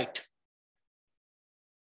bad light.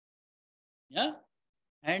 Yeah.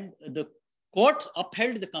 And the courts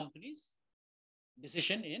upheld the company's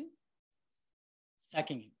decision in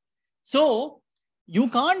sacking him. So you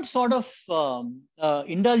can't sort of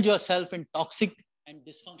indulge yourself in toxic and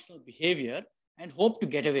dysfunctional behavior and hope to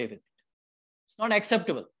get away with it. It's not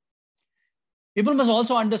acceptable. People must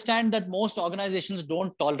also understand that most organizations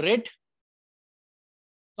don't tolerate.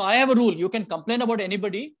 So I have a rule. You can complain about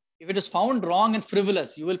anybody. If it is found wrong and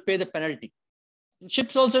frivolous, you will pay the penalty. In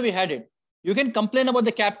ships also we had it. You can complain about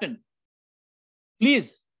the captain.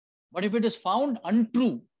 Please. But if it is found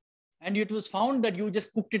untrue and it was found that you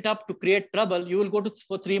just cooked it up to create trouble, you will go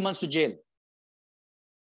for 3 months to jail.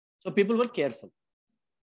 So people were careful.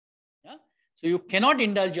 Yeah. So you cannot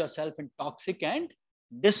indulge yourself in toxic and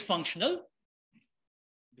dysfunctional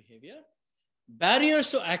behavior. Barriers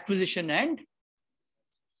to acquisition and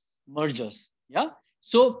mergers. Yeah.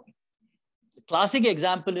 So the classic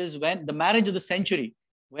example is when the marriage of the century,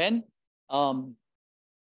 when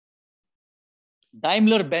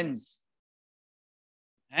Daimler-Benz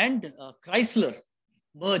and Chrysler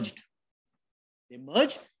merged. They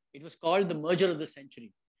merged. It was called the merger of the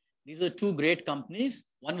century. These are two great companies.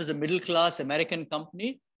 One was a middle-class American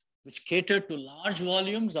company, which catered to large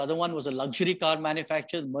volumes. The other one was a luxury car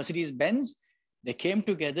manufacturer, Mercedes-Benz. They came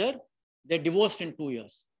together. They divorced in 2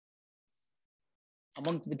 years.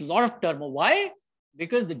 With a lot of turmoil. Why?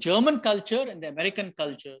 Because the German culture and the American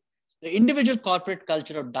culture, the individual corporate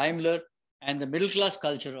culture of Daimler and the middle-class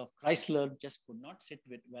culture of Chrysler just could not sit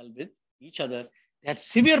well with each other. They had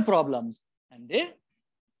severe problems and they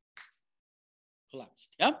collapsed.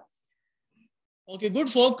 Yeah. Okay, good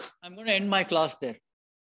folk. I'm going to end my class there.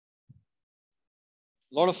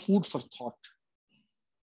 A lot of food for thought.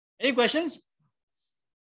 Any questions?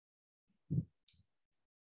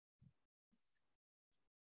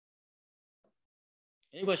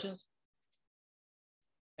 Any questions?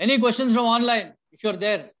 Any questions from online, if you're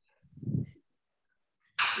there?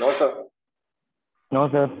 No, sir. No,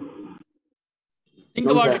 sir. Think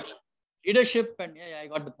about it. Leadership and, yeah, I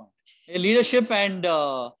got the point. Leadership and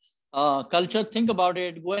culture, think about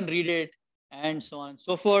it, go and read it, and so on and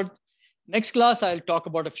so forth. Next class, I'll talk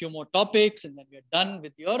about a few more topics, and then we're done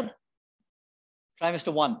with your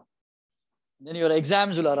trimester 1. And then your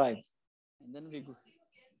exams will arrive. And then we go.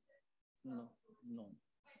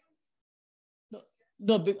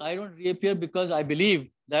 No, I don't reappear because I believe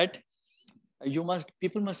that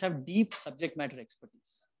people must have deep subject matter expertise.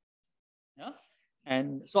 Yeah.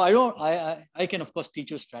 And so I can of course teach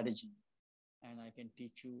you strategy, and I can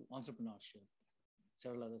teach you entrepreneurship,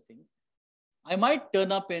 several other things. I might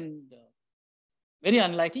turn up in very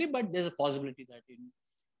unlikely, but there's a possibility that in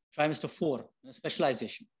trimester 4,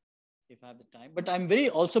 specialization, if I have the time. But I'm very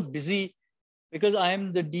also busy because I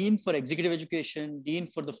am the dean for executive education, dean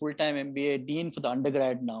for the full-time MBA, dean for the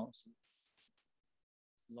undergrad now. So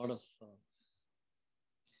a lot of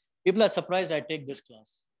people are surprised I take this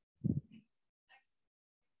class.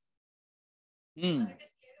 Yeah.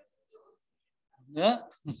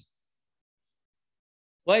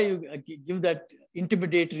 Why you give that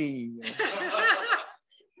intimidatory?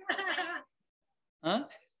 Huh?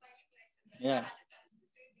 Yeah.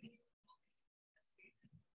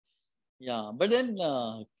 Yeah, but then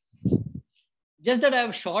just that I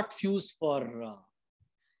have short fuse for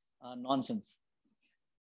nonsense.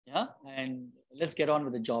 Yeah, and let's get on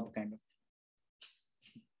with the job kind of.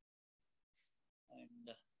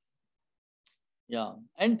 And yeah,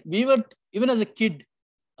 and we were, even as a kid,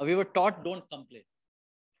 we were taught don't complain.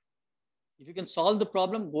 If you can solve the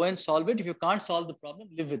problem, go and solve it. If you can't solve the problem,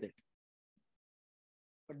 live with it.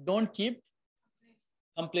 But don't keep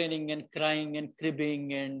complaining and crying and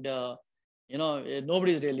cribbing and,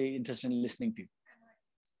 nobody's really interested in listening to you.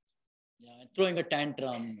 Yeah, throwing a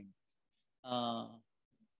tantrum.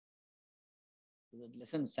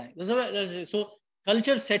 Lesson sang. So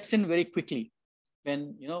culture sets in very quickly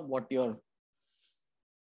when, what you're.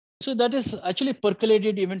 So that is actually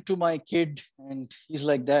percolated even to my kid, and he's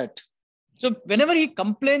like that. So whenever he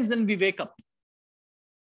complains, then we wake up.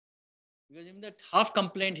 Because even that half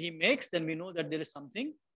complaint he makes, then we know that there is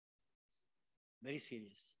something very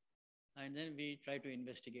serious. And then we try to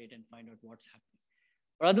investigate and find out what's happening.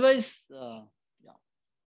 But otherwise, yeah.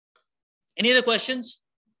 Any other questions?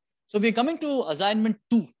 So we're coming to assignment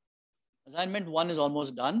 2. Assignment 1 is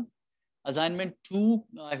almost done. Assignment 2,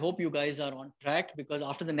 I hope you guys are on track, because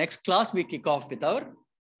after the next class, we kick off with our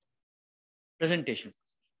presentation.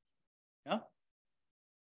 Yeah.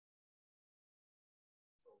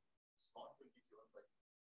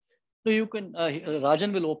 So you can,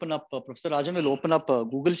 Rajan will open up, Professor Rajan will open up a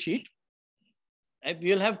Google Sheet.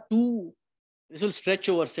 We'll have 2, this will stretch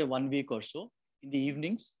over, say, 1 week or so in the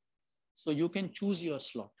evenings. So you can choose your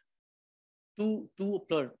slot. 2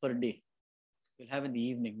 per day. We'll have in the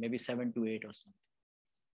evening, maybe 7 to 8 or something.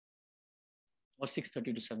 Or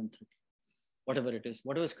 6:30 to 7:30. Whatever it is,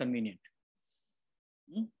 whatever is convenient.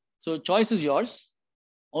 So choice is yours.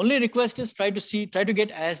 Only request is try to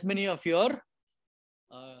get as many of your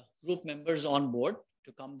group members on board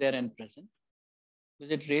to come there and present.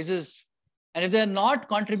 Because it raises, and if they're not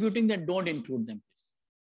contributing, then don't include them, please.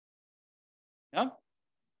 Yeah.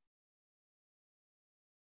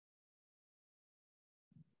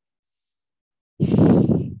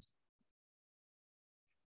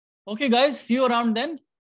 Okay, guys, see you around then.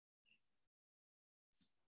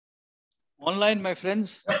 Online, my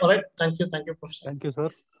friends. All right. Thank you, Professor. Thank you, sir.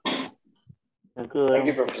 Thank you. Thank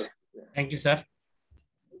you, Professor. Thank you, sir.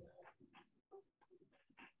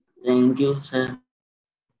 Thank you, sir.